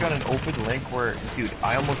is actually on an open link where, dude,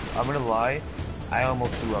 I'm gonna lie, I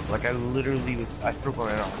almost threw up. Like, I literally threw up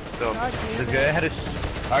right now. So, the guy had a,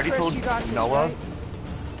 I already told Noah. Right?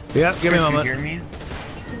 Yeah, give me a moment. You hear me?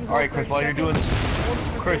 Alright, Chris, while you're doing,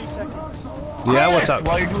 Chris. Yeah, what's up?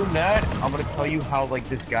 While you're doing that, I'm gonna tell you how, like,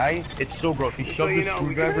 this guy, it's so gross. He shoved the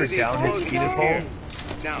screwdriver down his penis hole.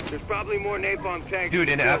 Now, there's probably more napalm tanks. Dude,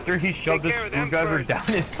 and after he shoved the screwdriver down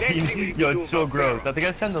his penis, yo, it's so gross. I think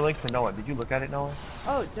I sent the link to Noah. Did you look at it, Noah?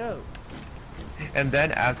 Oh, dope. And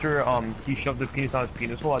then after he shoved the penis on his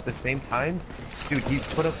penis hole, at the same time, dude, he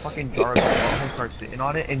put a fucking jar of alcohol and started sitting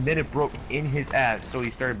on it, and then it broke in his ass, so he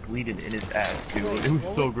started bleeding in his ass, dude. It was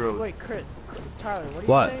so gross. Wait, Tyler, what are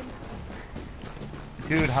What? you saying?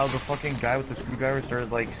 Dude, how the fucking guy with the screwdriver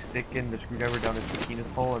started, like, sticking the screwdriver down his penis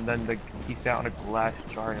hole, and then he sat on a glass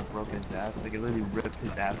jar and it broke his ass. Like, it literally ripped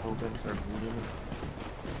his ass open and started bleeding.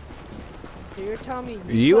 So you're telling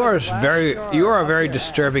me You are a very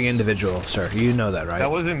disturbing individual, sir. You know that, right?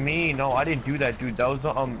 That wasn't me. No, I didn't do that, dude. That was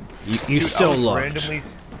You dude, still I was looked. randomly,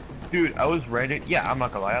 dude, I was random. Yeah, I'm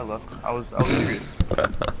not gonna lie. I looked. I was curious.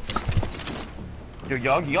 Dude,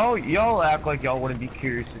 y'all act like y'all wouldn't be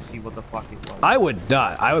curious to see what the fuck it was. I would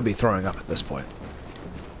not. I would be throwing up at this point.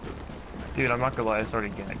 Dude, I'm not gonna lie. I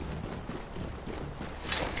started gagging.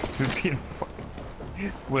 Dude, being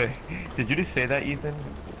wait, did you just say that, Ethan?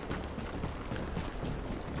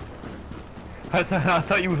 I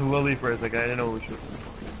thought you was Lily for a second. I didn't know which was.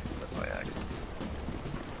 That's my act.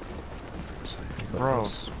 Bro,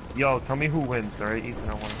 yo, tell me who wins, alright, Ethan?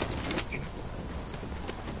 I want to.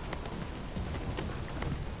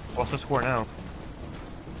 What's the score now?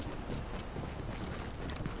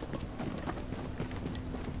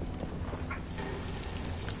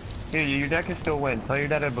 Here, your dad can still win. Tell your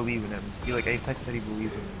dad I believe in him. Be like, Apex said he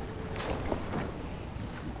believes in him.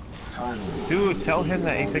 Dude, tell him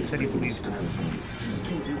that Apex said he believes in him. Just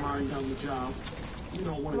keep your mind on the job. You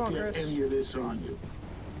don't want to get any of this on you.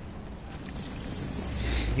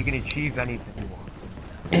 He can achieve anything he wants.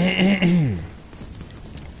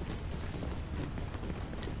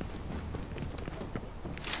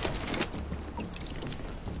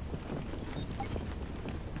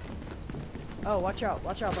 Oh, watch out,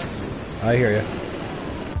 buddy. I hear you.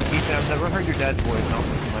 Ethan, I've never heard your dad's voice. I don't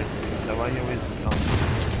think you like it. Is that why you always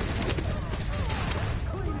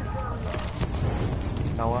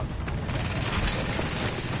Noah?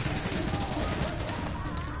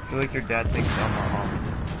 I feel like your dad thinks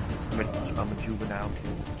I'm a juvenile.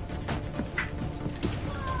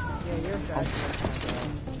 Yeah, your dad's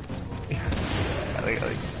I like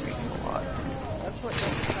speaking a lot. That's what your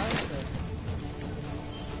dad said.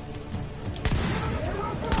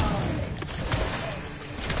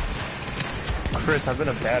 Chris, I've been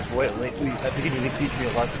a bad boy lately. I think you need to teach me a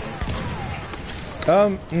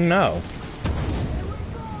lesson. No.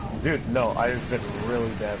 Dude, no, I've been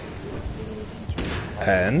really bad.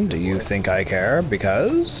 And do you think I care?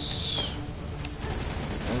 Because...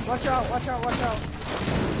 Watch out. I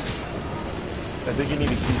think you need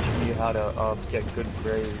to teach me how to get good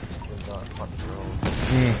grades and not punch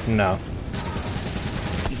girls. No.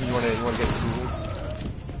 You wanna get cool?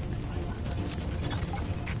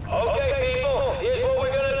 Okay, people, here's what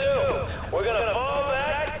we're gonna do. We're gonna fall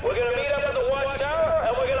back, we're gonna meet up at the watchtower,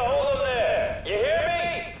 and we're gonna hold them there. You hear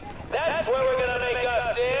me? That's where we're gonna make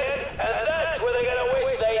our stand, and that's where they're gonna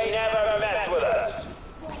wish they never messed with us.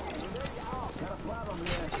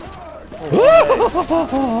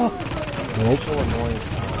 Nope. So annoying.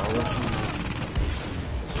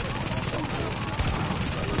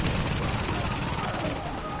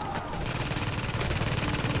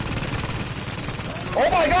 Oh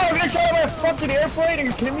my god, I'm gonna try my fucking airplane! Are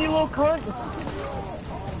you kidding me, you little cunt?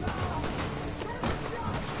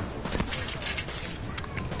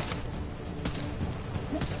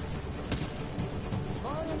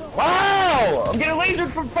 Wow! I'm getting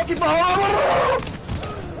lasered from fucking behind!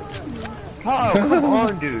 Kyle, come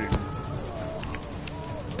on, dude.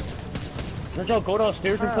 Don't y'all go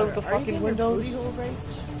downstairs and play with the fucking windows?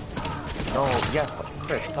 No, yeah,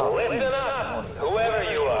 Chris, stop. Listen up, whoever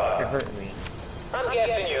you are. You're hurting me. I'm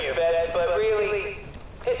guessing you're fed, but really,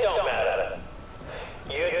 it don't matter.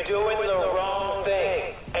 You're doing the wrong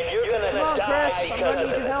thing, and you're gonna die because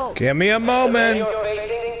of it. Give me a moment.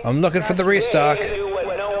 I'm looking for the restock.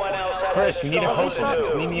 Chris, you need a host.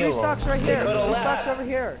 Leave me alone. Restock's right here. Restock's over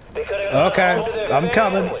here. Okay, I'm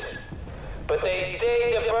coming. But they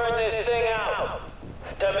stayed to burn this thing out,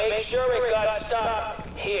 to make sure it got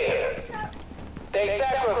stopped here. They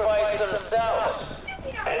sacrificed themselves,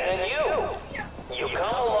 and then you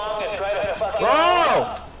come along and try to fuck it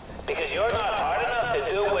up. Because you're not hard enough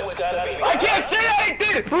to do what's gotta be. I can't say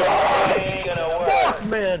anything! It ain't gonna work. Fuck,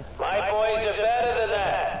 man. My boys are better than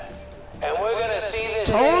that. And we're gonna see this.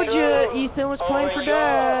 Told you, Ethan was playing for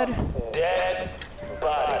Dad. Dead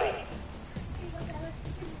body.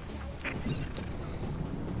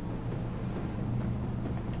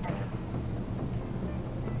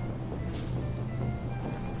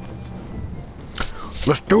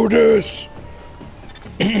 Let's do this!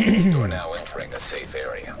 You are now entering a safe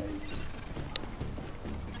area.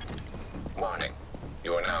 Warning.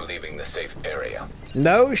 You are now leaving the safe area.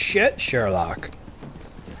 No shit, Sherlock.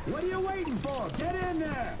 What are you waiting for? Get in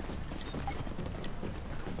there!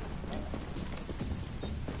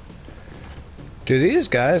 Do these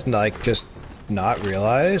guys, like, just not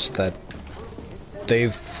realize that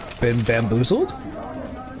they've been bamboozled?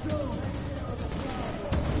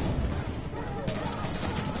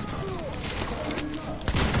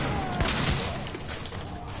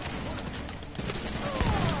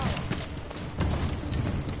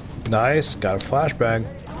 Nice, got a flashbang.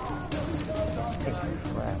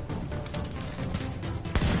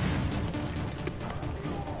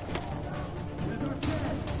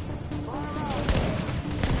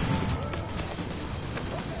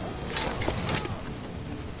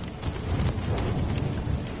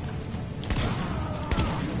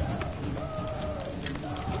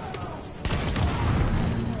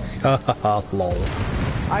 Haha, lol.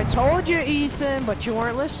 I told you, Ethan, but you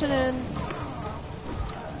weren't listening.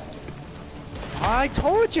 I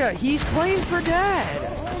told you, he's playing for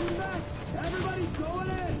Dad.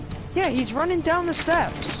 Yeah, he's running down the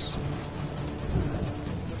steps.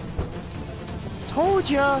 Told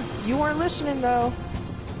you, you weren't listening though.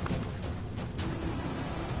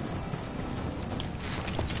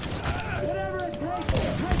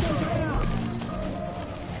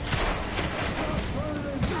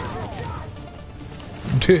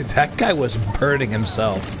 Dude, that guy was burning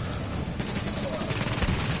himself.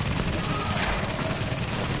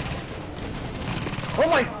 Oh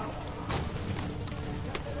my!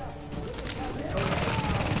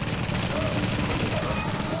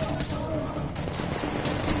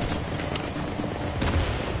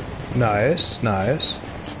 Nice, nice.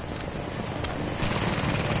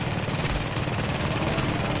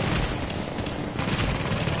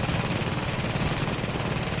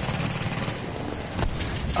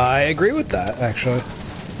 I agree with that, actually.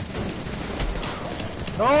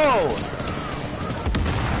 No!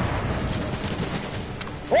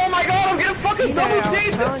 Oh my god, I'm getting fucking double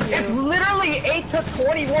chased! It's literally 8 to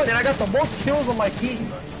 21 and I got the most kills on my team.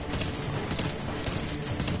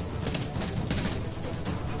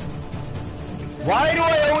 Why do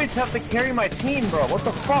I always have to carry my team, bro? What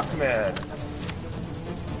the fuck, man?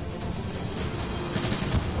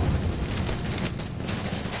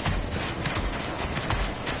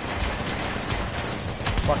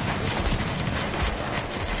 Fuck.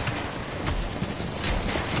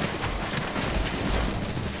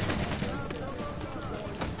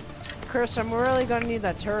 Chris, I'm really gonna need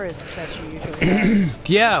that turret that you usually have.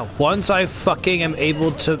 Yeah, once I fucking am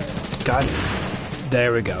able to... God,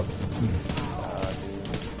 there we go.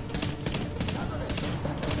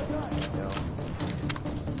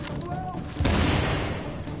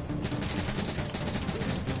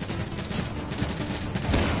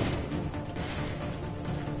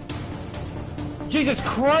 Jesus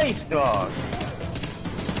Christ, dog!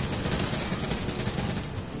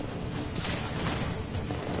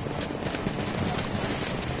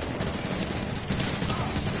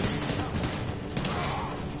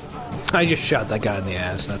 I just shot that guy in the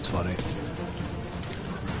ass. That's funny.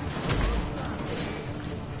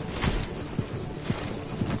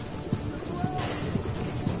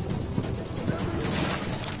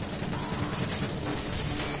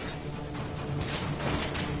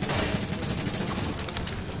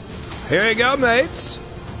 Here you go, mates.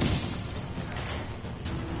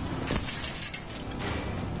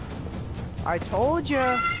 I told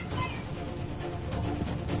you.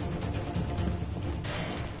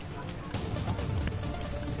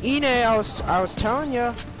 Ine, I was telling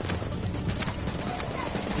you.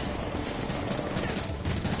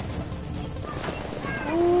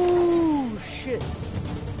 Ooh, shit.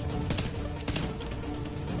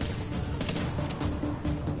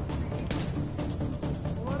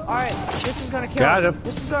 Alright, this is gonna kill him. Got him.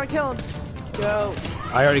 This is gonna kill him. Go.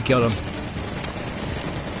 I already killed him.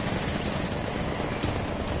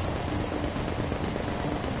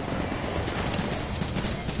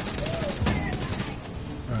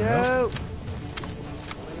 Go.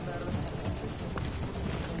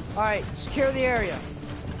 Alright, secure the area.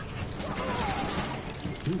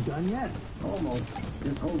 You done yet? Almost.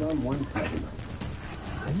 Just hold on 1 second.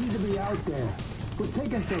 I need to be out there. What's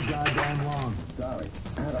taking so goddamn long? Sorry.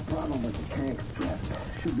 I had a problem with the tank strap.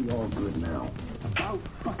 Should be all good now. About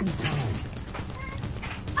fucking time.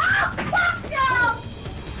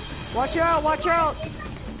 Watch out, watch out!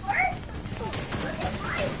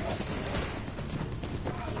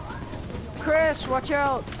 Chris, watch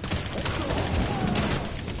out!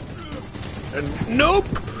 Nope!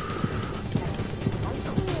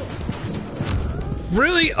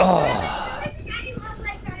 Really? Oh.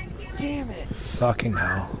 Damn it. Fucking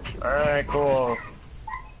hell. Alright, cool.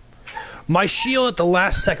 My shield at the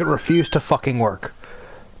last second refused to fucking work.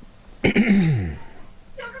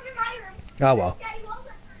 Oh well.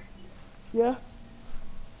 Yeah.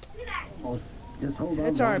 Just hold on.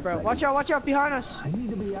 It's alright, bro. Watch out behind us. I need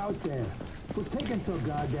to be out there. What's taking so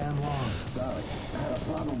goddamn long? Sorry. I had a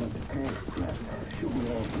problem with the tank strap. Should be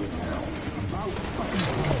all good now. About fucking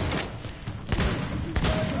time.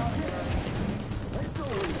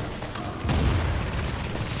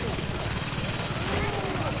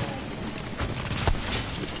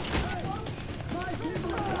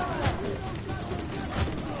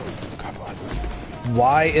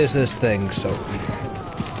 Why is this thing so...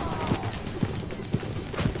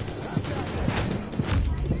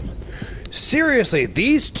 Seriously,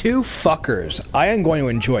 these two fuckers, I am going to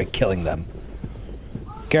enjoy killing them.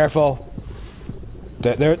 Careful.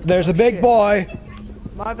 There's a big boy.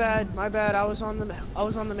 My bad. I was on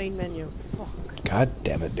the main menu. Fuck. God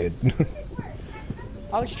damn it, dude.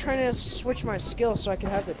 I was trying to switch my skill so I could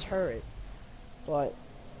have the turret, but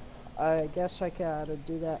I guess I gotta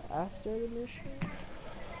do that after the mission.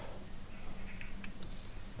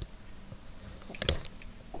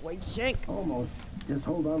 Wait, Shank. Almost. Just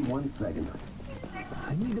hold on 1 second.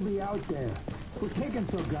 I need to be out there. What's taking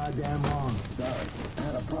so goddamn long? Sorry. I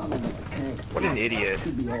had a problem with the tank. What an idiot.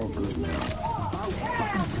 Should be all good now. About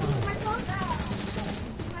fucking time.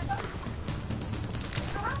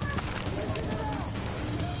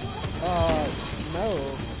 No.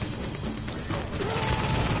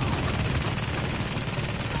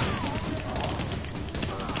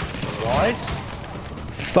 What?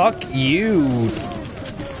 Fuck you,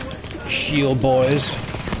 shield boys.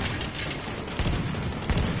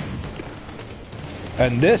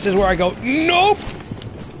 And this is where I go, nope!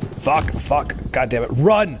 Fuck, god damn it,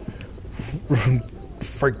 run!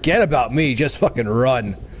 Forget about me, just fucking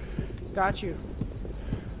run. Got you.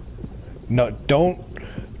 No,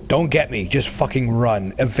 don't get me, just fucking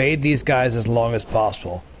run. Evade these guys as long as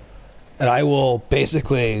possible. And I will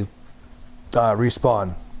basically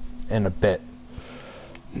respawn in a bit.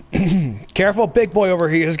 Careful, big boy over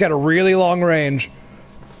here, he's got a really long range.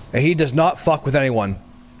 And he does not fuck with anyone.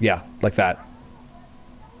 Yeah, like that.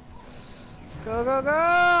 Go, go,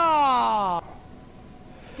 go!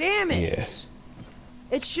 Damn it! Yeah.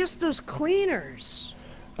 It's just those cleaners.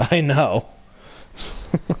 I know.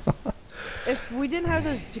 If we didn't have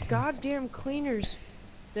those goddamn cleaners,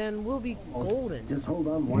 then we'll be golden. Just hold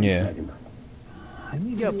on 1 second.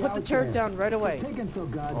 Yo, put the turret down right away.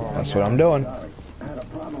 That's what I'm doing. I had a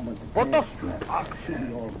problem with the What the fuck? Should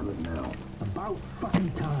be all good now. About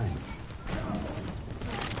fucking time.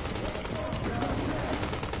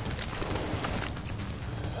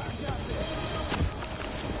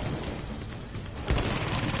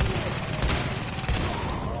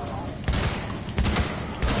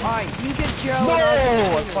 Alright, you get Joe. No!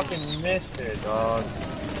 And I fucking missed it, dog.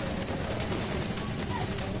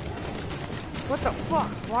 What the fuck?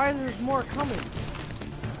 Why is there more coming?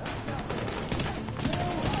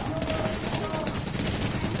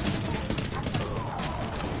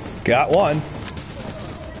 Got one.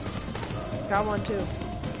 Got one too.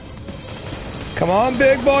 Come on,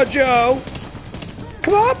 big boy Joe.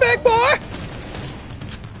 Come on, big boy.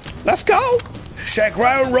 Let's go. Shake,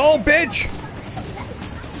 rattle, and roll, bitch.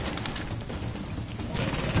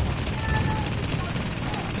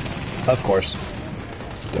 Of course.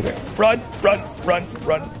 Okay. Run, run, run,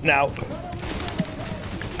 run now.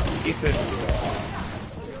 Ethan.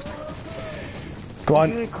 Go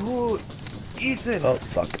on. Really cool. Ethan. Oh,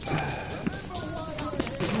 fuck.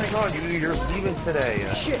 Oh my god, you're leaving today.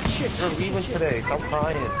 Shit. You're leaving today. Stop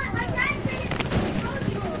crying.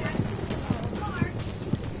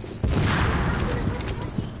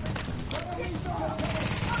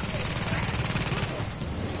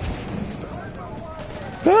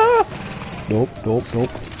 Ah! Nope.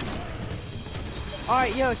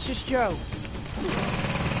 Alright, yo, it's just Joe.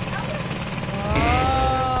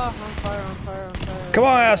 On fire. Come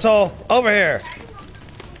on, asshole. Over here.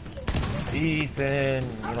 Ethan,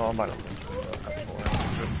 you know I'm about to.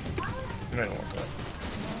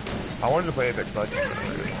 I wanted to play Apex Legends.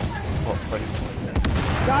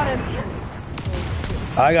 Got him.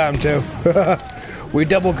 I got him too. We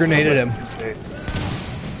double grenaded him.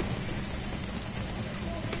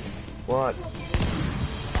 What?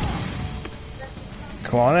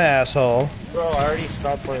 Come on, asshole. Bro, I already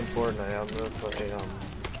stopped playing Fortnite. I'm gonna play something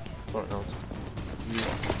else.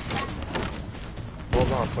 Well, I'm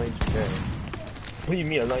not playing today. What do you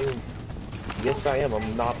mean? I'm not even. Yes, I am.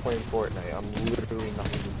 I'm not playing Fortnite. I'm literally not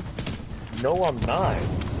even. No, I'm not.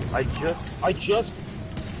 I just.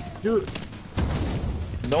 Dude.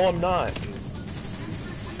 No, I'm not.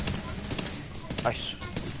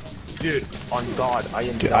 Dude, on God, I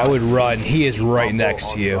am. Dude, I would run. He is right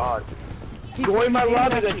next to you. God. Join my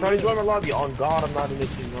lobby then. Try to join my lobby. On God, I'm not in this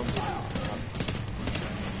team number.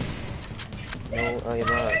 No, I am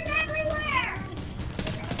not.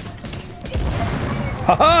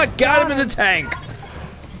 Haha! Got him in the tank.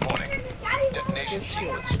 Warning. Detonation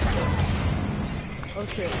sequence triggered.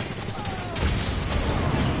 Okay.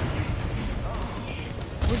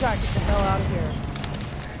 We gotta get the hell out of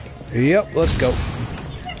here. Yep, let's go.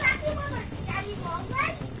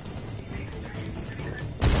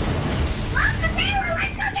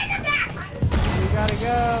 We gotta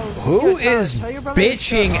go. Who is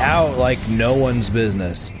bitching out like no one's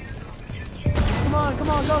business? Come on, go.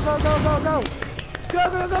 Go.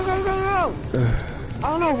 I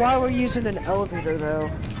don't know why we're using an elevator though.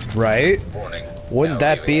 Right? Wouldn't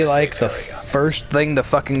that be like the first thing to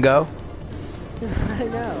fucking go? I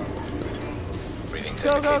know.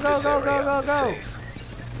 Go.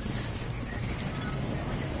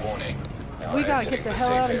 Warning. We gotta get the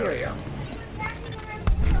hell out of here.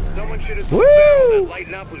 Someone should have Woo! that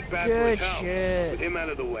lighting up was bad for Good his health. shit. With him out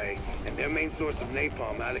of the way, and their main source of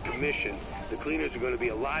napalm out of commission, the cleaners are going to be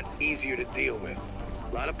a lot easier to deal with.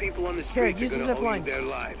 A lot of people on the streets use are the going zip to owe you lines. their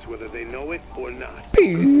lives, whether they know it or not.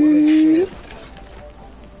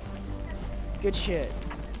 Good shit.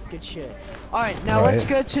 Alright, now let's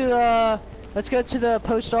go to the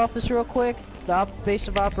post office real quick. The base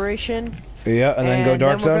of operation. Yeah, and then go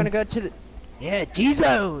dark then zone. we're gonna go to the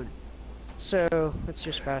D-zone. So let's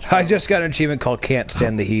just fast. I just got an achievement called Can't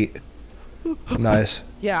Stand the Heat. Nice.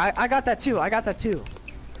 Yeah, I got that too.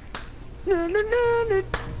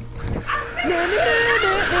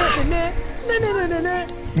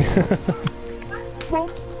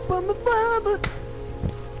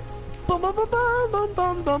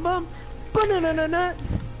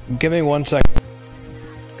 Give me 1 second.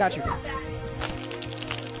 Got you.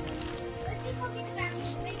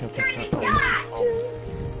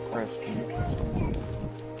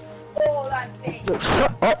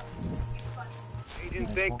 Shut up! Agent,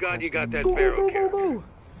 thank God you got that Pharaoh character.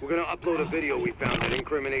 We're gonna upload a video we found that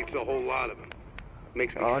incriminates a whole lot of them.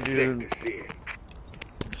 Makes me sick to see it.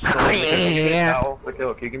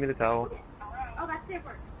 Mikhail, can you give me the towel? Oh, that's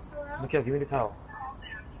different. Hello? Mikhail, give me the towel.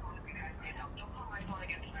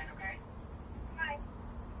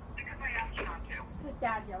 His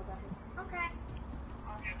dad yelled at him. Okay.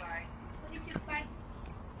 Okay, bye. Love you too, bye.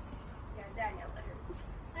 Yeah, Dad yelled at her.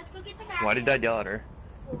 Let's go get the bathroom. Why did Dad yell at her?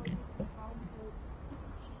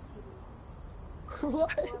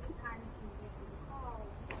 What?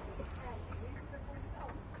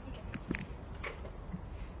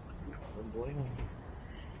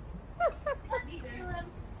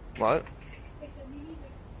 What?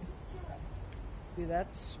 Dude,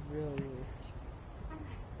 that's really weird.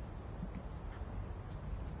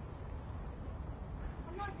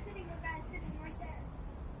 I'm not sitting where Dad's sitting right there.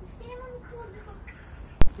 Stand on the floor.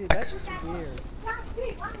 Dude, that's just weird.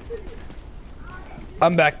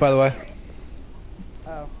 I'm back, by the way.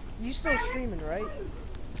 Oh, you still streaming, right?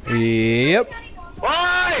 Yep.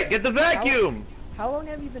 Why? Get the vacuum! How long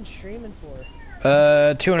have you been streaming for?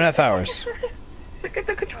 2.5 hours. Look at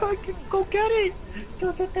the control. Go get it.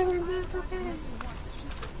 Go get that remote.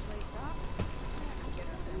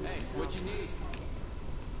 Hey, what you need?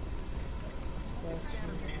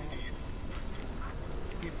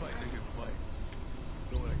 Keep fighting a good fight.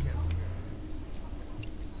 Do what I can from here.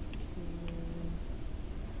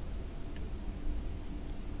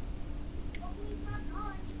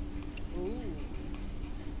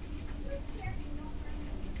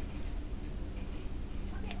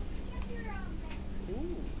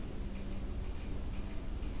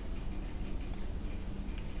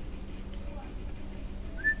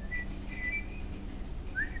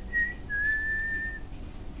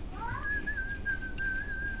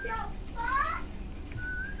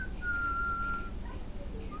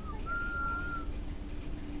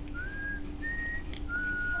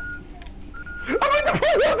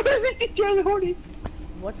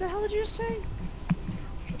 What the hell did you say?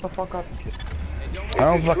 Shut the fuck up. I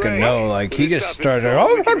don't fucking know. Like he just started.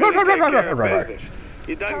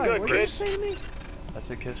 You done Tyler, good, what did you kid. say to me? That's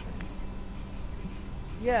a kiss.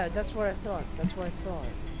 Yeah, that's what I thought. That's what I thought.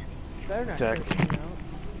 Better not Exactly. kiss me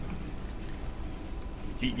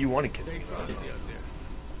out. You want to kiss me?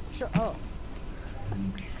 Shut up.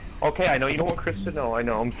 Okay, I know you don't want Chris to know. I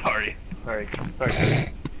know. I'm sorry. Sorry. Sorry.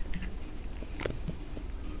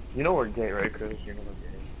 You know we're gay, right, Chris? You know we're gay.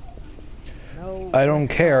 No. I don't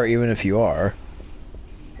care, even if you are.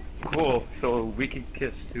 Cool. So we can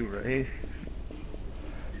kiss too, right?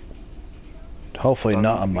 Hopefully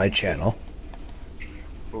not on my channel.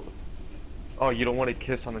 Oh, you don't want to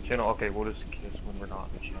kiss on the channel? Okay, we'll just kiss when we're not on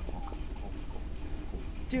the channel. Cool.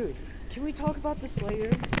 Dude, can we talk about this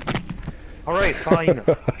later? Alright, fine.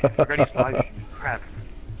 Freddy's live. Crap.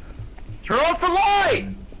 Turn off the light!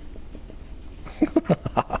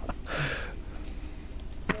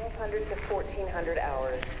 1200 to 1400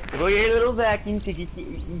 hours. Go get a little vacuum to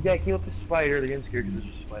vacuum up the spider. They're getting scared because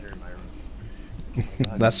there's a spider in my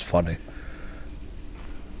room. That's funny.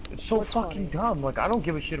 It's so fucking dumb. Like, I don't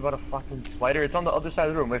give a shit about a fucking spider. It's on the other side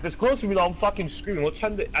of the room. If it's close to me, though, I'm fucking screaming. What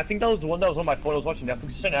time? I think that was the one that was on my phone. I was watching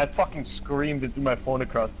Netflix, and I fucking screamed and threw my phone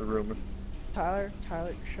across the room. Tyler,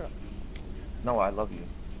 shut up. No, I love you.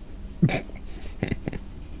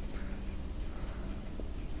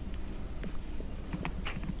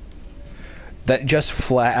 That just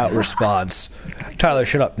flat out response. Tyler,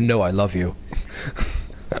 shut up. No, I love you.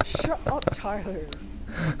 Shut up, Tyler.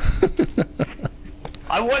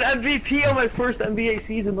 I won MVP on my first NBA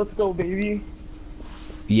season. Let's go, baby.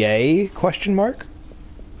 Yay? Question mark?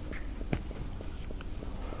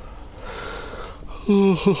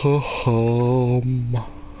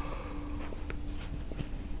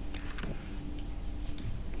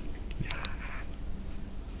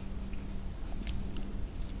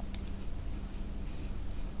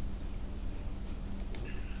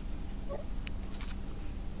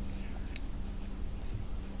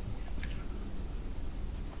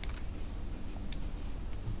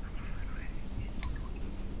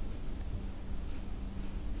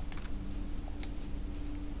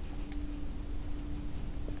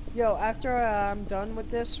 Yo, after I'm done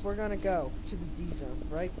with this, we're gonna go to the D zone,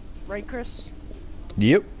 right? Right, Chris?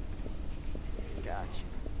 Yep. Gotcha.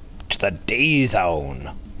 To the D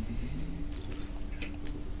zone.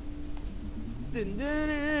 Dun,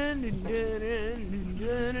 dun, dun, dun, dun,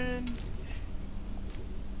 dun, dun.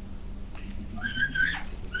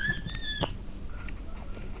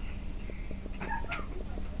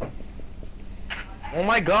 Oh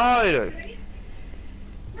my god!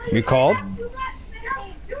 You called?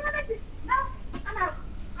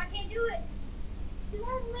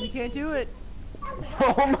 You can't do it.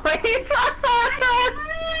 Oh my god!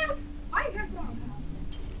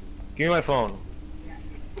 Give me my phone.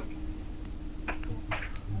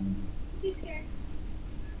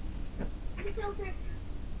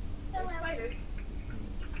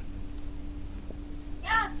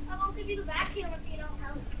 Yeah, I won't give you the vacuum if you don't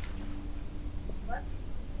help. What?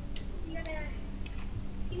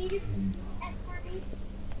 Can you just escort me?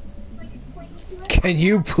 Can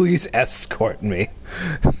you please escort me?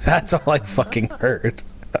 That's all I fucking heard.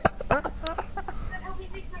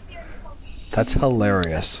 That's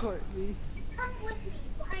hilarious.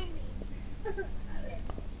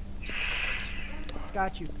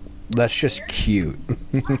 Got you. That's just cute.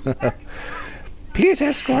 Please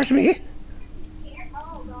escort me.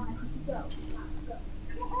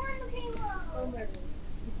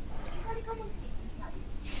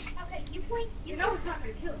 You know it's not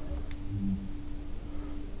gonna kill him.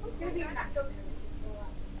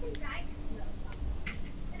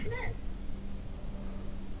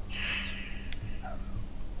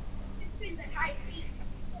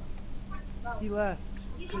 He left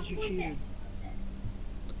because you cheated.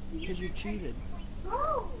 Because you cheated.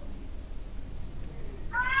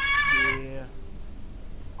 Yeah.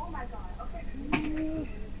 Oh my god, okay.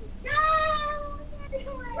 No!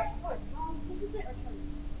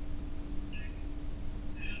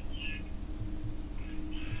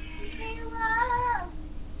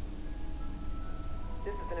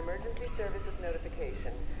 This is an emergency services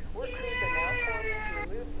notification. Work crews are now forming to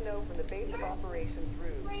remove snow from the base of operations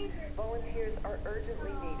roof. Volunteers are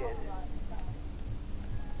urgently needed.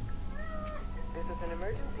 This is an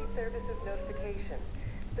emergency services notification.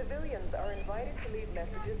 Civilians are invited to leave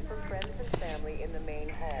messages for friends and family in the main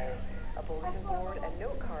hall. A bulletin board and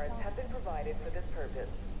note cards have been provided for this purpose.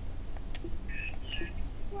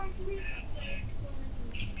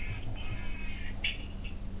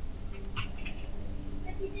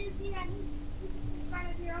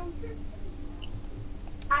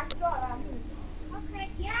 Okay,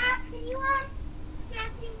 yeah, can you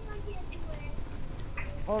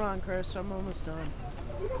Hold on, Chris. I'm almost done.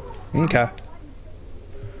 Okay.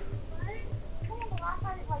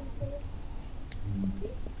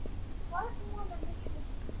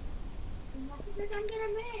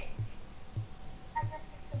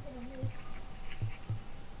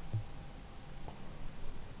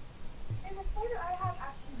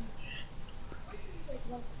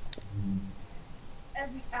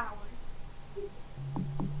 every hour.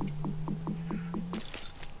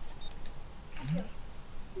 Okay.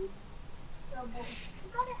 You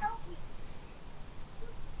gotta help me.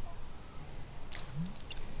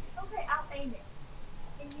 Okay, I'll aim it.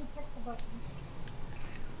 And you press the button.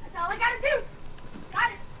 That's all I gotta do.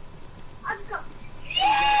 Got it. I'll just go.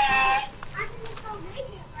 Yeah! I can just go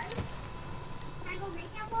radiant, right? Can I go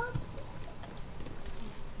radiant mode?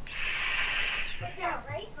 Right down,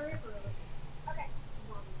 right? Okay.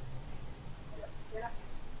 Get up.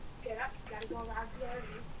 Get up. Gotta go around here.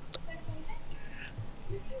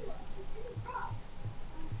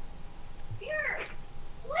 Here!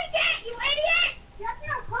 Blink it, you idiot! You have to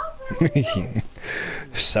go closer.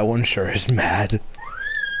 Someone sure is mad.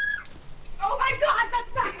 Oh my god,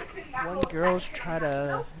 that's not One girl's trying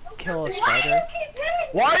to kill a spider.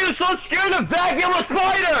 Why are you so scared to vacuum a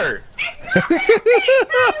spider?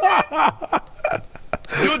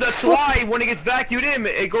 Dude, that's why when it gets vacuumed in,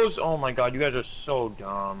 it goes. Oh my god, you guys are so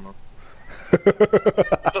dumb.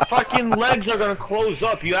 The fucking legs are gonna close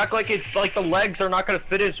up. You act like it's like the legs are not gonna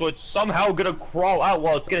fit in, so it's somehow gonna crawl out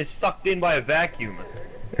while it's getting sucked in by a vacuum.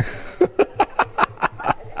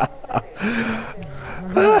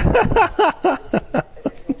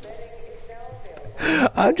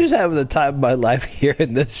 I'm just having the time of my life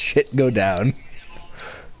hearing this shit go down.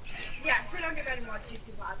 Yeah, we don't get any more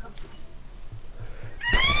YouTube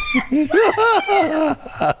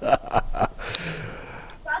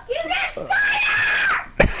Fuck you, that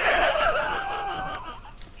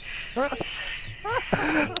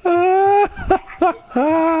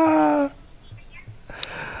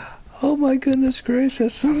Oh my goodness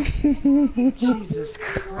gracious. Jesus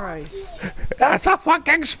Christ. That's a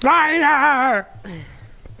fucking spider!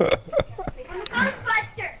 Take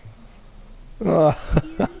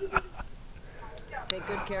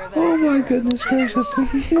good care of that. Oh my goodness gracious.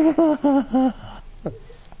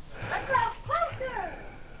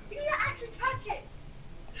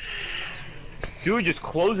 Dude, just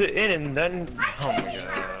close it in and then. Oh my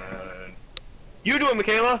god. You do it,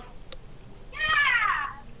 Michaela!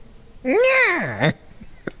 Yeah!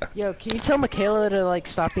 Yo, can you tell Michaela to like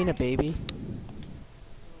stop being a baby?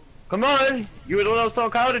 Come on! You were the one that was telling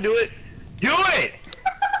Kyle to do it! Do it!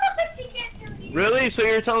 Really? So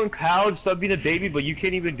you're telling Kyle to stop being a baby, but you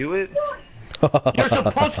can't even do it? You're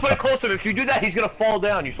supposed to put it close to him. If you do that, he's gonna fall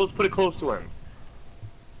down. You're supposed to put it close to him.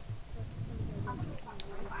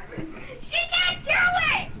 She can't do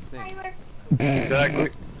it! Exactly.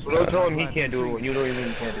 So don't tell him he can't do it when you don't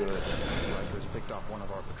even can't do it. Rikers picked off one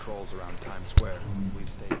of our patrols around Times Square. We've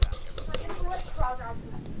stayed back ever since.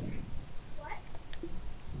 What?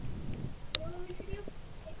 You want me to do?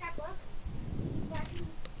 Take that book?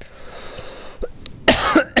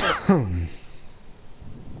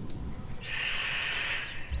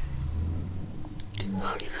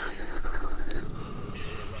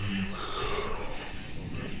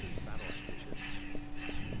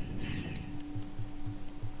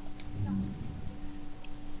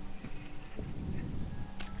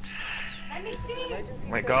 Oh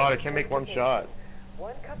my god, I can't make one shot.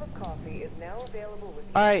 1 cup of coffee is now available with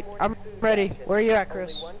Alright, I'm ready. Where are you at,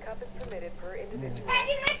 Chris? 1 cup is permitted per individual.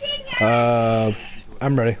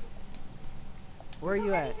 I'm ready. Where are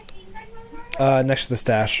you at? Next to the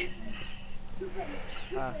stash.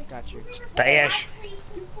 Got you. Stash.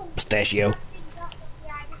 Pistachio.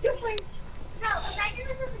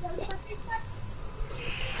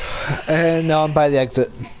 And now I'm by the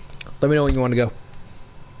exit. Let me know when you want to go.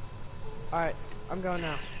 Alright, I'm going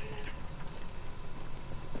now.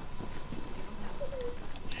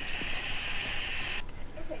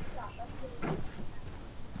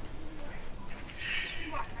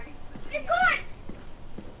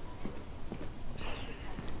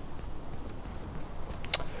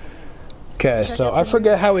 Okay, so I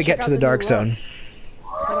forget how we get to the dark zone.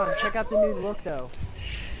 Hold on, check out the new look though.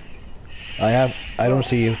 I don't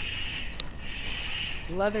see you.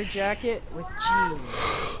 Leather jacket with jeans.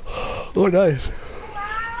 Oh, nice.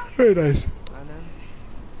 Very nice. I know.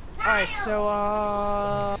 Alright, so,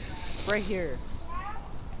 right here.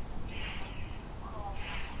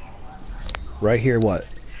 Right here, what?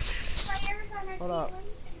 Hold up.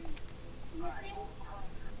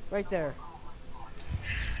 Right there.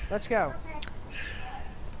 Let's go.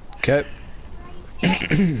 Okay.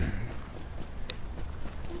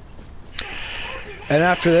 And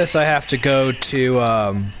after this, I have to go to,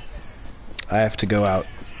 I have to go out.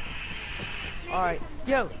 Alright.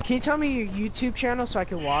 Yo, can you tell me your YouTube channel so I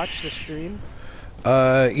can watch the stream?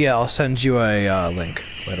 Yeah, I'll send you a, link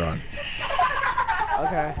later on.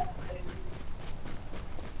 Okay.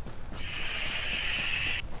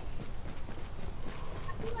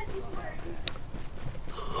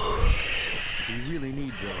 We really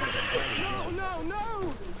need those.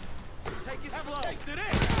 No! Take it slow.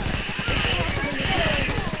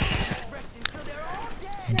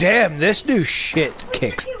 Damn, this new shit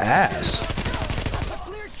kicks ass.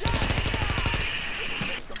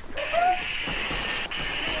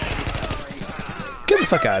 Get the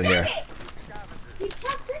fuck out of here.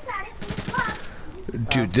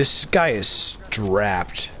 Dude, this guy is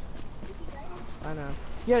strapped. I know.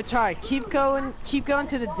 Yo, Ty, keep going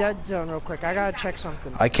to the dead zone real quick. I gotta check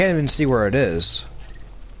something. I can't even see where it is.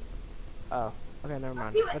 Oh, okay, never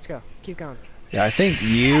mind. Let's go. Keep going. Yeah, I think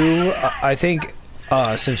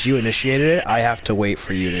since you initiated it, I have to wait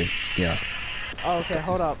for you to, yeah. Oh, okay,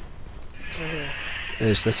 hold up. Right here.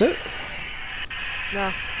 Is this it?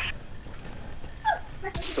 No.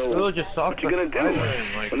 So, just what you gonna do?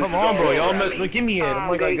 Like, come on, bro, y'all give me it. I'm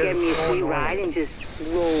like, I Give me a free ride get and just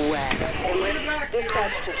roll west.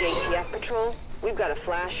 Dispatch to JTF Patrol. We've got a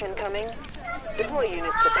flash incoming. Deploy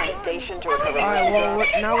units to Penn Station to recover. Alright,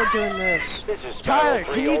 well, now we're doing this. Tyler,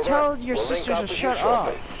 can you tell your sisters to shut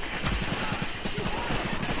up?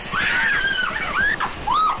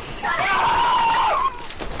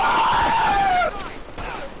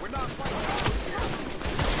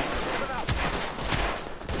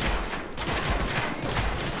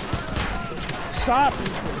 Stop.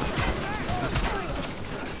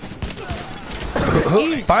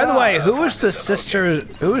 By the way, who was the sister?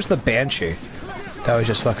 Who was the banshee that was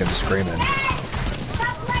just fucking screaming?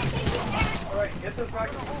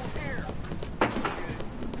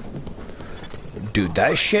 Dude,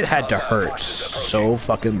 that shit had to hurt so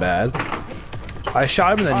fucking bad. I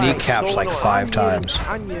shot him in the kneecaps like 5 times.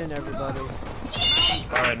 I'm muting everybody.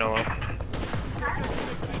 Alright, Noah.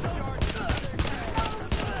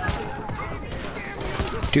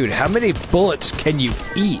 Dude, how many bullets can you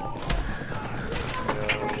eat?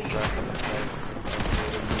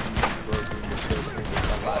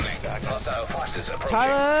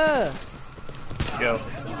 Tyler! Yo.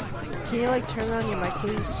 Can you like turn on your mic,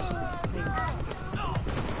 please? Thanks.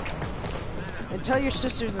 And tell your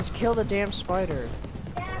sisters to kill the damn spider.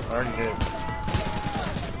 I already did.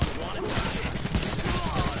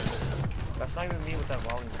 That's not even me with that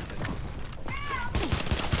volume.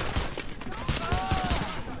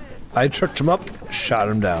 I tricked him up, shot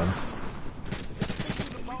him down.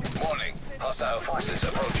 Warning, hostile forces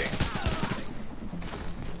approaching.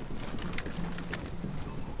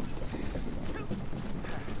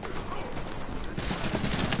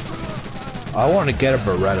 I want to get a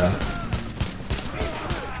Beretta.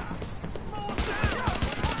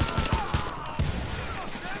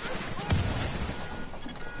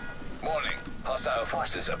 Warning, hostile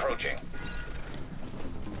forces approaching.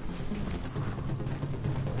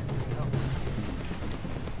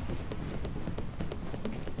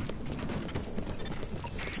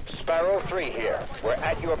 Sparrow 3 here. We're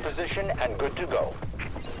at your position and good to go.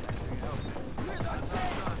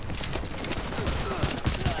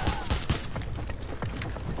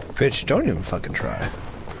 Bitch, don't even fucking try.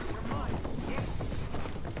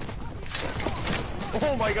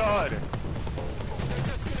 Oh my god!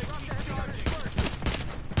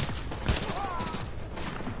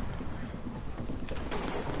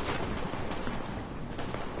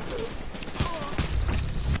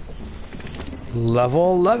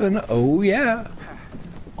 Level 11. Oh yeah.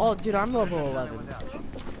 Oh, dude, I'm level 11.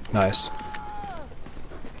 Nice.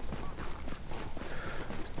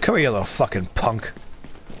 Come here, you little fucking punk.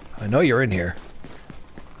 I know you're in here.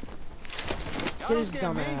 Get his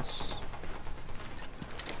dumb ass.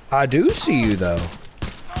 I do see you though.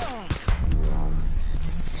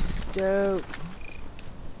 Dope.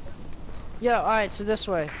 Yeah, alright, so this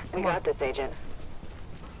way. We got this, Agent.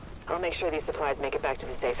 I'll make sure these supplies make it back to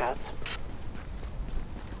the safe house.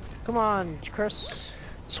 Come on, Chris.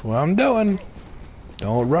 That's what I'm doing.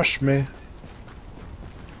 Don't rush me.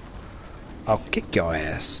 I'll kick your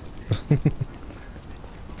ass.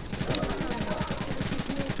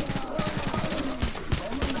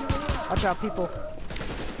 Watch out, people.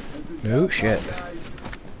 No shit.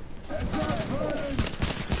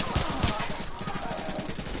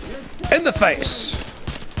 In the face!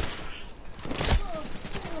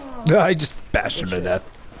 I just bashed him to death.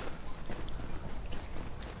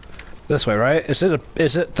 This way, right? Is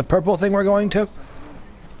it the purple thing we're going to?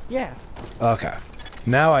 Yeah. Okay.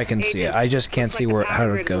 Now I can see it. I just can't see where how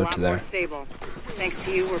to go to there. Stable. Thanks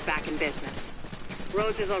to you, we're back in business.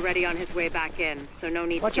 Rhodes is already on his way back in, so no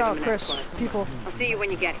need Watch to give out, him an Chris. escort. People. I'll see you when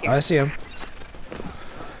you get here. I see him.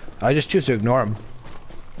 I just choose to ignore him.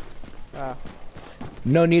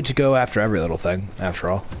 No need to go after every little thing, after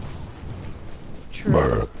all.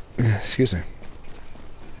 True. Excuse me.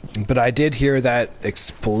 But I did hear that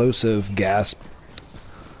explosive gasp.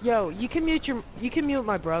 Yo, you can mute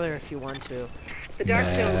my brother if you want to. The dark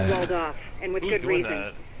zone's walled off, and with good reason.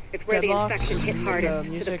 That? It's where Deadlock, the infection hit hardest, to the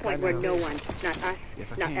music, point I where know. no one, not us,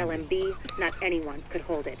 not LMB, not anyone, could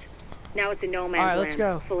hold it. Now it's a no man's Alright, let's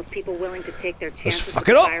land, go. full of people willing to take their chances fuck with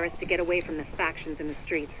it the up. virus to get away from the factions in the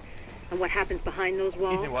streets. And what happens behind those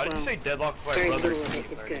walls, Ethan, why did you well, say deadlocked by very brother? little of it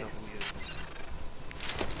is good.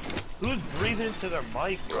 Who's breathing into their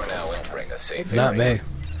mic? You're now entering a safe It's not me.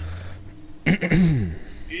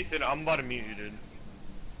 Ethan, I'm about to mute you, dude.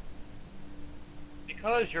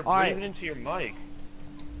 Because you're Alright. breathing into your mic.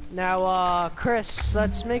 Now, Chris,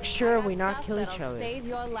 let's make sure we not kill each other. Save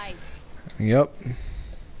your life. Yep.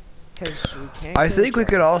 Because we can't. I kill think each we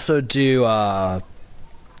other. could also do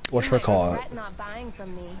whatchamacallit. Regret not buying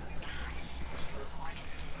from me.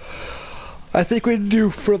 I think we'd do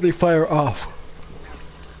friendly fire off.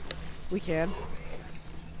 We can.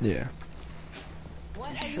 Yeah.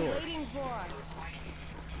 What are you waiting for?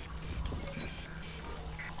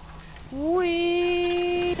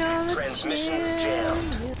 Wait on the Transmissions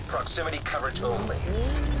jammed. Proximity coverage only.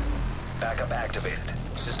 Backup activated.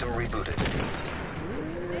 System rebooted.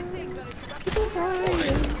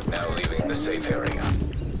 Warning. Now leaving the safe area.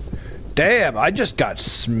 Damn, I just got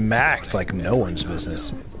smacked like no one's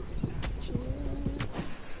business.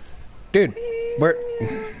 Dude, where...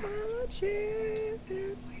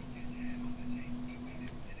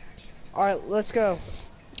 Alright, let's go.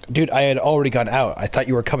 Dude, I had already gone out. I thought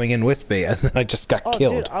you were coming in with me, and then I just got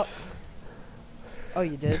killed. Dude, oh,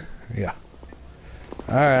 you did? Yeah.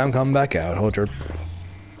 Alright, I'm coming back out. Hold your...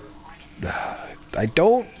 I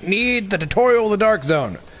don't need the tutorial of the Dark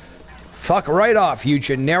Zone. Fuck right off, you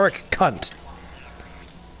generic cunt.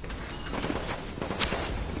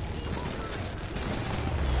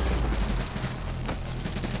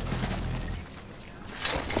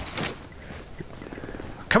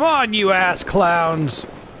 Come on, you ass clowns!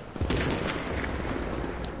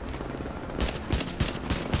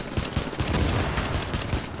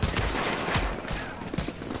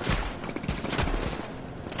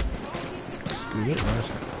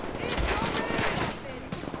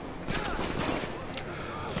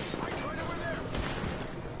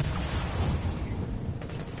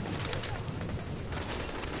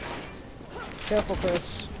 Careful,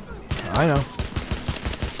 Chris. I know.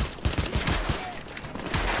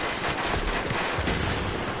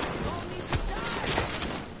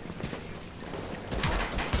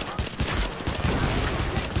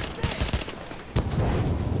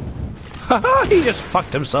 Haha, he just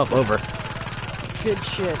fucked himself over. Good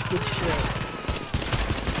shit, good shit.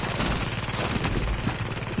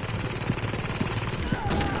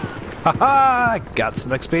 Haha, got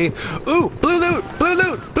some XP. Ooh, blue loot, blue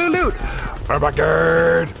loot, blue loot.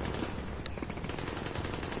 Farbugard.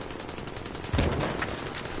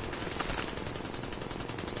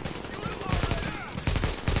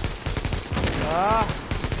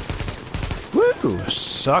 Woo,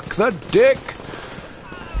 suck the dick.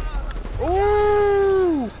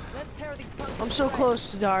 Ooh! I'm so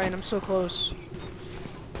close to dying, I'm so close.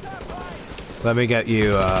 Let me get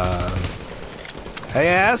you, Hey,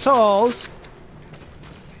 assholes!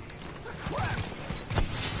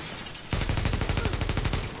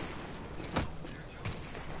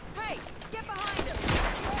 Hey, get behind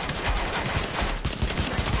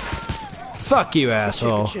Fuck you,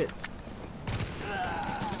 asshole. Good shit.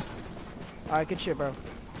 Alright, good shit, bro.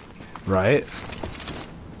 Right?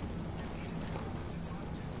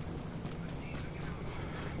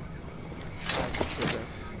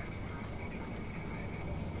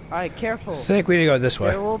 Alright, careful. I think we need to go this way.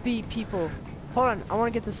 There will be people. Hold on, I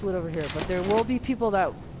want to get this loot over here, but there will be people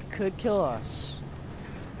that could kill us.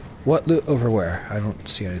 What loot over where? I don't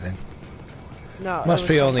see anything. No, must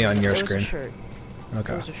be only on your it screen. Was a shirt.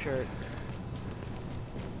 Okay. It was a shirt.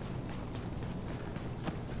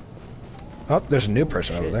 Oh, there's a new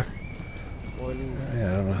person over there. What is that?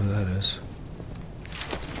 Yeah, I don't know who that is.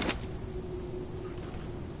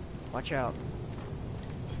 Watch out.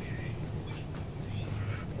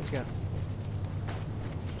 Let's go.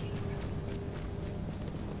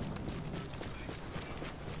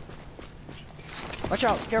 Watch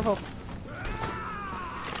out, careful.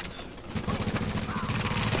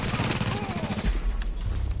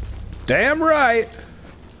 Damn right.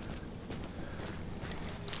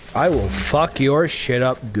 I will fuck your shit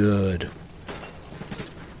up good.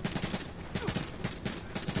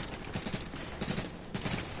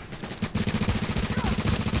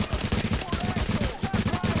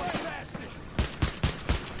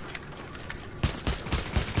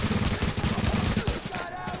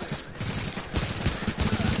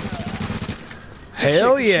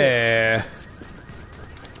 Hell yeah.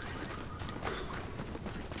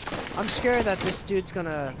 I'm scared that this dude's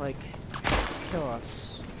gonna, like, kill us.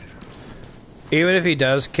 Even if he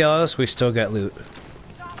does kill us, we still get loot.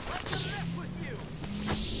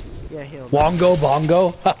 Yeah, he'll. Wongo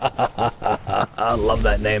Bongo? I love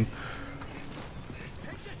that name.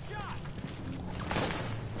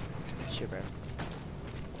 Shit, bro.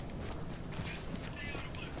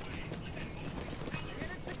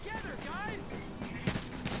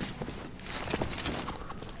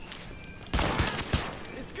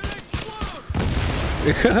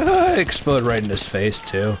 Explode right in his face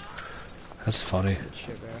too. That's funny.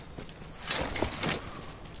 Shit, bro.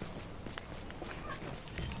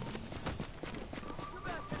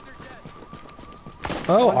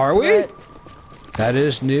 Oh, are we? That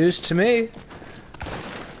is news to me.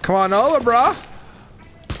 Come on over, brah.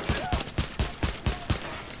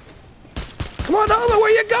 Come on over,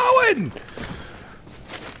 where you going?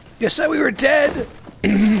 You said we were dead.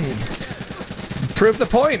 Prove the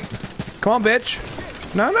point. Come on, bitch.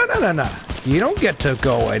 No. You don't get to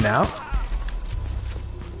go away now.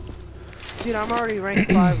 Dude, I'm already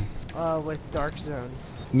ranked 5 with Dark Zone.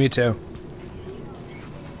 Me too.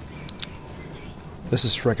 This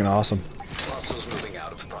is freaking awesome. Fossils moving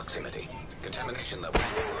out of proximity. Contamination levels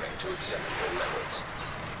lowering to acceptable levels.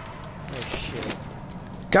 Oh shit.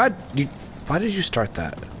 God, why did you start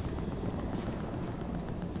that?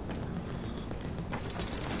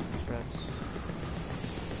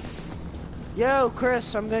 Yo,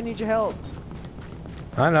 Chris, I'm gonna need your help.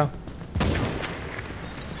 I know.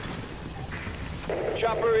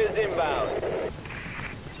 Chopper is inbound.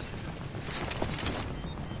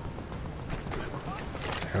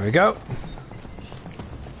 There we go.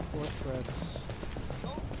 What threats?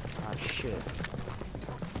 Ah, shit.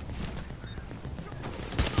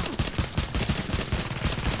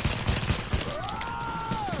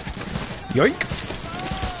 Yoink!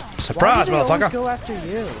 Surprise, Why do they motherfucker! always go after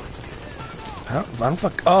you? I don't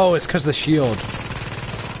fuck. Oh, it's because the shield.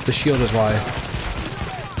 The shield is why.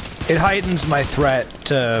 It heightens my threat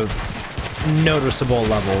to noticeable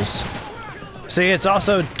levels. See, it's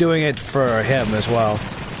also doing it for him as well.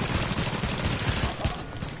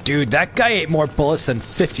 Dude, that guy ate more bullets than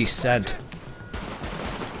 50 Cent.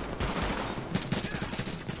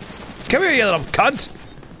 Come here, you little cunt!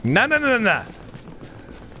 No.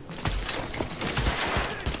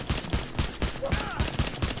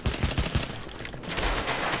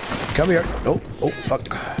 Come here. Oh, fuck.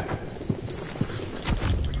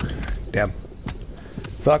 Damn.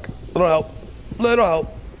 Fuck. Little help.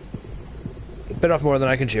 Bit off more than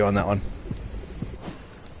I can chew on that one.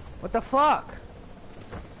 What the fuck?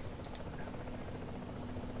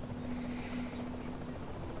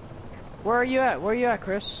 Where are you at,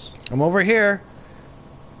 Chris? I'm over here.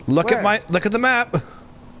 Look at the map.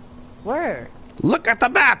 Where? Look at the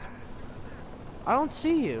map. I don't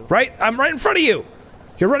see you. Right? I'm right in front of you.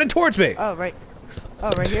 You're running towards me. Oh, right.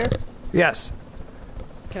 Oh, right here? Yes.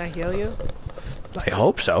 Can I heal you? I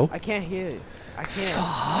hope so. I can't heal you. I can't.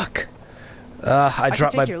 Fuck. I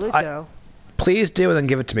dropped can take your loot, though. Please do, and then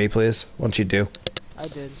give it to me, please. Once you do. I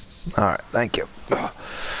did. Alright, thank you.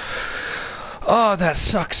 Oh, that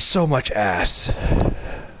sucks so much ass.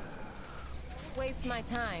 Waste my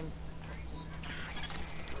time.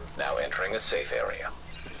 Now entering a safe area.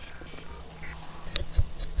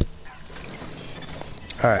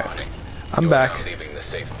 Alright. I'm back. Leaving the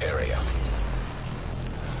safe area.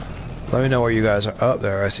 Let me know where you guys are. Oh,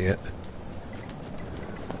 there, I see it.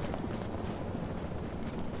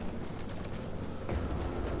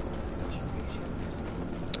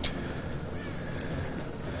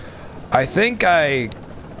 I think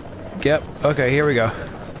Yep, okay, here we go.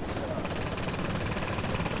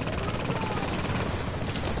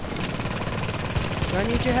 I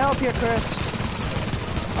need your help here, Chris.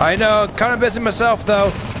 I know, kind of busy myself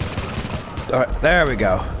though. Alright, there we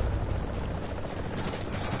go.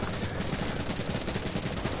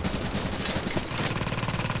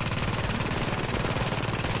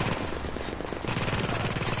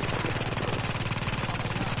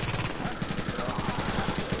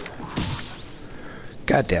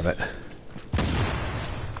 God damn it.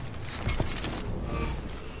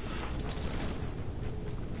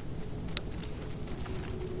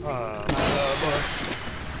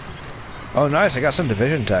 Oh nice, I got some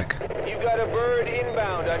division tech. You got a bird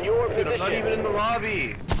inbound on your position. I'm not even in the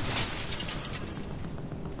lobby.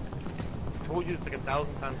 I told you it's like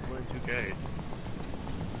 1,000 times more than 2K.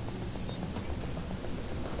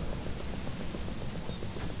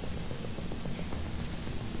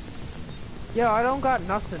 Yo, I don't got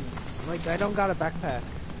nothing. Like, I don't got a backpack.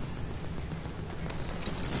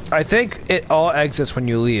 I think it all exits when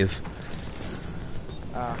you leave.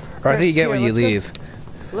 Or I think you get when you leave.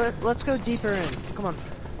 Let's go deeper in. Come on.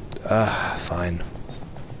 Fine.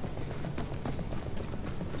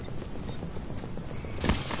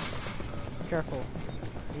 Careful.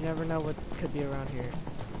 You never know what could be around here.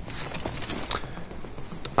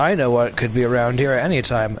 I know what could be around here at any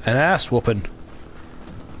time. An ass whooping.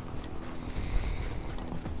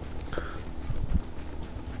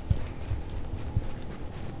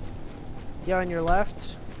 Yeah, on your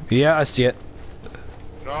left. Yeah, I see it.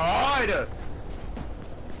 God!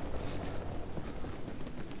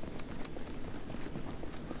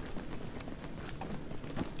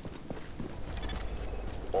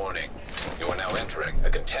 Warning. You are now entering a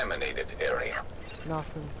contaminated area.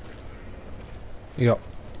 Nothing. Yep.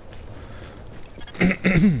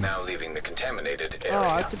 Now leaving the contaminated area. Oh,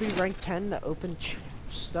 I have to be rank 10 to open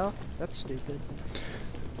stuff? That's stupid.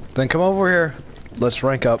 Then come over here. Let's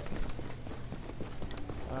rank up.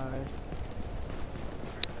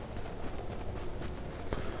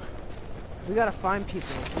 We gotta find people.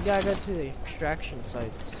 We gotta go to the extraction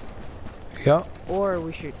sites. Yep. Or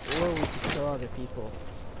we could kill other people.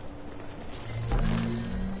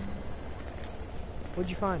 What'd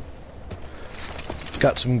you find?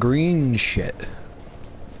 Got some green shit.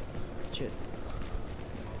 Shit.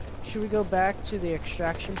 Should we go back to the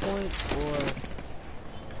extraction point,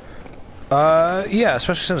 or? Yeah,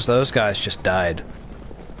 especially since those guys just died.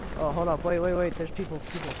 Oh, hold up, wait, there's people.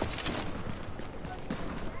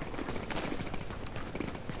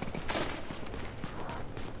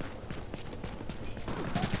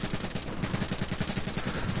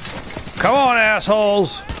 Come on,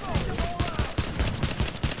 assholes!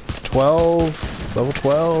 12, level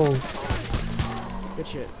 12. Good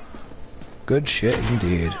shit. Good shit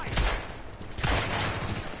indeed.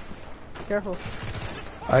 Careful.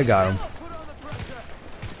 I got him.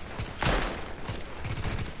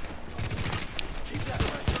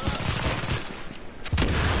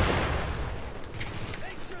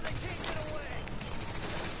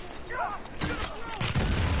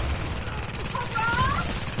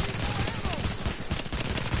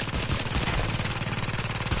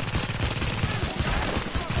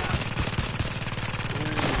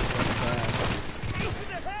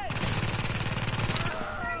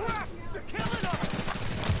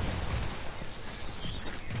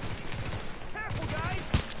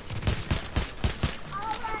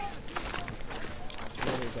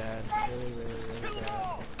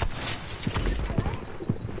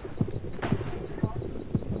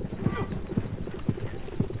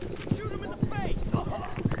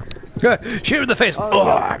 Shoot him in the face! Oh,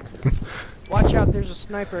 yeah. Watch out, there's a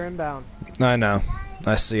sniper inbound. I know.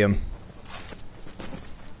 I see him.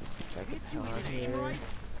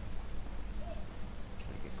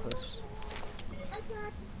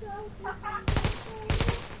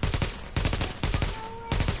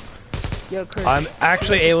 Yo, Chris, I'm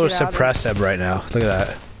actually able to suppress him right now. Look at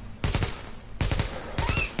that.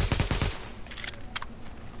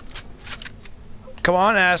 Come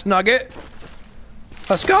on, ass nugget.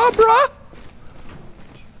 Let's go, bruh!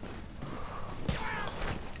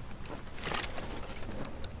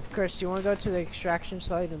 Chris, do you want to go to the extraction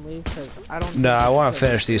site and leave? Because I don't. No, I want to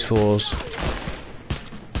finish these fools.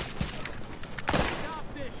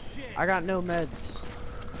 I got no meds.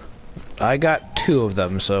 I got 2 of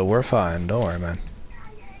them, so we're fine. Don't worry, man.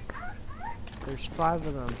 There's 5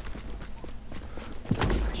 of them.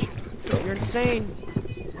 You're insane.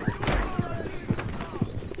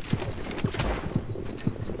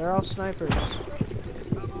 They're all snipers.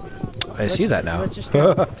 I see that now.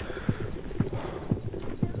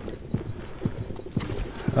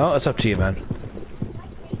 Oh, it's up to you, man.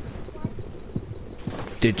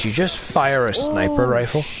 Did you just fire a sniper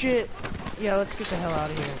rifle? Shit. Yeah, let's get the hell out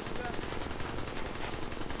of here.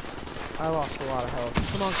 I lost a lot of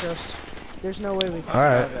health. Come on, Chris. There's no way we can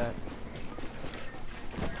survive that.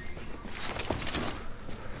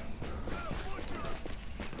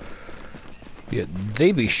 Yeah,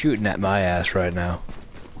 they be shooting at my ass right now.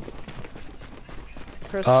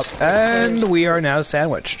 Chris, and we are now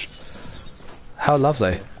sandwiched. How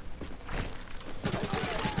lovely.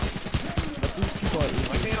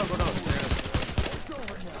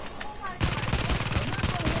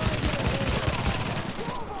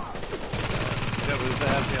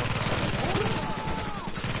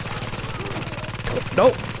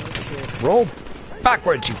 Nope. Roll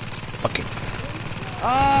backwards, you fucking.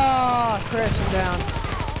 Ah, Chris, I'm down.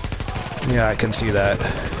 Yeah, I can see that.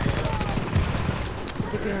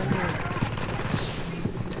 Get down here.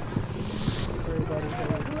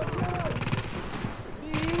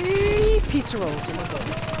 Pizza rolls in my book.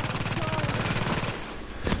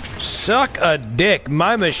 Suck a dick.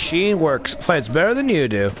 My machine fights better than you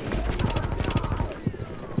do.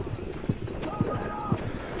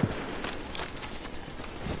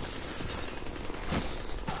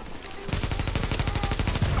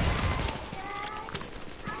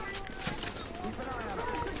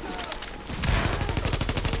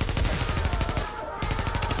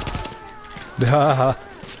 Haha.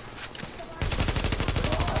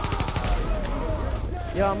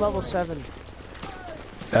 Yo, I'm level 7.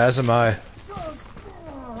 As am I.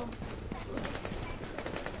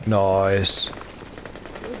 Nice.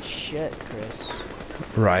 Good shit, Chris.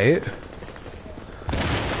 Right?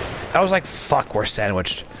 I was like, fuck, we're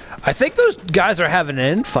sandwiched. I think those guys are having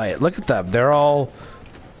an infight. Look at them. They're all...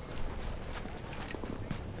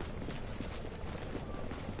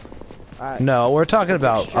 No, we're talking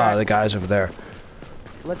about the guys over there.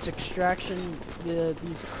 Let's extraction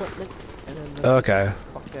these equipment and then okay.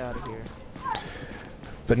 Fuck out of here.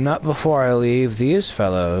 But not before I leave these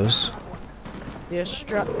fellows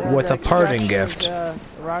with a parting gift.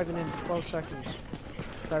 Arriving in 12 seconds.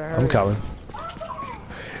 I'm coming.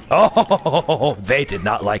 Oh, they did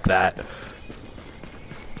not like that.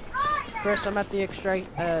 Chris, I'm at the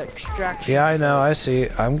extraction. Yeah, I know. I see.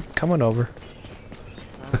 I'm coming over.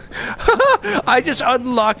 I just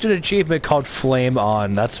unlocked an achievement called Flame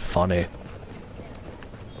On. That's funny.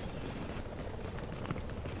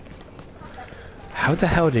 How the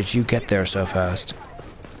hell did you get there so fast?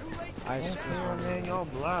 Man, y'all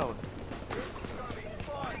loud.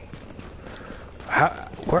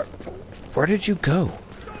 Where did you go?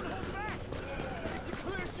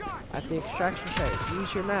 At the extraction site.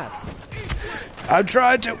 Use your map. I'm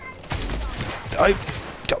trying to.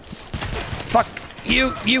 Fuck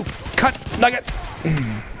you! You cut nugget.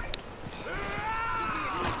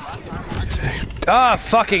 Ah,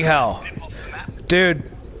 fucking hell, dude.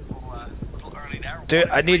 Dude,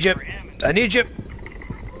 I need you. I need you.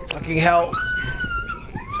 Fucking hell.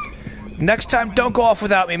 Next time, don't go off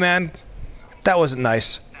without me, man. That wasn't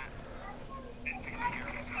nice.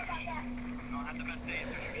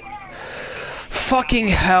 Fucking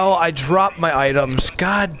hell, I dropped my items.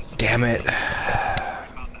 God damn it.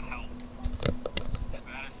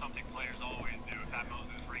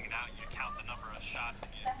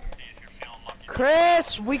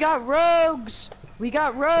 Chris, we got rogues. We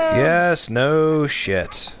got rogues. Yes, no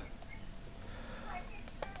shit.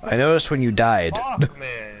 I noticed when you died. Fuck,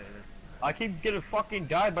 man. I keep getting fucking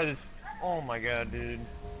died by this. Oh my god, dude.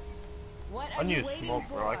 I need to smoke,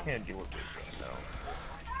 bro. I can't deal with this right now.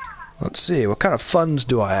 Let's see, what kind of funds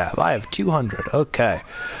do I have? I have 200. Okay.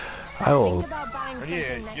 I will. I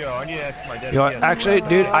need to ask my dad. You know what? Actually,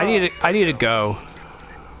 dude, I need to go.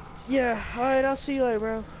 Yeah. All right. I'll see you later,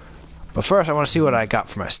 bro. But first, I want to see what I got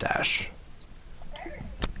for my stash.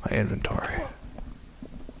 My inventory.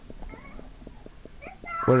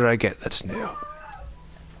 What did I get that's new?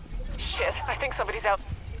 Shit, I think somebody's out.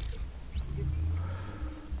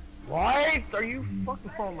 What? Are you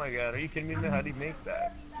fucking? Oh my god, are you kidding me? How do you make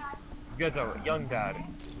that? You guys are a young daddy.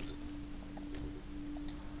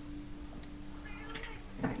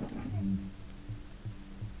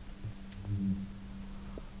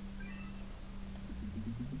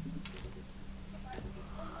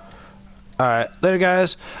 Alright, later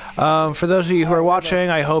guys. For those of you who are watching,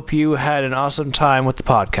 I hope you had an awesome time with the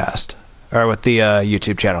podcast. Or with the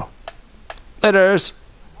YouTube channel. Laters!